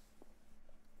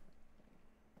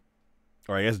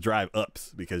 Or I guess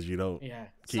drive-ups, because you don't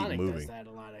keep Sonic moving. does that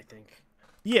a lot, I think.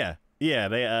 Yeah,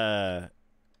 they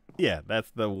yeah,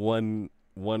 that's the one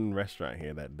restaurant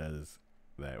here that does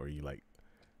that, where you like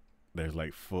there's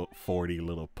like 40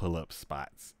 little pull-up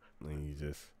spots and you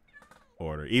just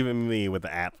order. Even me with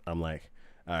the app, I'm like,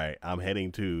 all right, I'm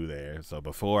heading to there. So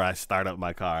before I start up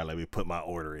my car, let me put my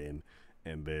order in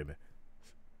and then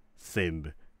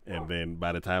send. And then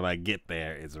by the time I get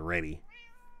there, it's ready.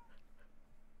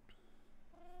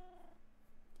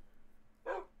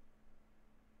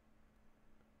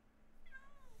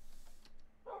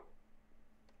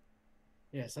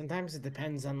 Yeah, sometimes it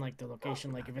depends on like the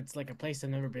location. Like if it's like a place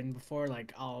I've never been before,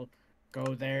 like I'll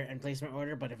go there and place my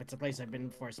order. But if it's a place I've been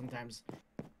before, sometimes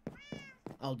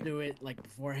I'll do it like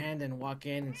beforehand and walk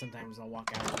in, and sometimes I'll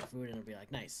walk out with the food and it'll be like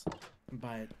nice.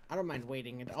 But I don't mind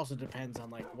waiting. It also depends on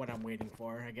like what I'm waiting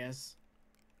for, I guess.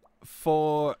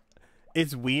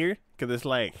 It's weird because it's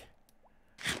like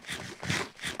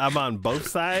I'm on both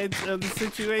sides of the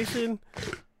situation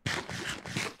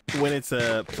when it's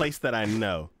a place that I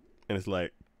know. And it's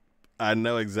like, I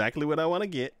know exactly what I want to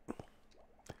get.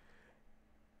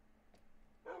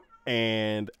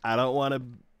 And I don't want to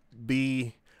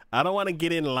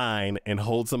get in line and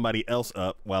hold somebody else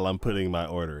up while I'm putting my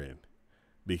order in.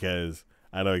 Because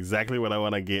I know exactly what I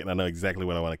want to get and I know exactly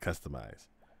what I want to customize.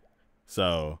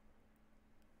 So,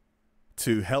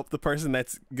 to help the person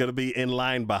that's going to be in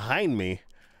line behind me,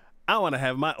 I want to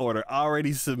have my order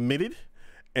already submitted.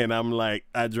 And I'm like,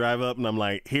 I drive up and I'm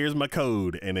like, here's my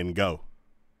code, and then go.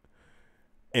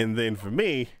 And then for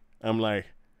me, I'm like,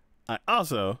 I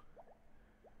also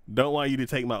don't want you to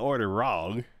take my order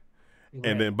wrong. Right.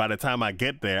 And then by the time I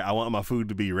get there, I want my food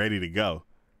to be ready to go.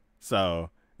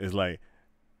 So it's like,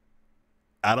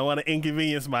 I don't want to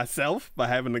inconvenience myself by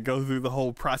having to go through the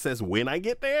whole process when I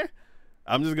get there.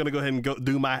 I'm just gonna go ahead and go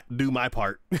do my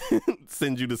part,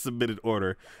 send you the submitted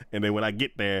order, and then when I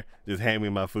get there, just hand me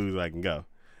my food so I can go.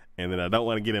 And then I don't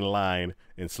want to get in line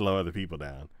and slow other people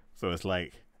down. So it's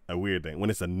like a weird thing. When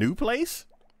it's a new place,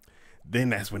 then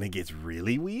that's when it gets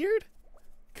really weird.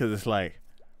 Because it's like,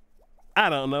 I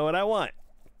don't know what I want.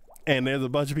 And there's a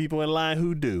bunch of people in line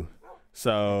who do. So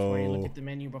That's where you look at the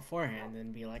menu beforehand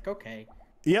and be like, okay.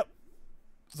 Yep.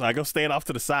 So I go stand off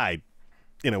to the side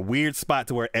in a weird spot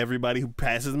to where everybody who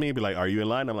passes me be like, are you in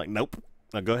line? I'm like, nope.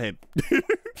 Now go ahead.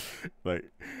 Like,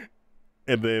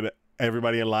 and then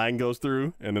everybody in line goes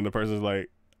through, and then the person's like,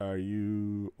 are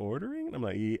you ordering? I'm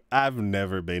like, yeah, I've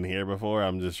never been here before.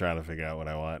 I'm just trying to figure out what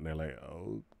I want. And they're like,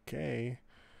 okay.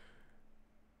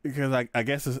 Because I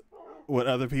guess what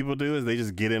other people do is they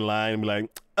just get in line and be like,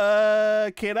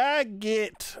 can I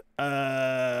get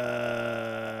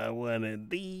one of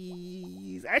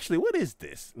these? Actually, what is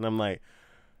this? And I'm like,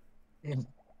 get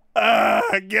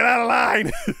out of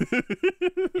line.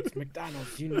 It's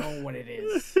McDonald's. You know what it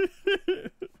is.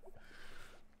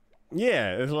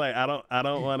 Yeah, it's like I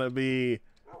don't want to be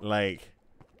like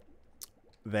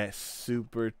that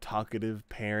super talkative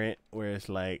parent where it's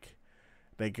like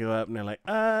they go up and they're like,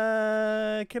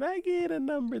 can I get a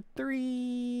number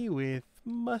 3 with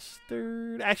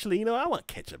mustard? Actually, you know, I want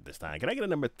ketchup this time. Can I get a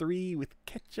number 3 with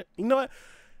ketchup? You know what?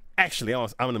 Actually, I'm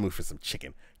gonna move for some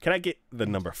chicken. Can I get the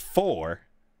number 4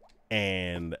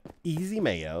 and easy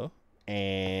mayo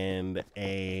and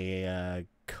a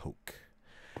Coke?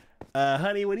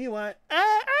 Honey, what do you want?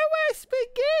 I want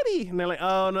spaghetti. And they're like,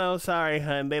 oh no, sorry,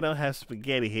 hun, they don't have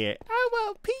spaghetti here. I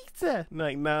want pizza. And they're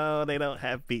like, no, they don't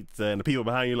have pizza. And the people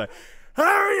behind you are like,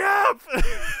 hurry up.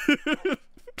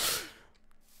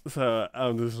 So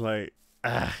I'm just like,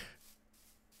 I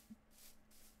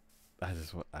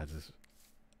just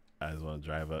want to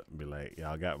drive up and be like,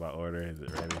 y'all got my order? Is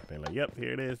it ready? They're like, yep,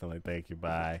 here it is. I'm like, thank you,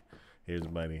 bye. Here's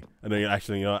money. And then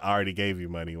actually, you know, I already gave you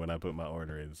money when I put my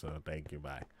order in, so thank you,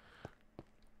 bye.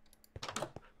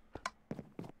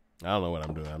 I don't know what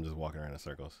I'm doing. I'm just walking around in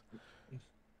circles.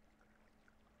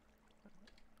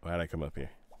 Why did I come up here?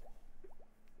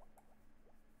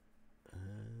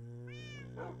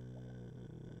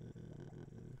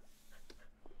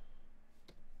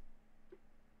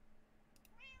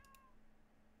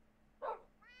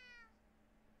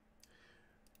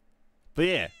 But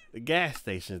yeah, the gas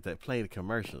stations that play the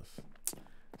commercials.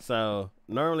 So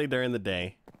normally during the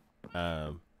day,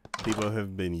 people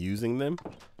have been using them,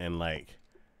 and like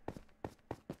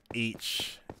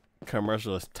each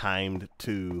commercial is timed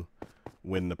to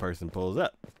when the person pulls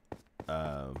up.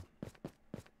 So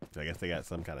I guess they got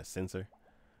some kind of sensor.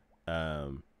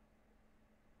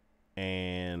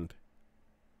 And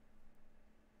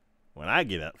when I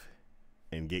get up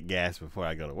and get gas before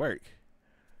I go to work,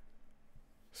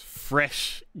 it's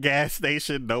fresh gas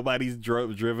station. Nobody's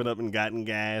driven up and gotten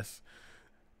gas.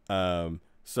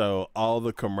 So all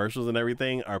the commercials and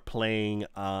everything are playing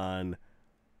on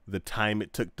the time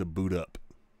it took to boot up.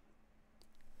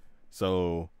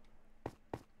 So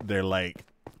they're like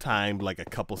timed like a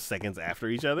couple seconds after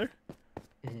each other.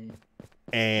 Mm-hmm.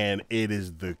 And it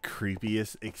is the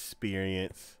creepiest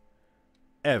experience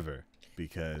ever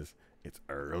because it's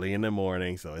early in the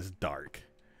morning, so it's dark.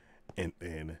 And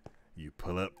then you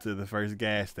pull up to the first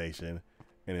gas station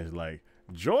and it's like,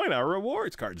 join our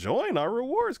rewards card, join our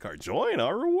rewards card, join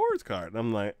our rewards card. And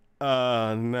I'm like,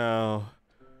 no.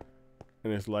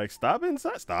 And it's like, stop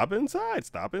inside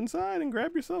and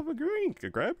grab yourself a drink,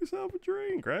 grab yourself a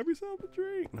drink.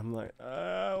 And I'm like,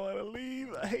 I want to leave.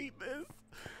 I hate this.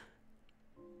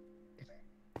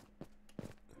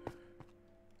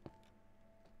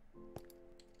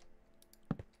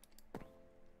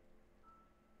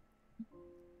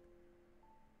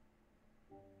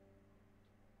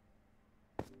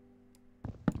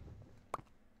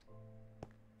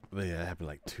 But yeah, it happened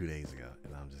like 2 days ago,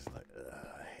 and I'm just like,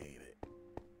 I hate it.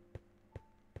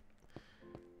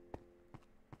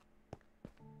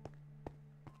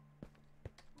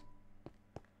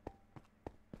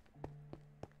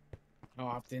 How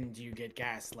often do you get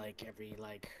gas? Like every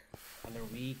other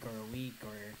week or a week or?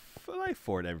 For like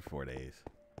every 4 days.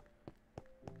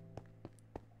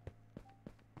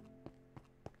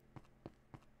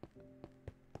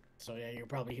 So yeah, you're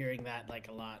probably hearing that like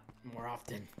a lot more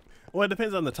often. Well, it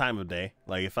depends on the time of day.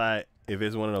 Like if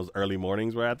it's one of those early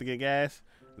mornings where I have to get gas,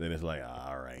 then it's like,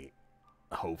 all right,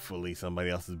 hopefully somebody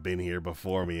else has been here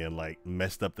before me and like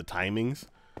messed up the timings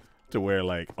to where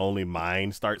like only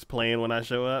mine starts playing when I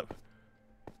show up.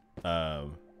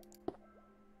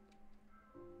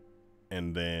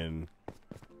 And then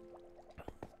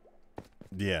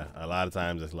yeah, a lot of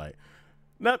times it's like,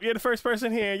 nope, you're the first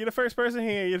person here. You're the first person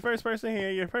here. You're the first person here.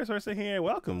 You're the first person here.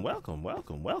 Welcome, welcome,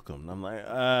 welcome, welcome. And I'm like,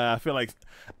 I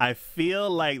feel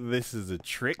like this is a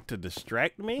trick to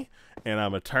distract me, and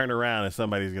I'm gonna turn around and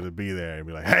somebody's gonna be there and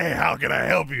be like, hey, how can I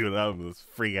help you? And I'm just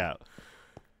freak out.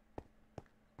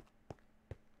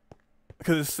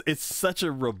 because it's such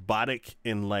a robotic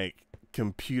and like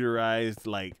computerized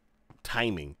like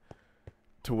timing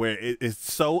to where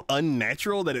it's so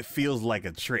unnatural that it feels like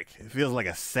a trick. It feels like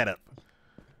a setup.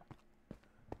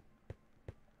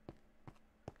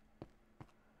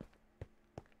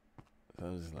 So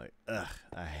I was just like, ugh,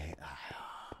 I hate.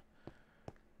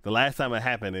 The last time it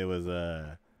happened, it was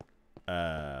an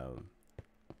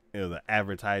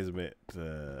advertisement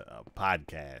to a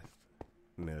podcast,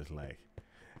 and it was like,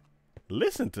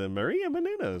 listen to Maria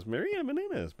Menounos,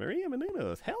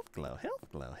 Health Glow, Health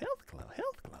Glow, Health Glow,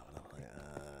 Health Glow. And I'm like,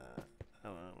 I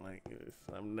don't like this.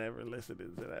 I'm never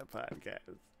listening to that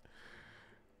podcast.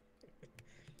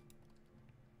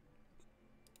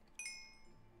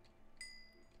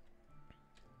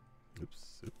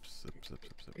 Oops.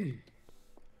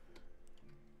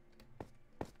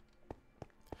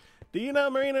 Do you know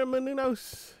Marina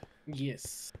Menounos?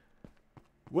 Yes.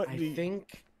 What I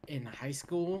think in high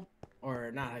school,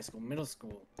 or not high school, middle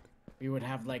school, we would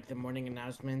have like the morning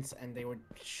announcements, and they would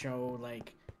show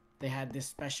like they had this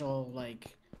special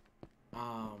like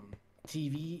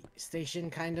TV station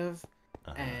kind of,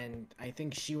 and I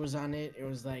think she was on it. It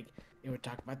was like it would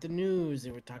talk about the news,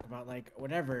 it would talk about like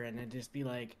whatever, and it'd just be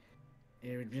like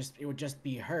it would just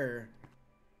be her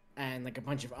and like a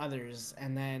bunch of others,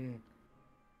 and then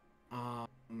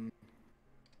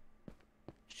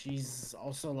she's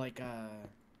also like a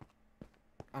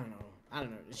I don't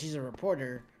know. She's a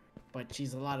reporter, but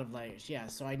she's a lot of like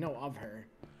so I know of her.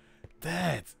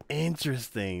 That's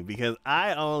interesting because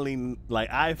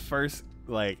I first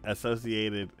like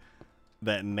associated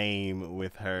that name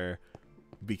with her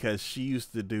because she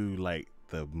used to do like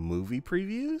the movie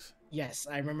previews. Yes,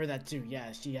 I remember that too.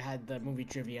 Yeah, she had the movie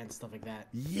trivia and stuff like that.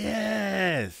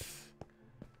 Yes.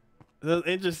 So it's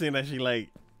interesting that she like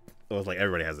well, it's like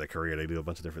everybody has their career, they do a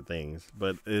bunch of different things,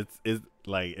 but it's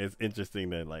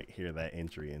interesting to like hear that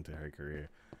entry into her career.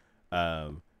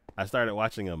 I started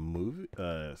watching a movie,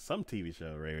 some TV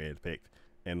show Ray had picked,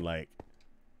 and like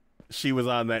she was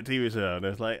on that TV show, and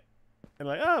it's like,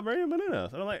 oh, Maria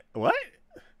Menounos, and I'm like, what?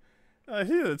 She's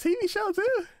a TV show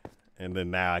too? And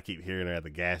then now I keep hearing her at the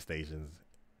gas stations,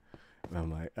 and I'm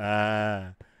like,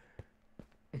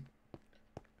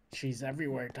 She's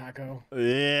everywhere, Taco.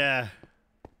 yeah.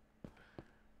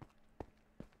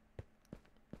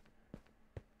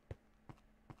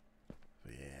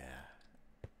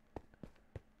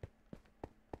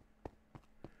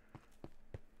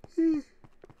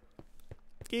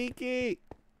 Kiki,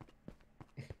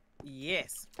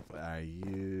 Yes. where are you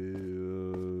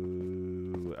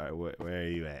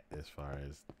at as far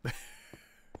as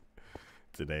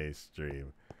today's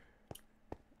stream?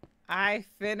 I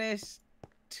finished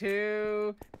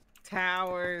 2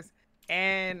 towers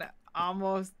and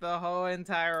almost the whole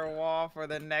entire wall for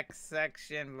the next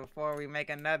section before we make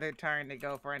another turn to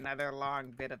go for another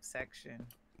long bit of section.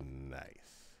 Nice.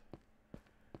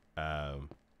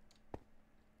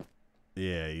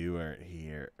 Yeah, you weren't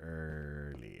here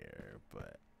earlier,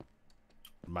 but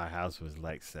my house was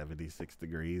like 76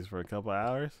 degrees for a couple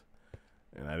hours,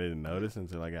 and I didn't notice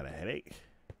until I got a headache.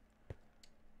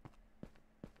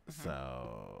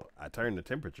 So I turned the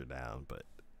temperature down, but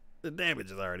the damage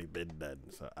has already been done.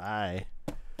 So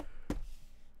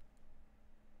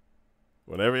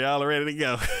whenever y'all are ready to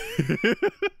go.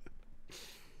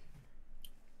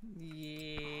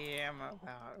 Yeah, I'm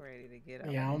about ready to get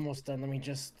up. Yeah, almost done. Let me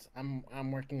just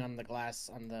I'm working on the glass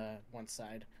on the one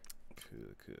side.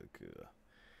 Cool.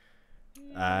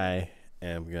 I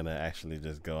am gonna actually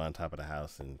just go on top of the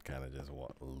house and kind of just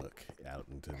look out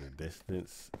into the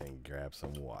distance and grab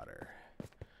some water.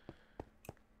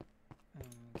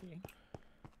 Okay.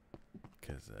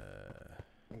 Cause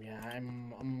Yeah,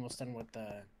 I'm almost done with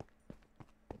the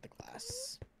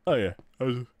glass. oh yeah, I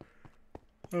just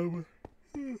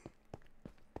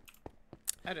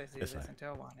do It's this fine.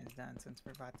 until one is done since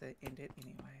we're about to end it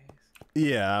anyways.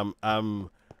 yeah, I'm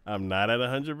not at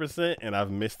 100%, and I've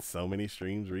missed so many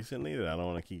streams recently that I don't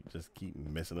want to keep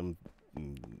missing them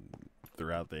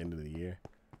throughout the end of the year.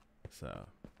 So.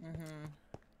 Mm-hmm.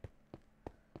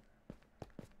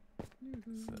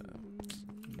 So,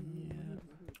 yeah.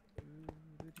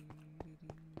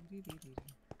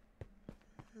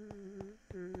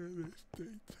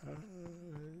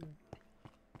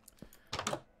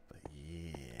 But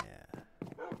yeah.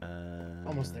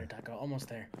 Almost there, Taco. Almost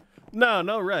there.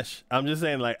 No rush. I'm just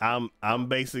saying, like, I'm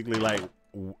basically like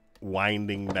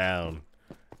winding down,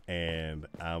 and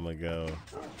I'm gonna go.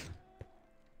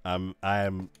 I'm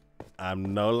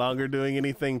no longer doing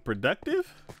anything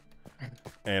productive,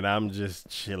 and I'm just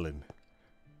chilling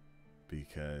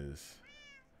because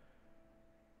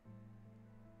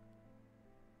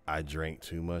I drank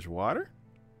too much water,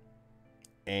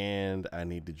 and I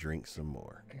need to drink some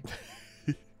more.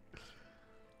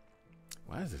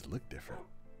 Why does this look different?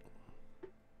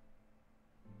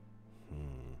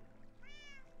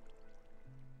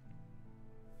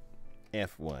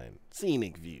 F1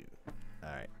 scenic view. All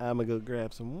right, I'm gonna go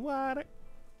grab some water.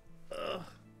 Ugh.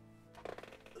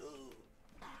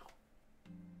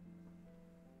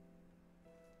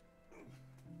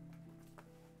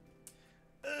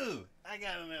 Ooh, I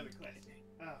got another question.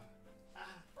 Why am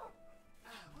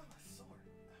I sore? I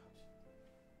don't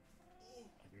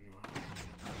know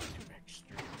how to do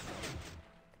extra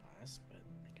class, but I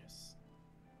guess.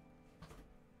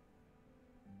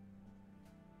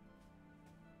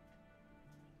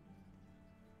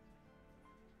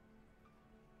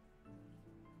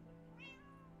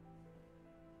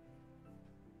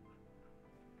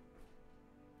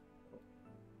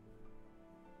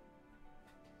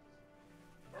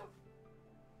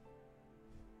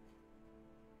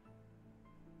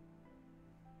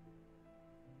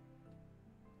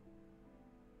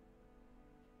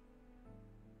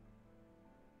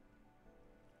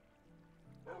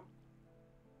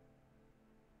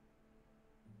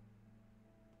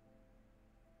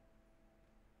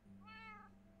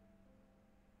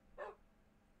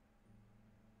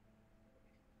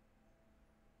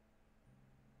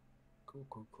 Cool,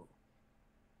 cool, cool.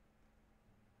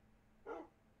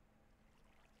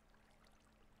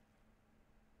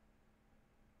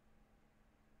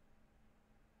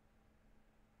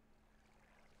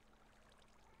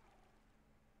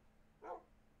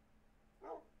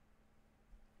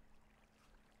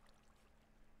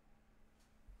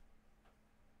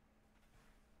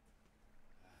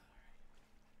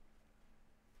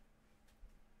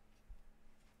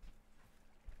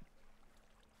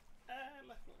 I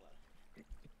left my water.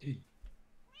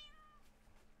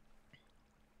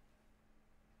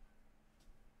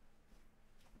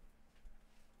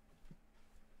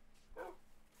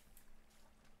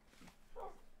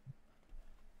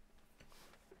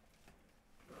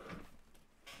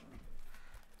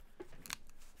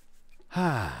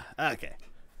 Okay.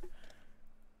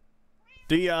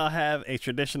 Do y'all have a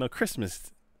traditional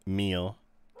Christmas meal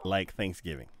like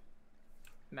Thanksgiving?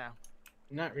 No.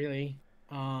 Not really.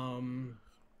 I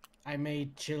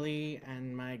made chili,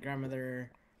 and my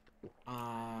grandmother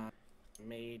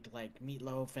made like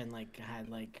meatloaf and like had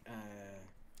like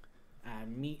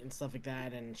meat and stuff like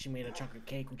that, and she made a chocolate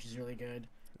cake, which is really good.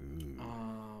 Ooh.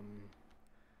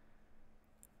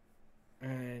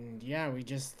 And yeah, we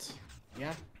just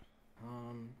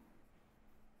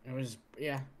it was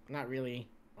not really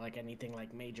like anything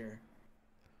like major.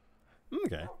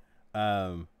 Okay.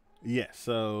 Yeah,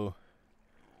 so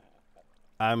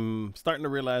I'm starting to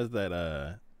realize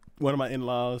that one of my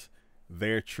in-laws,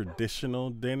 their traditional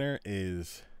dinner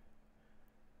is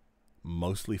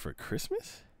mostly for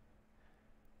Christmas,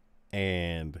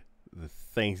 and the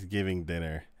Thanksgiving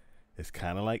dinner is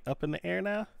kind of like up in the air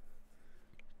now.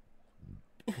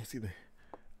 See there.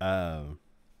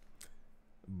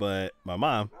 But my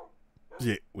mom,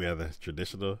 yeah, we have a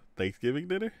traditional Thanksgiving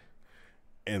dinner,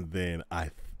 and then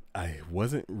I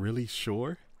wasn't really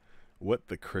sure what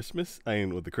the Christmas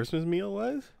meal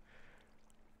was,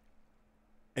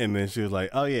 and then she was like,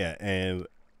 "Oh yeah, and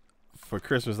for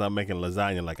Christmas I'm making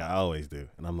lasagna like I always do,"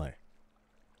 and I'm like,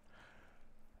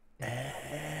 "Oh."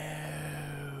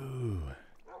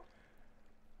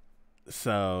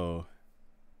 So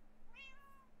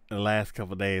the last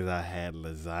couple days I had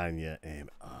lasagna, and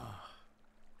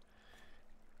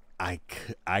I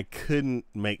couldn't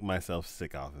make myself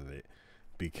sick off of it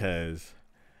because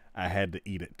I had to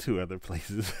eat at two other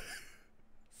places.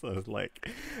 So it's like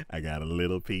I got a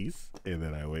little piece, and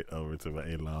then I went over to my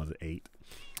in-laws and ate,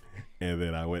 and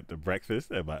then I went to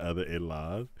breakfast at my other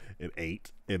in-laws and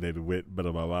ate, and then went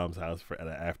to my mom's house for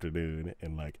the afternoon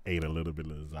and like ate a little bit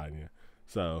of lasagna.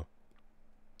 So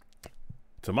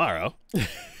tomorrow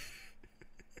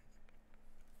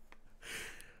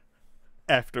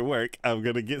after work, I'm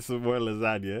gonna get some more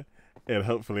lasagna, and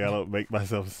hopefully I don't make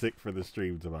myself sick for the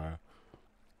stream tomorrow.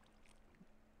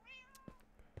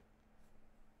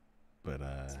 But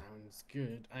Sounds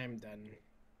good. I'm done.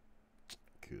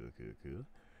 cool.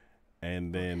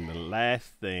 And then the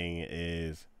last thing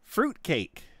is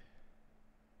fruitcake.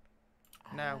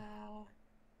 No.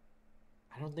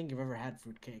 I don't think I've ever had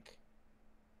fruitcake.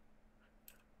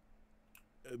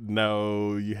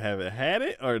 No, you haven't had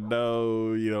it, or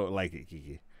no, you don't like it,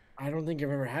 Kiki? I don't think I've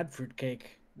ever had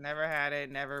fruitcake. Never had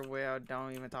it, never will.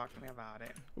 Don't even talk to me about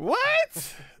it.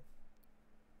 What?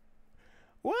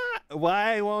 What?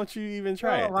 Why won't you even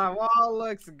try Oh, it? my wall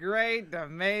looks great,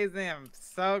 amazing. I'm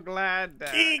so glad to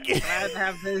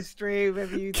have this stream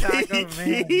with you, Taco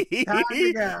Man. Time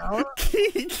to go.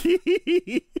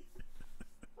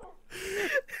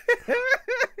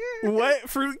 What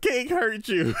fruitcake hurt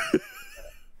you?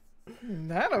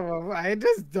 None of them. I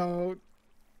just don't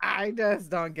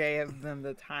give them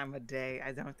the time of day.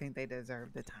 I don't think they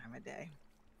deserve the time of day.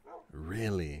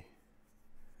 Really?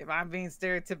 If I'm being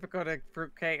stereotypical to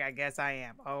fruitcake, I guess I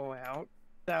am. Oh well.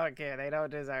 Don't care. They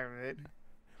don't deserve it.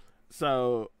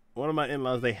 So one of my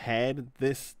in-laws, they had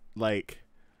this like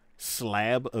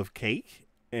slab of cake,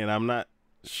 and I'm not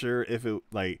sure if it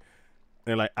like.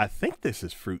 They're like, I think this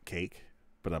is fruitcake,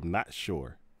 but I'm not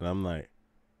sure. And I'm like,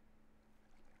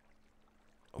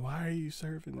 why are you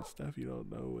serving stuff you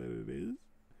don't know what it is?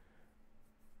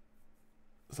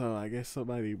 So I guess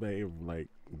somebody may have like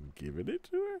given it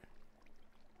to her.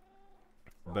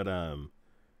 But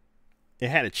it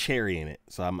had a cherry in it,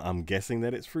 so I'm guessing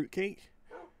that it's fruitcake.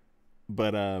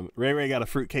 But Ray Ray got a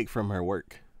fruitcake from her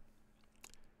work,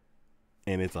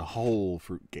 and it's a whole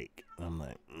fruitcake. I'm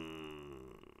like,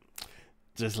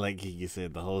 just like you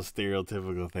said, the whole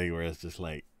stereotypical thing where it's just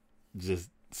like,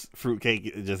 just fruitcake,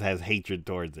 it just has hatred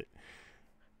towards it.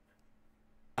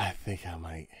 I think I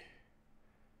might.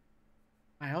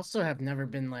 I also have never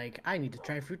been like, I need to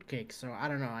try fruitcake, so I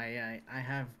don't know. I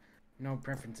have no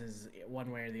preferences one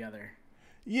way or the other.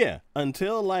 Yeah,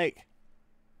 until like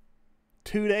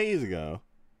 2 days ago,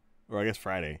 or I guess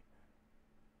Friday.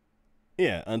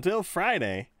 Yeah, until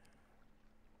Friday,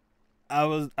 I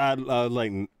was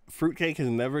like, fruitcake has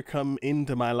never come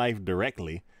into my life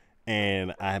directly,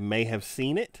 and I may have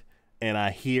seen it, and I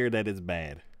hear that it's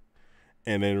bad.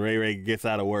 And then Ray Ray gets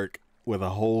out of work with a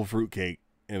whole fruitcake,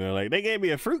 and they're like, they gave me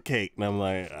a fruitcake, and I'm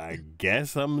like, I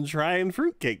guess I'm trying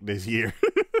fruitcake this year.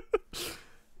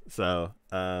 So,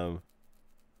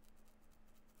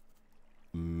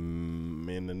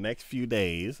 in the next few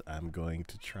days, I'm going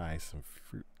to try some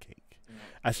fruitcake.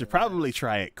 I should probably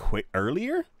try it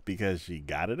earlier because she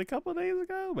got it a couple days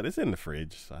ago, but it's in the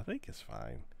fridge, so I think it's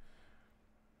fine.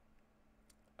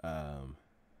 And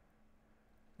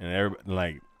everybody,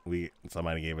 like,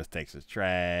 somebody gave us Texas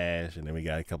trash, and then we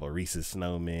got a couple of Reese's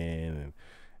snowmen,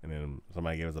 and then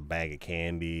somebody gave us a bag of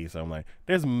candy. So I'm like,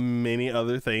 there's many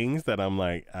other things that I'm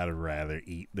like, I'd rather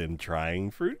eat than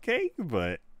trying fruitcake,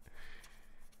 but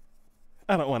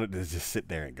I don't want it to just sit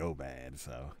there and go bad.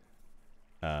 So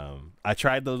I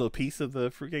tried the little piece of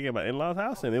the fruitcake at my in-laws'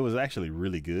 house, and it was actually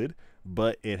really good,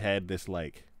 but it had this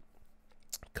like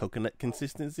coconut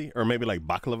consistency, or maybe like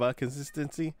baklava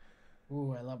consistency.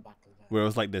 Ooh, I love baklava. Where it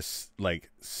was like this like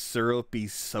syrupy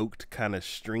soaked kind of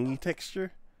stringy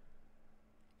texture.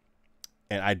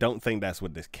 And I don't think that's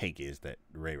what this cake is that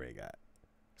Ray Ray got.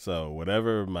 So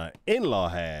whatever my in-law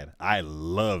had, I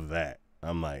love that.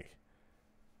 I'm like,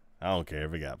 I don't care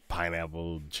if it got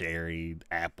pineapple, cherry,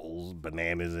 apples,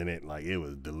 bananas in it. Like, it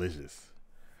was delicious.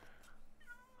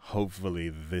 Hopefully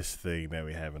this thing that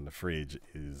we have in the fridge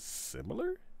is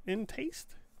similar in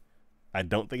taste. I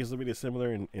don't think it's going to be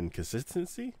similar in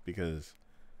consistency, because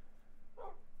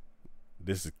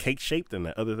this is cake shaped, and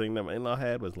the other thing that my in-law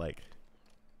had was like,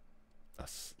 I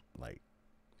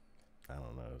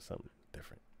don't know, something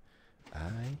different.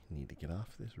 I need to get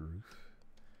off this roof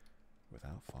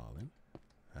without falling.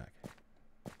 Okay.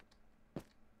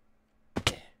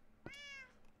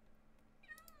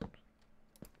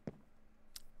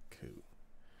 Cool.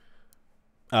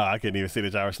 Oh, I couldn't even see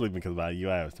that y'all were sleeping because my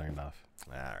UI was turned off.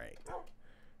 All right.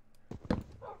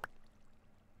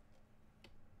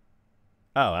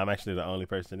 Oh, I'm actually the only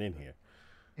person in here.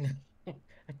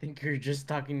 I think you're just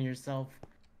talking to yourself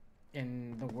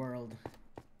in the world.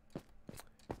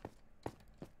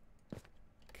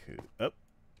 Cool. Oh.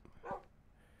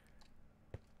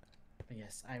 But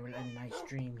yes, I will end my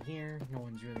stream here. No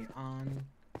one's really on.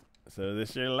 So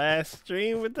this your last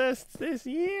stream with us this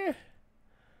year?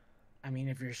 I mean,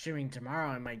 if you're streaming tomorrow,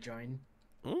 I might join.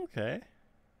 Okay.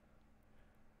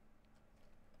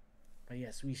 But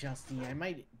yes, we shall see. I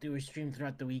might do a stream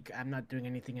throughout the week. I'm not doing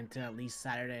anything until at least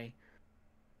Saturday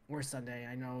or Sunday.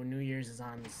 I know New Year's is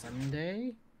on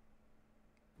Sunday.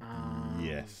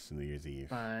 Yes, New Year's Eve.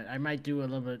 But I might do a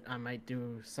little bit. I might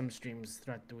do some streams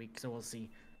throughout the week, so we'll see.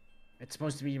 It's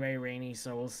supposed to be very rainy,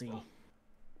 so we'll see.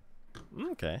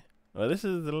 Okay. Well, this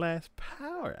is the last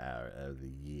power hour of the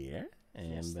year.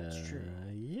 And, yes, that's true.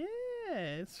 Yeah,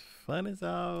 it's fun as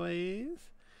always.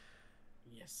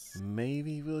 Yes.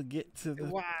 Maybe we'll get to the...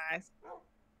 Why?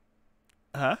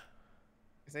 Huh?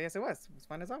 So yes, it was. It was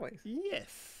fun as always. Yes.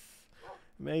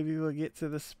 Maybe we'll get to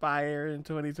the Spire in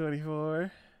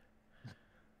 2024.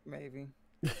 Maybe.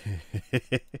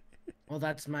 Well,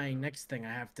 that's my next thing.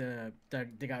 I have to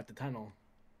dig out the tunnel,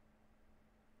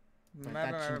 but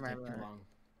that shouldn't take too long.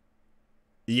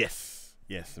 Yes,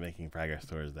 yes, making progress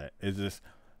towards that. It's just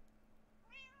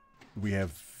we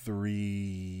have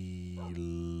 3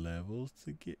 levels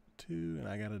to get to, and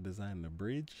I gotta design the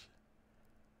bridge.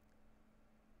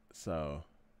 So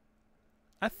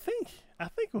I think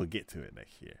we'll get to it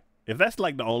next year. If that's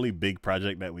like the only big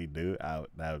project that we do, that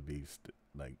would be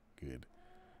like good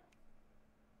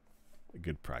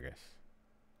progress.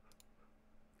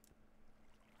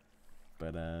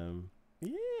 But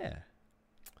yeah.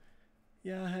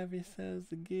 Y'all have yourselves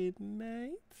a good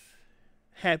night.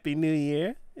 Happy New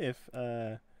Year if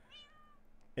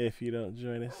you don't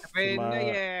join us Happy tomorrow. New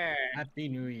Year. Happy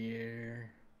New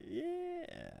Year.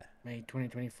 Yeah. May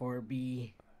 2024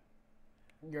 be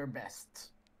your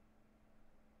best.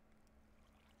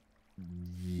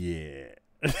 Yeah.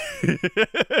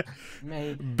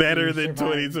 May better than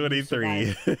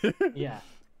 2023. Yeah.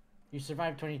 You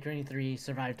survived 2023,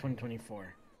 survived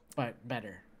 2024, but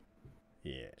better.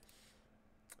 Yes.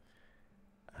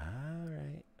 All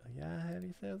right. Y'all have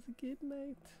yourselves a good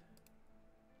night.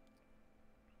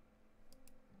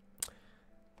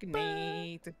 Good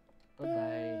night.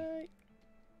 Bye-bye.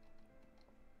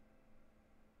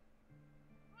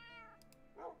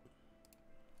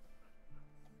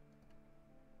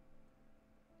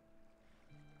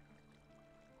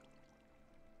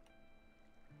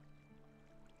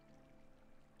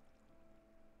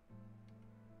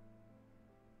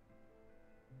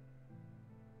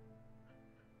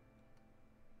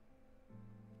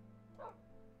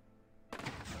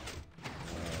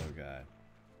 Oh God.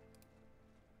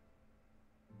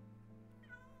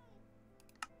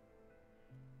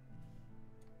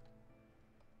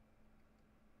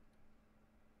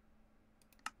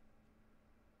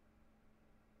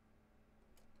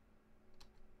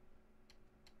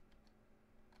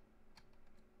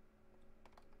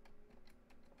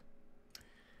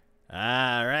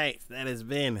 All right, that has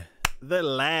been the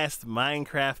last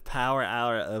Minecraft Power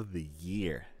Hour of the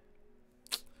year.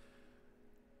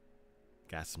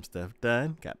 Got some stuff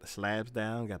done. Got the slabs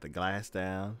down. Got the glass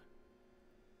down.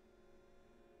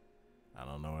 I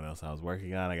don't know what else I was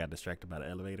working on. I got distracted by the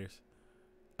elevators.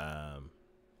 Yeah.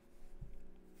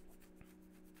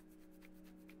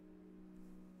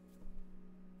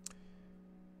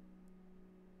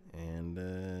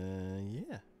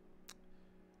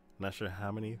 Not sure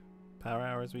how many power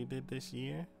hours we did this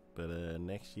year, but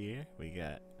next year we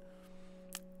got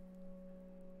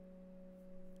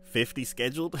 50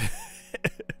 scheduled.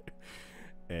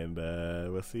 And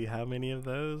we'll see how many of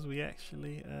those we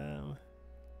actually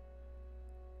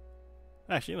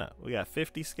actually no, we got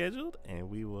 50 scheduled, and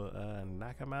we will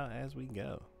knock them out as we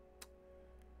go.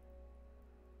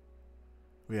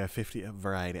 We have 50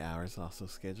 variety hours also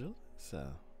scheduled, so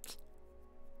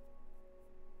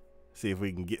see if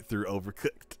we can get through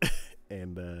Overcooked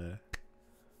and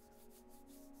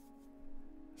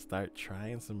start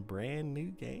trying some brand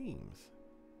new games.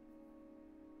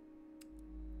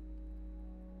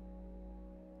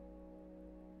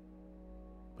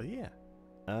 But yeah,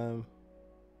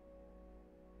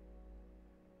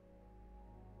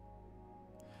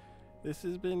 this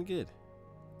has been good.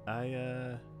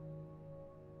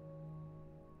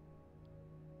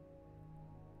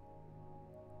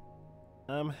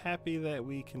 I'm happy that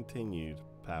we continued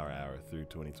Power Hour through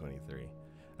 2023.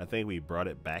 I think we brought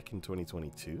it back in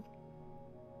 2022.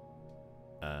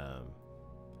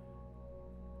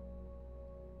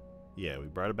 Yeah, we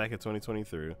brought it back in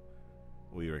 2023.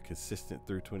 We were consistent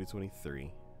through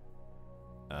 2023.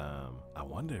 I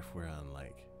wonder if we're on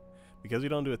because we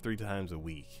don't do it 3 times a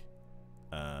week.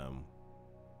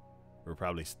 We're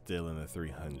probably still in the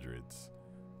 300s,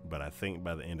 but I think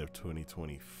by the end of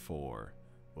 2024,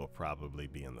 we'll probably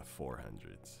be in the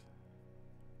 400s.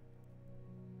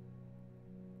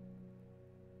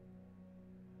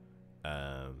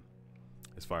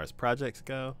 As far as projects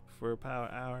go for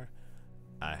Power Hour,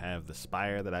 I have the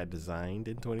spire that I designed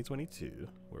in 2022.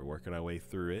 We're working our way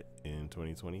through it in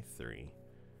 2023,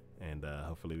 and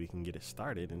hopefully we can get it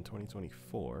started in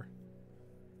 2024.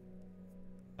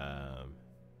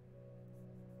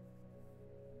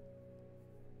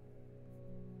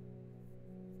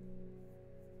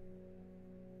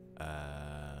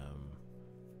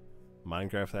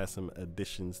 Minecraft has some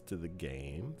additions to the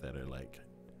game that are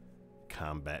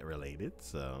combat related,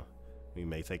 so we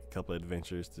may take a couple of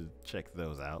adventures to check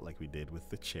those out, like we did with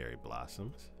the cherry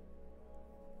blossoms.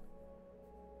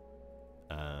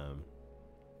 And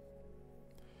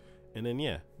then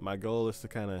yeah, my goal is to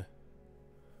kind of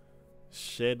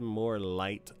shed more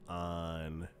light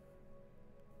on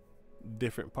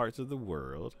different parts of the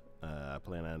world. I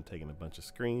plan on taking a bunch of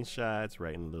screenshots,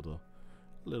 writing little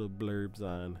blurbs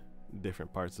on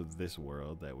different parts of this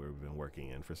world that we've been working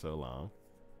in for so long.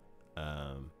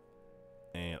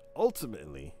 And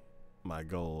ultimately, my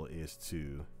goal is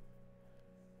to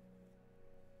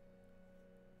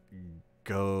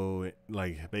go,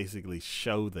 like, basically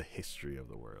show the history of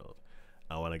the world.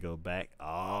 I want to go back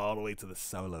all the way to the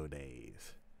solo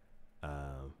days,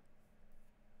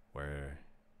 where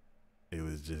it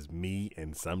was just me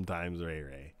and sometimes Ray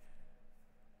Ray.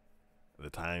 The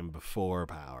time before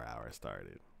Power Hour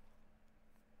started.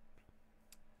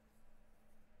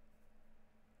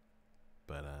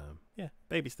 But yeah,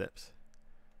 baby steps.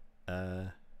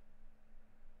 I'm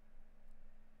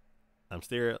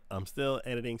still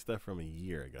editing stuff from a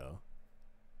year ago.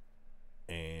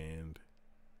 And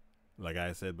like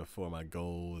I said before, my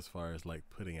goal as far as like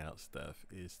putting out stuff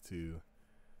is to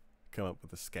come up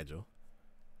with a schedule.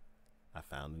 I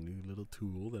found a new little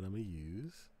tool that I'm gonna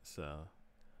use, so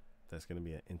that's gonna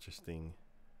be an interesting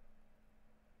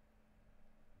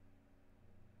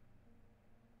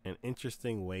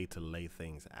way to lay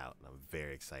things out, and I'm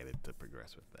very excited to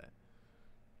progress with that.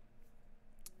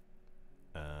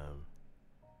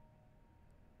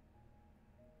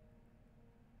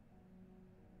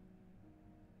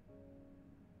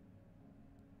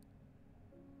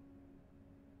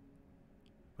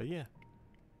 But yeah,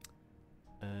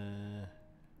 I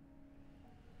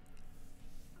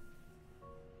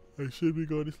should be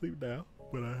going to sleep now,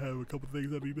 but I have a couple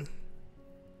things I need to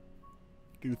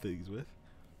do things with.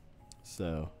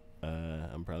 So,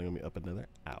 I'm probably gonna be up another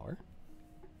hour.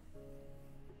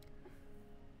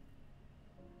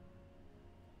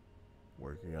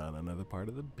 Working on another part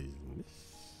of the business.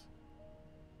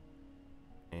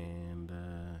 And,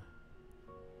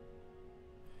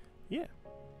 yeah.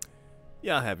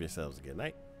 Y'all have yourselves a good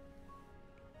night.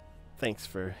 Thanks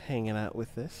for hanging out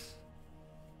with us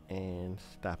and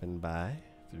stopping by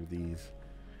through these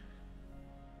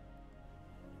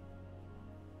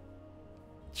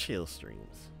chill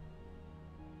streams.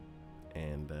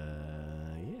 And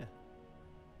yeah,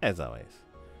 as always,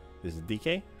 this is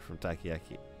DK from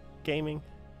Takoyaki Gaming.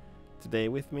 Today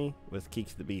with me was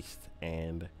Keeks the Beast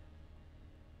and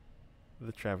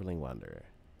the Traveling Wanderer.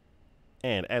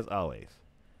 And as always,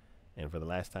 and for the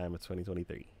last time of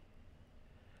 2023,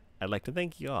 I'd like to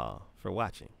thank you all for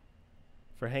watching,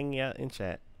 for hanging out in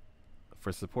chat,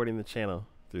 for supporting the channel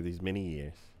through these many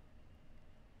years,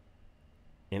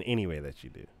 in any way that you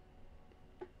do.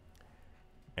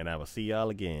 And I will see y'all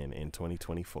again in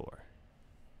 2024.